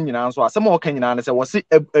interviews ni nyina so asemu o kan nyina na say wo se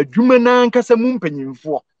adwuma na nkasa mu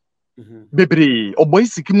mpanyimfo bebre oboy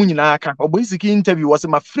siki mu nyina aka oboy siki interview wo se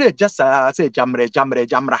ma free jasa say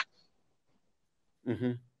jamra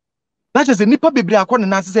that is nipa bebre akọ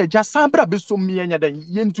na say Agya sambra be so mi enya dan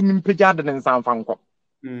yentumi mpagya de nsan fa nko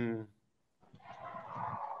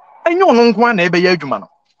enyo ono nko na ebe ya adwuma no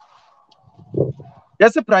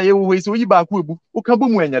yesi praye wo we so yi ba ko ebu wo ka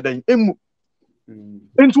bomu enya dan emu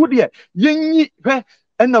entu de yenyi hwe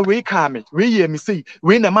ena we ka me we ye mi sei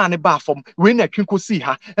we na ma ne ba fom we na twinko si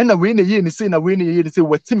ha ena we na ye ni sei na we na ye ni sei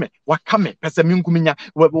watime waka me pese me nkuminya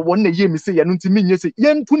wo na ye mi sei ya no ntimi nye sei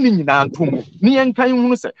yentu ni nyina ntom ni yenkan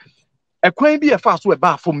hunu se ekwan bi e fa so e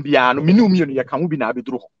ba fom bia no menu mi no ye kan wo bi na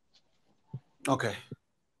abeduru ho okay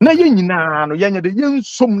na ye nyina no yenye de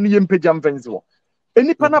yensom ni yempagya mfanzi wo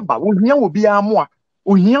enipa na ba wo hia wo bia mo a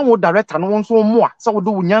ohia wo director no wonso mo a sa wo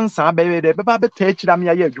do nyansa be de be ba be ta kiram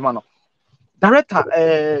ya adwuma no director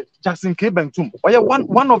Jackson K Bentum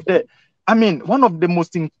one of the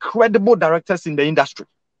most incredible directors in the industry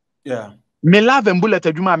me love and bullet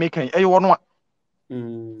adwuma making wo no a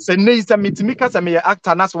se nei se mitimi ka se me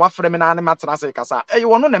actor na so wa frame na na matena se kasa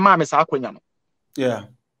wo no ne ma me sa akwanya no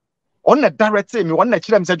on the director me won na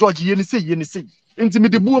kirem se George ye ni sei enti me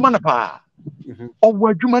de buo ma na pa owo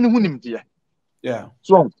adwuma ne hunim de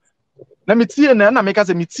so na metie na me ka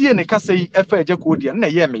se metie ne ka se efa Agya Koo de na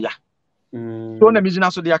ye me ya so na me gina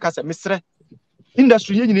so de aka se mesre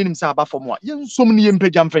industry ye nyina nim se aba fom a yensom ne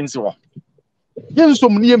yempagya mfansi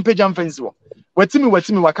wo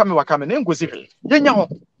watimi wakame na ngosi hwe yenya ho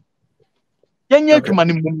yenya adwuma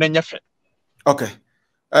ne mum na nya fe okay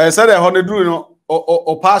say the honey duru no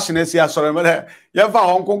o passion si asore me ye fa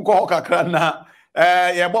hon konko kakra na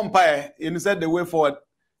ye bompa you said the way forward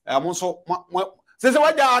amonso se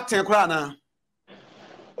waja aten kra na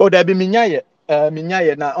o da bi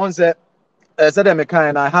minyaye na on say said me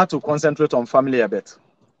kind I had to concentrate on family a bit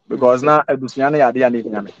because now abusuane ya de ya ne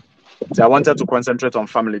nyame so I wanted to concentrate on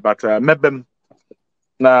family but mebem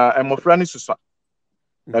na emofra ni susua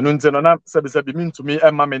enu nti no na sebi mi ntumi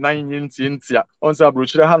ema me nan ntia on say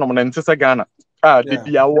abrochire ha no na ntese Ghana de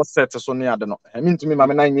bia wo set so ne ade no mi ntumi ma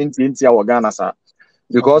me nan ntia wo Ghana sa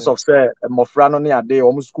because of say emofra no ne ade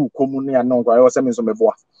o mu school komu ne ade nkwa yo say me so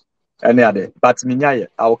meboa ene ade but minyaye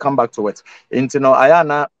I will come back to it nti no aya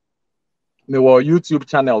na me wo YouTube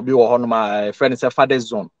channel bi wo ho no my friend say Father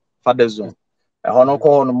Zone hono ko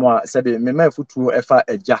hono mo a se be me ma futu efa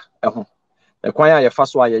agya ho ekwan a ye fa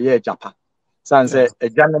so a ye Agyapa san se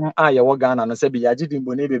agya nom a ye wo Ghana no se be ya gidi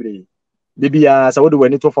mboni bebre bibia sa wo de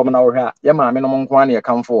wani to fom na wo hwe a ye ma me no nko na ye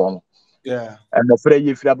kamfo wo and the free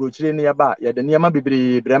ye fira brochire ne ye ba ye de ne ma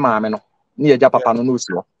bebre bre ma me no ne ye Agya papa no no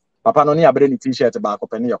si wo papa no ne abre ni t-shirt ba ko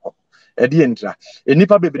pe ne ye ko edi entra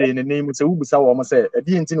enipa bebre ne name se wubusa wo mo se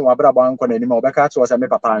edi enti ne wabra ba anko na ni ma obeka to se me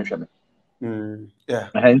papa anhwe me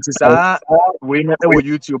and we know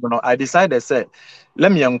YouTube. No, I decided say,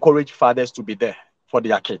 let me encourage fathers to be there for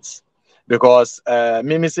their kids because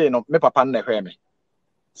me say no, me papa na hear me.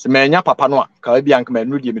 So me nya papa no ka bi anka me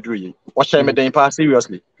nudi me duru o share me den pa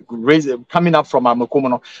seriously coming up from amakomo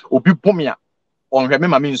no obi pomia on hwe me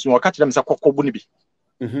ma me nsu o ka kire me say kokobo ni bi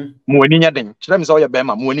mo ani nya den kire me say o ye be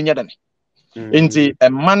ma mo ani nya den nti a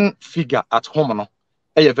man figure at home no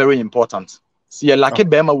very important. See a lucky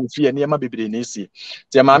bema with fear near my baby nisi.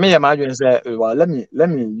 Mammy imagine say, well, let me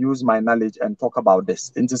use my knowledge and talk about this.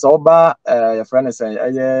 It is over your friend is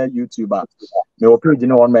a YouTuber. Me open you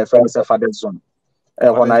know on my friend is a Father Zone.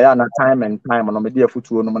 When I am time and time on my dear foot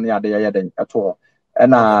no money at all.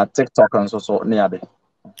 And TikTok and so near there.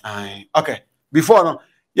 Okay. Before no.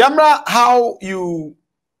 Yamra, how you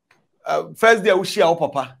first day we share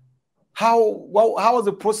papa. How was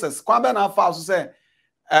the process? Kwamba na fa so say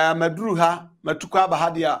madru ha matuka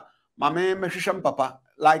bahadia mame mehwehwem papa.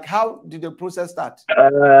 Like how did the process start?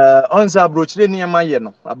 Once abrochire niema ye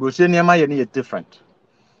no. Abrochire niema ye no different.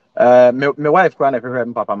 My wife kwana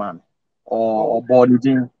hwehwem papa man. Or born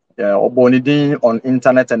on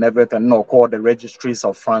internet and everything. No, call the registries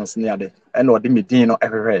of France near there. And or the medin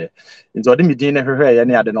everywhere. It's or the medin everywhere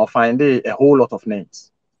near there. No find a whole lot of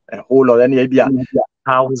names. A whole lot any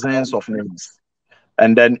thousands of names.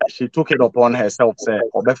 And then she took it upon herself, say,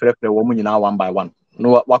 Obefre woman now one by one.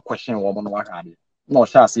 No, what question woman what had it? No,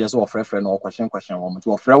 shas yes or friend or question woman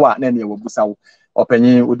to a friend what any will busa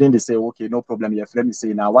opinion within the say, okay, no problem. Your friend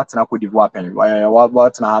say now what's not could happen?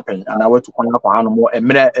 What's not happen? And I went to come up on more a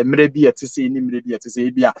maybe at say, maybe at say,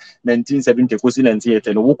 1970 1998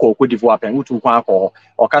 and who could happen, who to call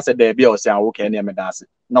or cast there be or say, okay, name it does.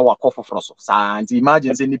 Now a cough for us. And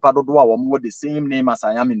imagine any part of the world the same name as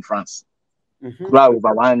I am in France. Grow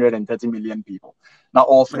over 130 million people. Now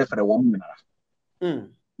all free for the woman. You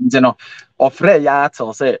know, offer ya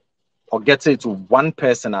tell say or get it to one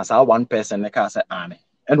person as our one person like I say Annie.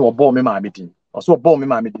 And what bore me my meeting. Or so bore me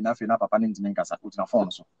my meeting after enough papa in Casa put in a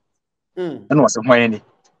phone so. And was a whiny.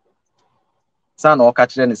 Son or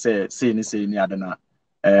catch any say ni adana.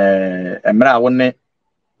 Emra one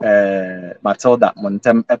Matilda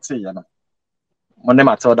Montem etsy, Monday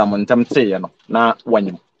Matilda Montem say, na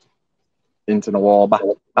when into the wall back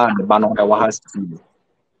and the ban of has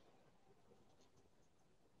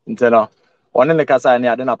into one in the casa and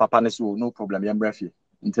I didn't papa no problem, young breathy.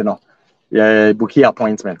 Into no, bookie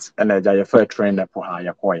appointment and a fair trainer for her,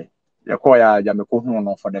 your choir,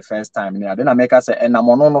 Yamako for the first time. And I didn't make us and I'm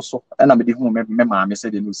on also, and I'm the whom my mammy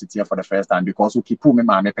said in Lucy for the first time because we keep me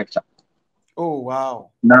my picture. Oh, wow.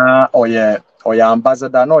 Nah, your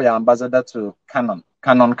ambassador to Canon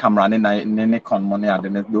camera in Nikon money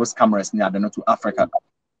those cameras near the to Africa.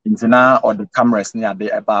 Into or the cameras near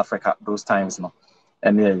the about Africa those times no.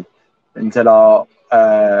 And until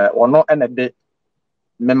or not any day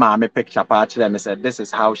me mommy picture part them said this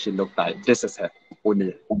is how she looked like. This is her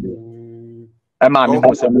only. And mommy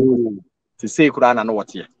was to say Quran and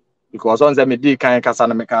what here. Because on them me kind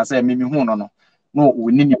kasana me can say me no. No,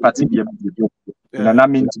 we need party be and I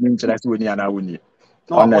mean to me interest with you and I win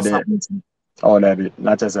on the all that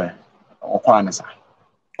not just a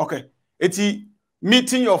okay. It's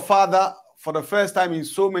meeting your father for the first time in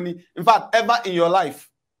so many, in fact, ever in your life.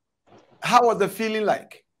 How was the feeling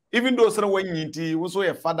like? Even though when you was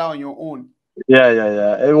your father on your own.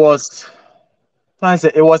 Yeah. It was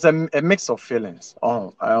a mix of feelings.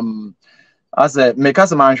 As a make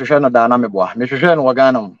us a man should not dynamic boy. Me should no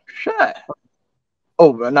Ghana. Sure.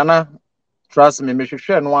 Oh, Nana, trust me, me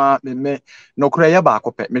should no me no cray back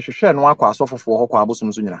up. Me should no aqua so for her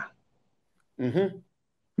abusum sunya.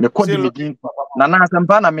 Me called the meeting. Nana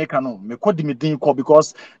Sampana make no. Me called the meeting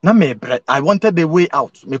because na me I wanted the way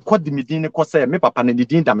out. Me called the meeting because me papa ne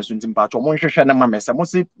didn't damage in patch. Mo should na mama say mo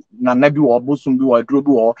say na bi wo bosum bi wo aduro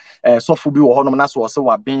bi wo sofo bi wo honom na so se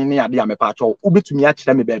wa ben ne ade amepa acho ubetumi a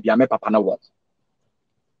kire me ba bia me papa na wo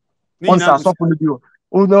onsa sofo no bi wo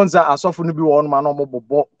onsa asofo no bi wo honom na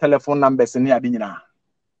omobobo telephone numbers ne ade nyina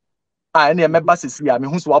ene meba sisi a me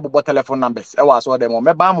hu so wabobo telephone numbers e wa so dem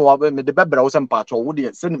meba mo me de bebra wo se mpa acho wo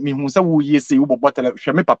de se me hu se wo yesi wo bobo telephone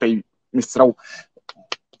hwe me papa yi misrawo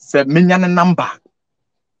se menya ne number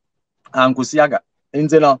ankusiaga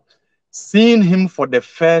intino seeing him for the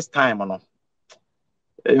first time no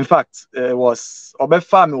in fact it was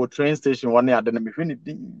obefa me train station one ade na me hwe ne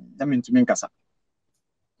din na me ntumi nkasa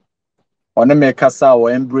one me kasa wo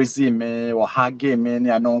embrace me wo hug me ne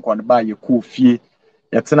anonko ne ba ye ko fie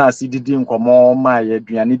yetena asididi nkomo ma ye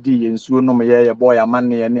aduane di ye nsuo no me ye boy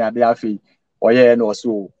amane ye ne ade afi oye no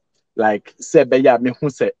so like say be ya me hu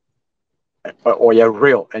se oye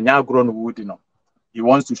real enya agro no wood no he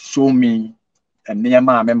wants to show me and near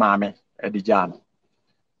mame edijano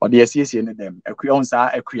or the association in them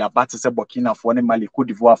equionsa equiaba to say Burkina for ne Mali Cote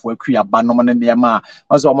d'Ivoire for equiaba no man near ma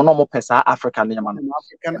also no pesa African near man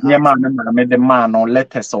the man no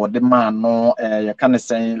letters or the man no you can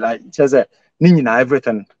say like it says nina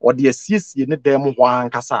everything or the association in them one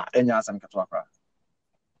kasa enya sam katwa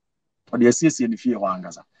or the association if you one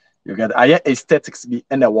kasa you get aesthetics be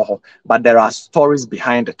in the war but there are stories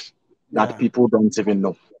behind it that people don't even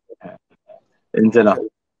know.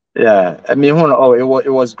 Yeah, I mean,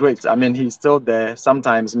 it was great. I mean, he's still there.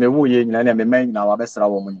 Sometimes me wu ye nyina me man na wabesra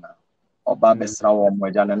wo mu nyina. Oba besra wo mu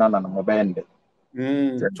agya na mo bende.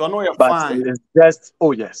 So no you're But fine. it's just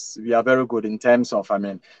yes, we are very good in terms of I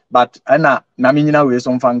mean, but na me nyina we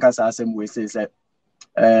so mfa nka sa asem we say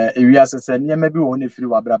ewi asese niam bi wo ne firi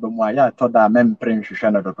wabra ba mu aya toda mempre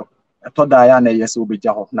nhwehwe no dodo. Toda ya na yesi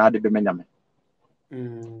obegya ho na ade be menyame.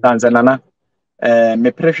 Tanzania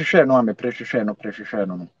me prehwehwe no me prehwehwe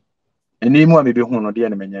no. Eni mu a me be hu no de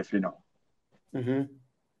na menya firi no.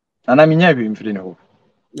 Ana menya bi mfiri no.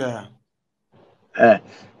 Yeah.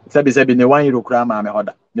 Sabi ne 1 euro kura ma me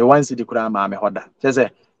hoda. Ne 1 cedi kura ma me hoda. Chese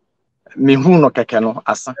me hu no keke no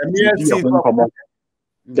asa. Bi e ho komo.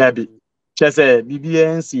 Dabi. Chese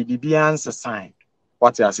bibia nse sign.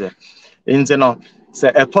 What you say? Nze no se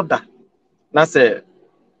etoda na se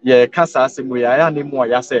ye kasa asemu ya ne mu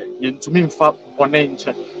ya se ye ntumi mfa bone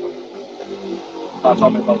nche.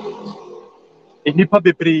 Enipa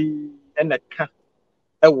bebre ena ka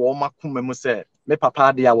ewo makoma mu se me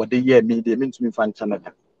papa de a wode ye me de me ntumi mfa nche na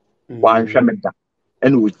da wan hwe me da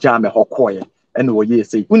ena ogya me hokoye ena oye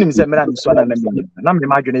sei unim se mera nso na na me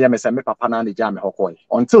madwene ye me se me papa na de gya me hokoye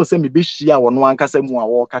until se me be hia wo no ankasa mu a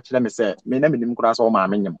wo ka kire me se me na menim kura so ma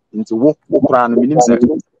menyem nti wo kura no menim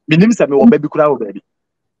se me wo ba bi kura wo ba bi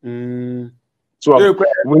so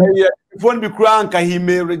phone be kura nka he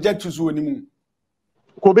may reject you so onimu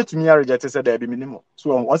ko betumi ya reject se da bi menim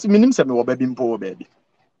so once menim se me wo ba bi mpo wo ba bi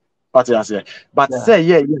what you say but say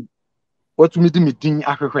yeah what me di me din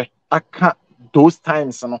ahwehwe aka those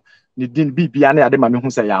times no ni din bibia na ade ma me hu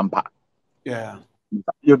say yampa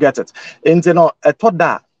you get it enti no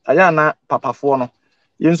etoda aya na papafo no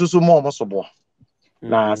yensusu mo sobo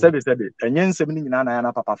na sebe enye nsem ni nyina na aya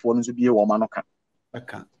na papafo no so bie wo ma no ka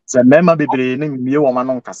se mema bebre ni mie wo ma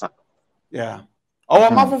no nkasa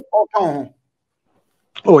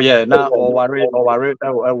oh yeah na o ware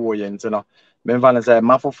wo ye enti no me van say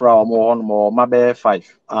mafofra o mo on mo ma be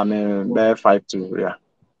 5 I mean be 5 too yeah.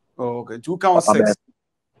 Oh, okay, 2 count 6.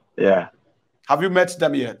 Yeah. Have you met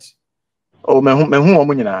them yet? Oh, me hu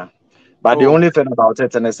omo nyina. But the only thing about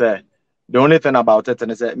it and say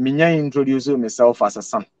me introduce myself as a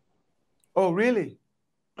son. Oh, really?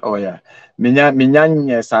 Oh yeah. Minya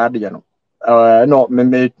nye sa de no. No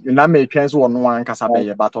me na me twen so no ankasa be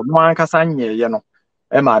ye but no ankasa nye ye no.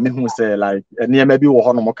 E ma me hu say like niam bi wo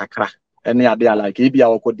ho no mo kakra. Ene ade like e bia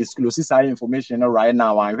wo ko disclose say information right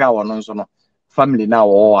now an hwa wo no nso no. Family now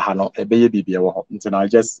or hano e be bibia wo until I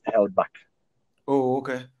just held back. Oh,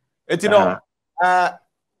 okay. It you know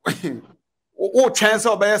what chance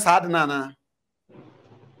of be sad na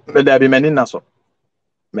But there be many naso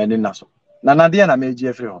na dia na meji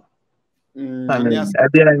efri ho I mean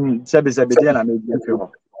sebi dia na meji efri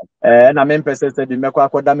ho na me pese se bi mekwa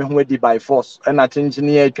akoda me ho adi by force na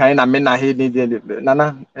chinchini e twan na me na he ni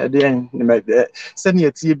nana dia ni me se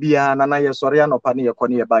ne tie bia nana ye sori anopa ne ye kɔ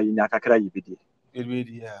ne ye ba yinya kakra yibidi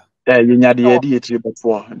yinya de ye di etiri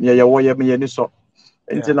before ne ye wo ye me ni so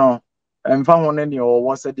enti no emfa ho ne o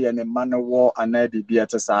wo se de ne ma ne wo ana bibia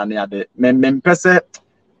te sa ne ade me pese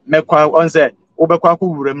mekwa on se obekwa ko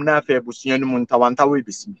wuram na afa abusua no mu ntawanta we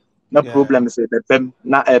bisi na problem se bebem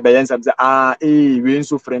na ebe yensam se we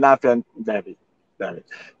nso frɛ na afa dabi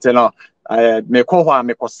teno me ko ho a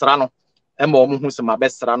me kosra no Emma omo hu se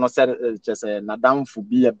mabesra no se chese nadamfo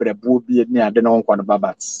bi ebrebuo bi ni ade no nkwa no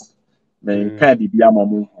babat. Me nka bibia mo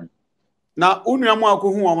mo hu. Na unuamu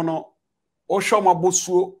akohu omo no o hwo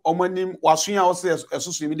mabosuo omanim waso ya wo se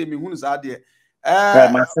esoso mi de me hu za de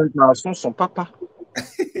Ma sen na so papa.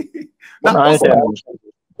 Na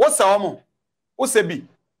o se omo o se bi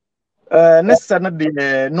Necessarily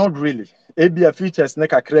the not really. Ebia features ne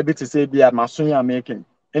kakra bi te say bia maso ya making.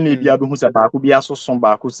 And ebia be hu se ba ko bia so so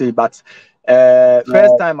ba ko say but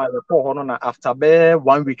first time I report no na after be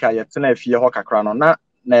 1 week I yet na fie ho kakra no na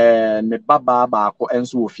ne baba ba ko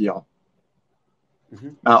enso ofie ho.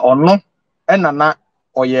 Na ono na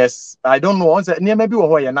oh yes I don't know on say near be wo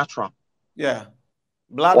ho ye natural. Yeah.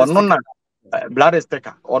 Blood is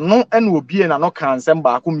thicker. Ono en obi na no kan sem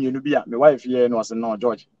ba ko mienu bia me wife here no say no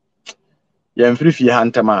George. Ye mfiri fie ha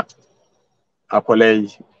ntema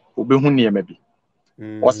akolai obehu niema bi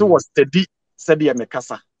ose was steady said ye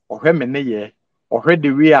mekasa ohwe me ne ye ohwe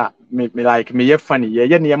the way a me like me ye funny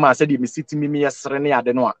ye niema said me siti me yesre ne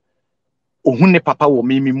ade no a ohun ne papa wo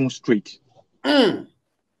me mu straight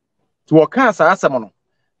to oka asa asem no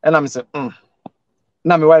and am say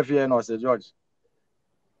na me wife here no say George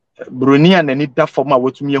broni an ni da form a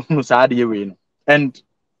wotumi ehunu sa ade ye we no and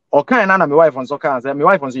oka na me wife on so kan say me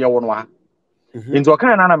wife on so ye wo no ha into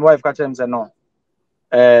oka na me wife ka tell him say no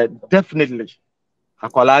definitely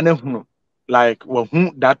akwala na hunu like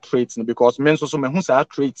who that traits because men so me hu say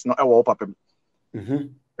traits no e wo papa and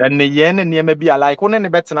the yen and near maybe like one any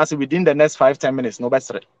better na within the next 5-10 minutes no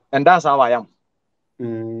better and that's how I am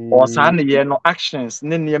or san the no actions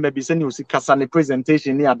ne near maybe say you see kasa ne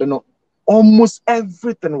presentation ni I don't know almost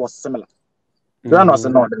everything was similar then I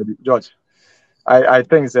said no George I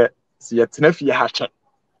think that see yet na fi ha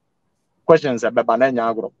questions about na nya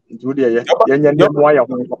agro do the yen mo ya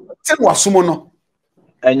ho tin wasumo no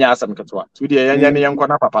enya asem ketwa to the yen yen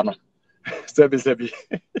na papa no sebi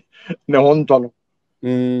ne honto no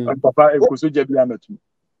papa ekuso je bia matu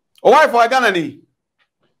o wife o Ghana ni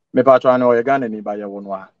me pa twa na o Ghana ni ba ye wo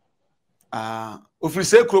no ofri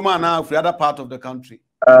se kroma na ofri other part of the country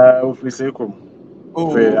ofri se krom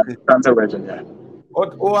okay. Cancer region yeah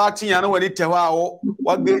o atinya na wani tewa o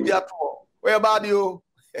wa geji ato we ba di o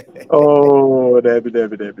Debbie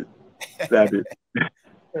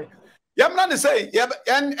yamna ne say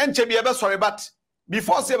enche bi ebe sorry but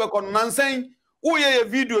before say be kon nansen wo ye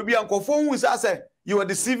video bi ankofo hu say you are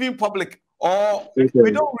deceiving public or we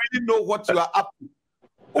don't really know what you are up to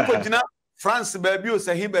ukojina France baby o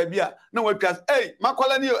say baby a na wa twas hey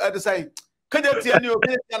makola ni e say kaje tie ni o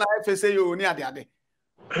be na FSA yo ni ade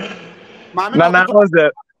na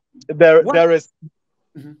there is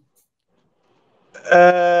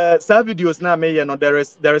some videos now me no there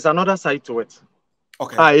is another side to it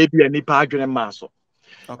okay ebi ani pa adwene maso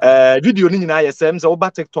video ni nyina ye sem se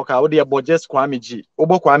oba TikTok a wo de just Kwame G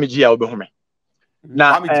obo Kwame G a obehume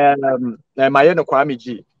na maye no Kwame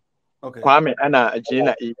G okay Kwame ana G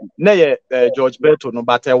na ye George Bethou no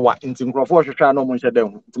batewa nti nkrofo hwehwa no mo nhye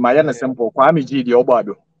dem nti maye no simple Kwame G de obo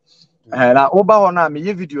ado na oba ho na me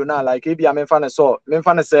ye video na like ebi a memfa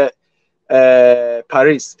ne se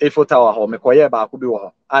Paris Eiffel Tower ho me koye ba ko bi wo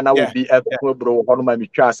ho ana obi ebro ho no ma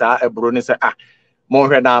metwa sa ebro ne se mo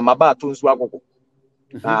hwe na maba atonsu agogo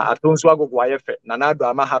atonsu agogo ayefe na nado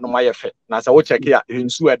ama ha no ayefe na se wo check ya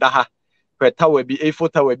nsu eda ha hwe tower bi Eiffel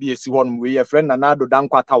Tower bi esi ho no we ye friend na nado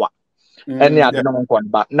dankwa tower ene ade no nkon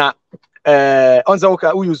ba na onzo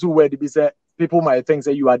ka we use word bi say people might think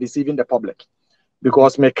say you are deceiving the public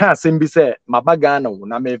because me can say bi say maba Ghana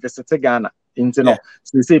na me visit Ghana inti no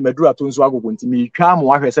say meduru atonsu agogo nti me twa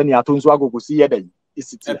mo ahwe se ne atonsu agogo si ye dan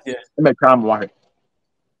isiti me twa mo ahwe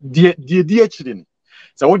die chiri ni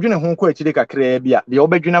se wodwene ho ko achiri kakra bia de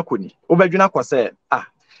obadwena koni obadwena ko se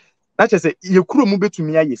na che ye kuro mu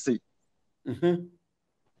betumi aye sei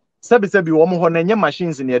sebi wo mo ho na nye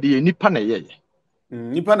machines ne de nipa na ye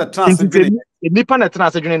nipa na transdwene nipa na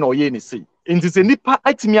transdwene na oye ni sei nti se nipa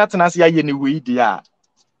atimi atena se aye ni we dia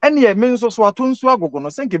ene ye menso so atonsu agogo no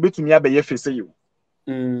senke betumi abaye fese yo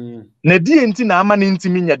na die nti na ama ne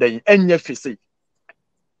ntimi nya dan enye fese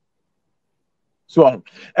so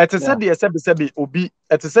it is said the sebi obi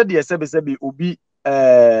it is said the sebi obi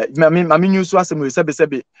mami nyusu asem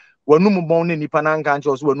sebi wanum bon ne nipa na nka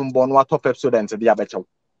nche so wanum bon no top student de abechew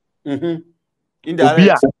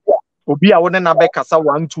obi a wona na be kasa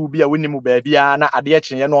 1-2 bi a wonimu ba bia na ade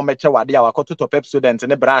ekyenye na o mechew ade a wakoto top student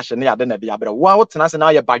ne branch ne ade na de abre wo a wotena se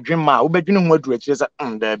na ye badwen ma wo badwene ho aduru akire se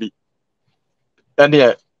da bi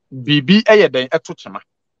ene bibi eyeden eto chema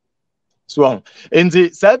so in the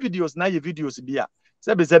videos na ye videos bia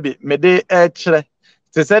sebi me de chere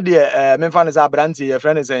Te said the men fan is a brandy, your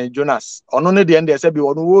friend is Jonas. On only the end, they said,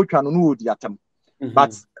 "You know, can know the atom."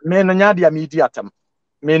 But men and yadia mediatum.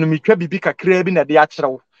 Men me can be a craving at the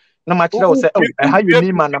actual. No much say, "Oh, how you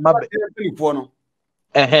name man,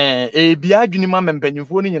 a biagini mam and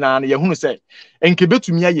penufoni in an Yahoo say, and kibet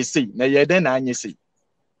to me, I say, na ye then I say.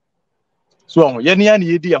 So, Yenian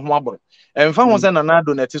idea wabble. And found was an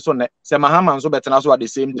anado netis say Mahaman so better at the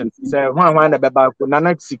same thing. Say, one about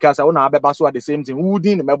Nana Sikas, I want to have at the same thing. Who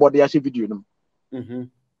didn't my body actually video.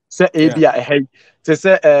 Say Abia a hey, to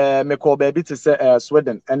say me call baby to say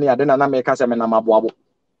Sweden, and I didn't make us a menam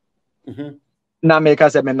na make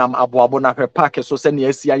us a menam abuabo na her packet so send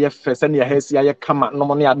ye see send your hair see come no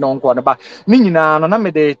money at non corner ba Nina no me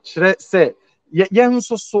de say ye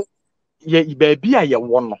so ye baby a ye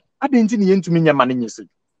won no I didn't need into me money you see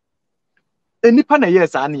any pan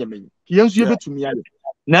yes I near me ye nso ye betumi aye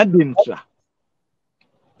na dentra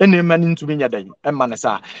any man into me yadan e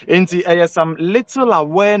manasa enti some little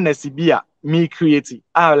awareness bia me create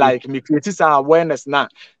I like me create some awareness na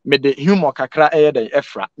me the humor kakra den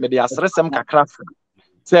efra me the asresem kakra fra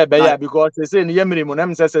say be ya because say ne yemre mu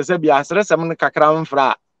nam say bia asresem kakra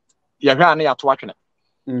mfra ye hwa na ya to atwene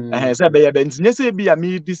say be ya benti ne say bia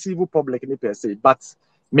me deceive public ni per se but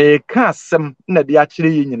me ka asem na de akire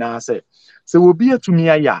yi nyina say obi atumi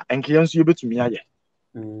aya enke yenso ye betumi aya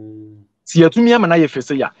si yatumi ama na ye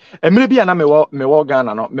fese ya emre bia na me wo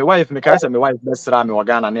Ghana no me wife me ka say me wife besra me wo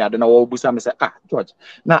Ghana na ade na wo busa me say George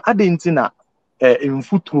na ade nti na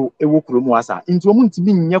mfuturo ewo kuromu asa nti omu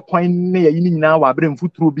ntimi nye kwan na ye ni nyina wa abre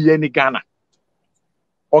mfuturo bi ni Ghana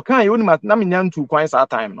okan ye woni na me nyantu kwan sa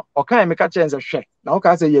time no okan me ka chenze hwe na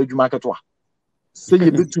okan say ye adwuma keto a say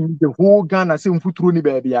ye betumi the whole Ghana say mfuturo ni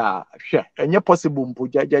ba bia hwe enye possible mpo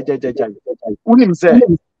jajajaja unim say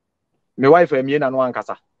me wife emie na no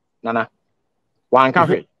ankasa nana wanka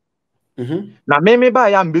hwe na me ba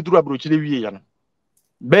ya mbeduru abrochire wie ya no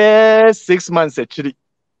be 6 months achiri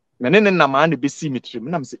menene na ma na be see me trim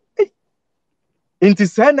na me say enti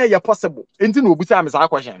say na ya possible enti na obusa me sa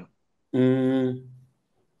question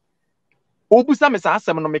obusa me sa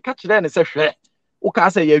asem no me ka kire ne say hwe o ka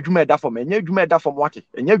say ya adwuma eda for me nya adwuma eda for wate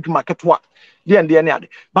nya adwuma ketwa de ne ade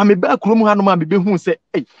ba me ba kurom ha no ma me be hu say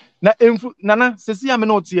na emfu nana sesi ya me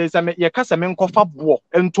no tie say me ye ka say me nkofa bo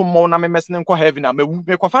entomo na me mesne nko heaven na mewu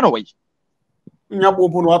me kofa no wai nya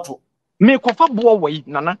bobo no ato me kofa bo wai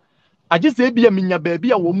nana age say bia me nya ba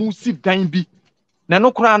bia wo mu si dan bi na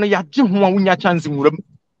no kura no ya ge ho a wonya chance nwuram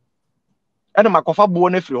ene makofa bo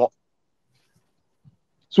na firi ho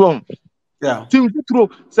so tin futuro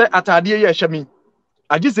say atade ye hye mi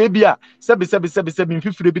age say bia sebi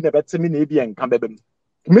mfifire bi na betemi na ebia nka bebem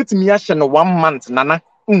metimi ya hye no 1 month nana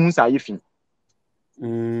unhu sa yefin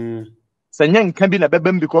sanya nka bi na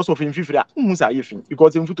bebem because of mfifire a unhu sa yefin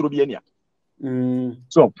because mfuturo bi ania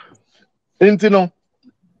so enti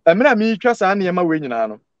emra mi twa sa na yema we nyina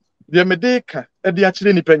no de mede ka e de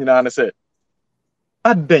akire nipa nyina na say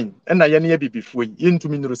aden na ye ne bibifuo yi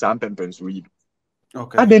ntumi nuru sa mpempenso yi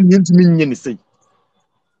aden ni ntumi nye ne sei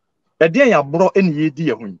e de ya bro ene ye di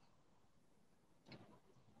ye hun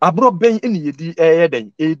abro ben ene ye di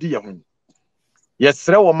den e di ye hun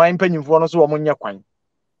yesre wo man panyimfo no so wo monye kwan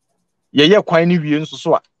ye kwan ni wie nso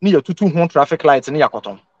so a ne ya tutu ho traffic light ne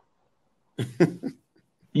yakoton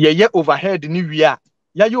ye overhead ni wie a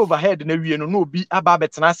ya overhead na wie no obi aba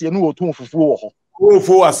betena ase no otu fufuo wo ho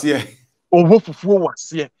owo fufuo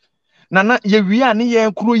wase na ye wie a ne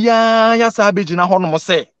ye kuro ya sa abegina ho no mo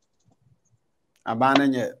se aban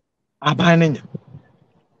nye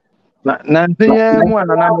na ntiye mu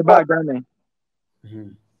anana me ba Ghana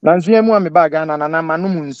na ntiye mu me ba Ghana na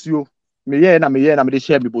manum nsuo me ye na me de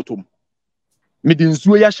share me botom me de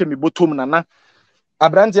nsuo ya hye me botom na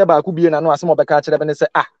abrante ba ku bie na no asem obeka kire be ne se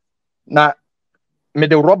na me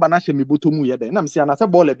de rubber na hye me botom ye den na me se na se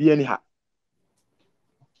ball bie ni ha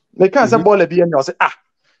me kan se ball bie ni o se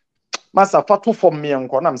masa fato fom me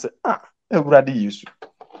enko na me se ewurade yesu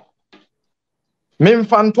me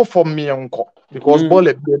mfanto fom me enko because ball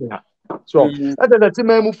bie ni ha so the team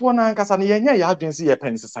mufo na nkasa na yenye ya adwense ye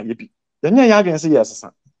pensesa ye bi yenye ya adwense ye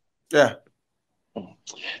sesa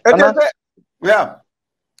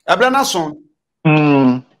abrana son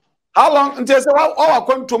how long until say our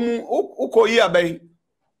quantum uko year by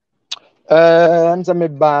nza me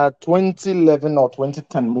ba 2011 or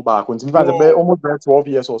 2010 mu ba continue ba be almost 12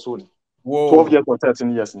 years or so 12 years or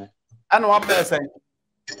 13 years ni and what be say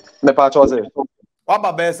me pa cho say what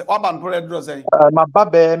ba say what ban pro draw say ma ba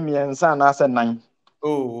be miensa na say 9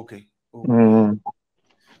 okay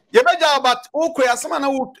ye beja about uko asema na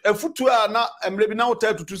afutu a na emre bi na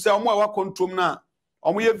utatutu say omo wa control na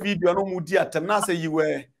omo ye video no mu di atem na say you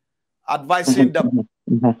were advising them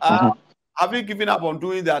Have you given up on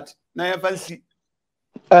doing that? Na you fancy?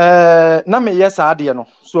 Na me yes ade no.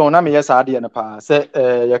 So na me yes ade no pa. Say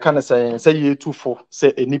you can say you too for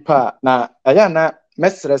say enipa na aya na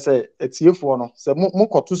mesre say etiefo no say mo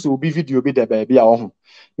koto say obi video bi de ba bia wo ho.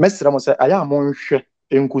 Mesre mo say aya mo nhwe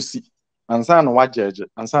enkosi. Ansa na wa judge,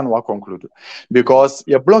 ansa na wa conclude. Because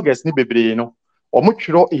your bloggers ni bebre no, omo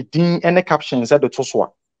twiro edin ene captions e de to so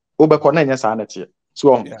a. Obekọ na nya sa na tie.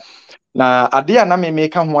 So na ade a na me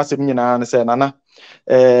ka ho asem nyina na say nana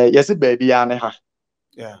yesi ba bia ne ha.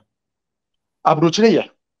 Yeah. Abrochire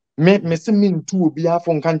ye. Me se mintu obi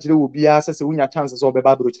afo nka nkire obi ase se wonya chance se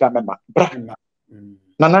obeba abrochire amema. Bra.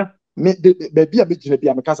 Nana me ba bia be gire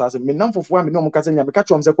bia me kasa ase me namfofo a me no mo kasa nya me ka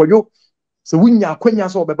chom se kwayo se wonya akwanya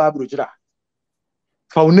se obeba abrochire.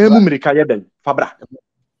 Fa onamu mirika ye den. Fa bra.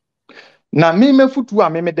 Na me mefutu a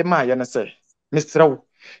me de ma ye ne se mesrew.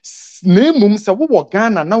 Na emum se wo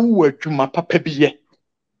Ghana na wo adwuma papa biye.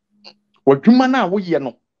 Wadwuma na wo ye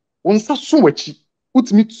no. Wonsa so wachi.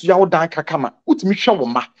 Utimi tua wo dan kakama utimi hwe wo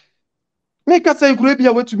ma me ka say kura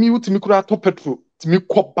bia watumi utimi kura to petrol timi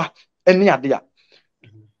koba ene ade a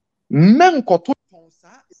men koto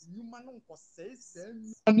tonsa enyuma no nkosai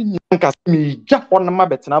ani nyanka me gya wona ma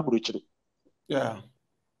betena buruchiri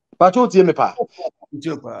ba cho tie me pa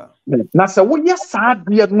na se wo ye saa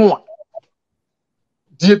de no a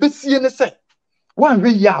die besie ne se wan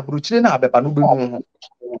hwe ya buruchiri na abeba no be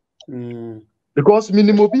hu because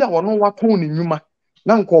minimum bi a wono waton ne nyuma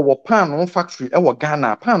na nko wo pan factory e wo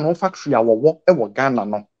Ghana pan factory a wo e wo Ghana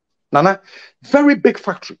no nana very big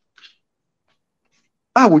factory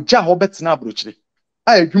a wo ja ho betena abrochire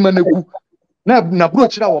a adwuma na ku na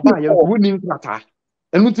abrochire a wo ba ye wo ni nkrata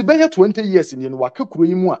enu ti be 20 years ni no waka kuro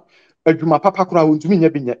yi mu a adwuma papa kura wo ntumi nya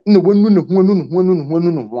binya na wonu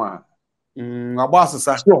ne ho a abo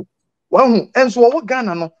asesa wa hu enso wo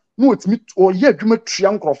Ghana no na otimi o ye adwuma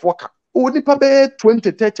tua nkrofo ka o nipa be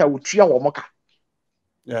 20 30 a wo tua wo moka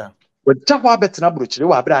wajja ho abetena brochire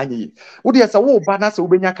wa abra anyi wo de se wo ba na se wo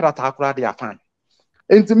benya krata akura de afan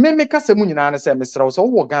enti me kasa mu nyina na se mesrew se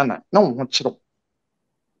wo Ghana na wo ho kire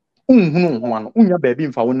unhunu ho ano unya ba bi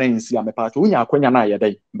mfa wo nan nsi a mepa unya akwanya na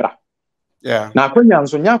ayedai bra na akwanya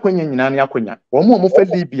nso nya akwanya nyina na akwanya wo mo fa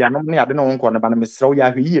Libya no ne ade na wo nkɔ ne ba na mesrew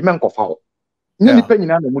ya hwe yi me nkɔfa ho nya nipa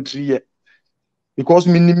nyina na mu triye because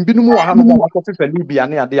minim binu mu wa ha no mo akɔ fa Libya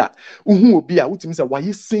ne ade a uhu obi a utimi se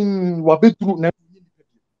wayi sin wa beduru na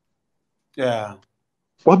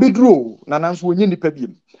wabedro na nanso wonye nipa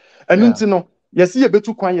biem enu nti no yesi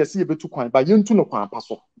yebetu kwan ba yentu no kwan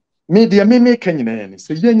paso me de me ka nyina ne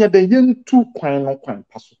se yenya de yentu kwan no kwan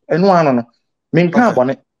paso enu ano no me nka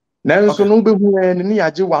abone nanso no behu ne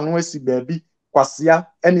yaje wano asi baabi kwasea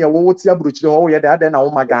ene wo ti abrochire ho ye de ade na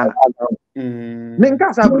wo magana me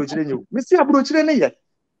nka sa abrochire nyu me si abrochire ne ye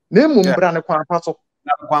na emu mbra ne kwan paso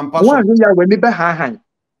wa ya wani be ha han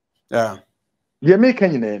ye me ka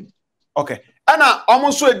nyina ne okay ana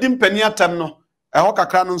almost so edim pani atam no ho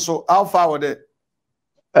kakra no so how far were they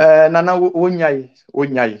nana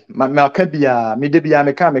wonyai ma ka bia me de bia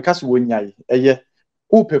me ka so wonyai eye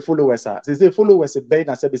who pe followers are say followers be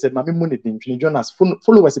na say be said ma me money din twin Jonas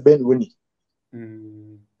followers be ni woni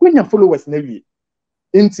wonya followers na wi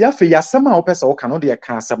enti afa ya sama wo pesa wo ka no de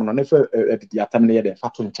ka asem no na fa adidi atam na ye de fa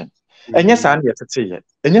to nchen enye sa na ye tete ye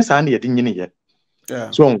enye sa na ye din nyine ye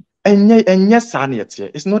so enye sa na ye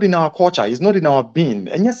tie it's not in our culture, it's not in our being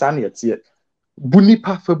enye sa na ye tie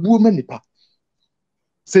bunipa fa buo manipa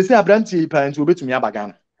sese abrantie pa nti obetumi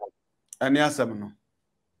abagana ani asem no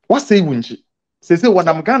what say wunji sese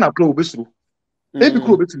wonam Ghana pro obesuru ebi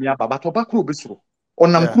kro obetumi ababa to ba kro obesuru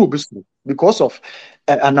onam kro obesuru because of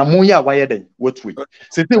anamoya waye den wetwe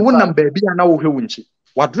sese wonam ba bia na wo hwe wunji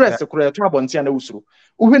wa dress kro eto abontia na usuru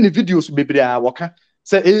wo hwe ni videos bebre a woka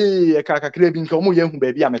se kakakra bi nka omo ye hu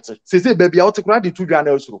ba bia mete sese ba bia wote kro ade tudwa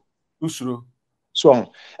na usuru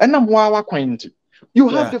so enam wa kwanti. You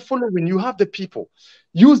have the following, you have the people.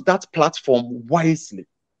 Use that platform wisely.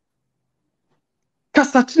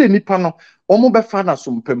 Kasatire nipa no, omo be fa na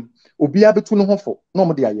sompem. Obi abetu no hofo, no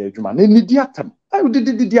mo de aye adwuma. Na ni di atam. Ayu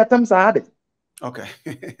di atam sa ade. Okay.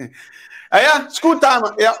 Aya, school time,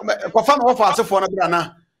 ko fa no hofo asefo na bra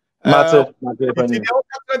na. Mate,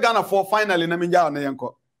 Ghana for finally na menja na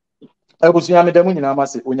yenko. Ebusuya me demu nyina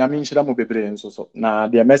mase, onyame nhira mo bebre nso so. Na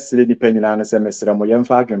de mesire nipa nyina na se mesire mo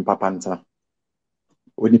yemfa adwen papa ntana.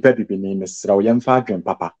 Onipa bibini mesra wo yemfa adwen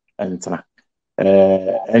papa entena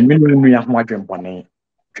enwene unu ya ho adwen bone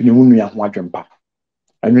twene unu ya ho adwen papa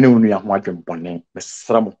enwene unu ya ho adwen bone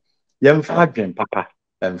mesra mo yemfa adwen papa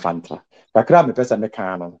enfantra kakra me pesa me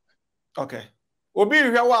kan no okay obi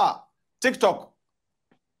hwe wa TikTok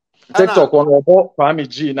on obo Kwame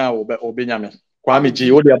G na obenyame Kwame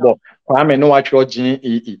G o de abo Kwame no atwo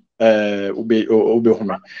GEE ube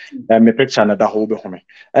home me picture na da ho ube home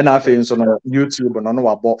and afi nso no YouTube no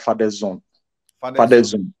wabo Father Zone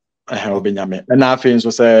obenyame and afi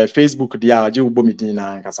nso say Facebook dia age ubo midin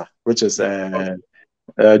na nkasa which is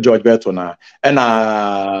George Bethou na and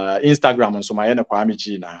Instagram nso ma ye na Kwame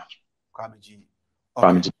G na Kwame G.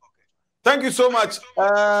 Kwame G. Thank you so much.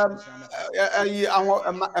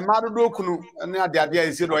 Amado dokunu na ade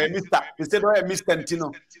is said or Mr. Instead of Mr.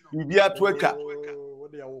 Ntino. Bibia tweka.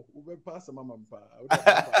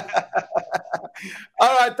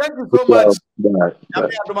 All right, thank you so much.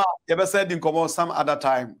 You better say in some other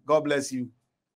time. God bless you.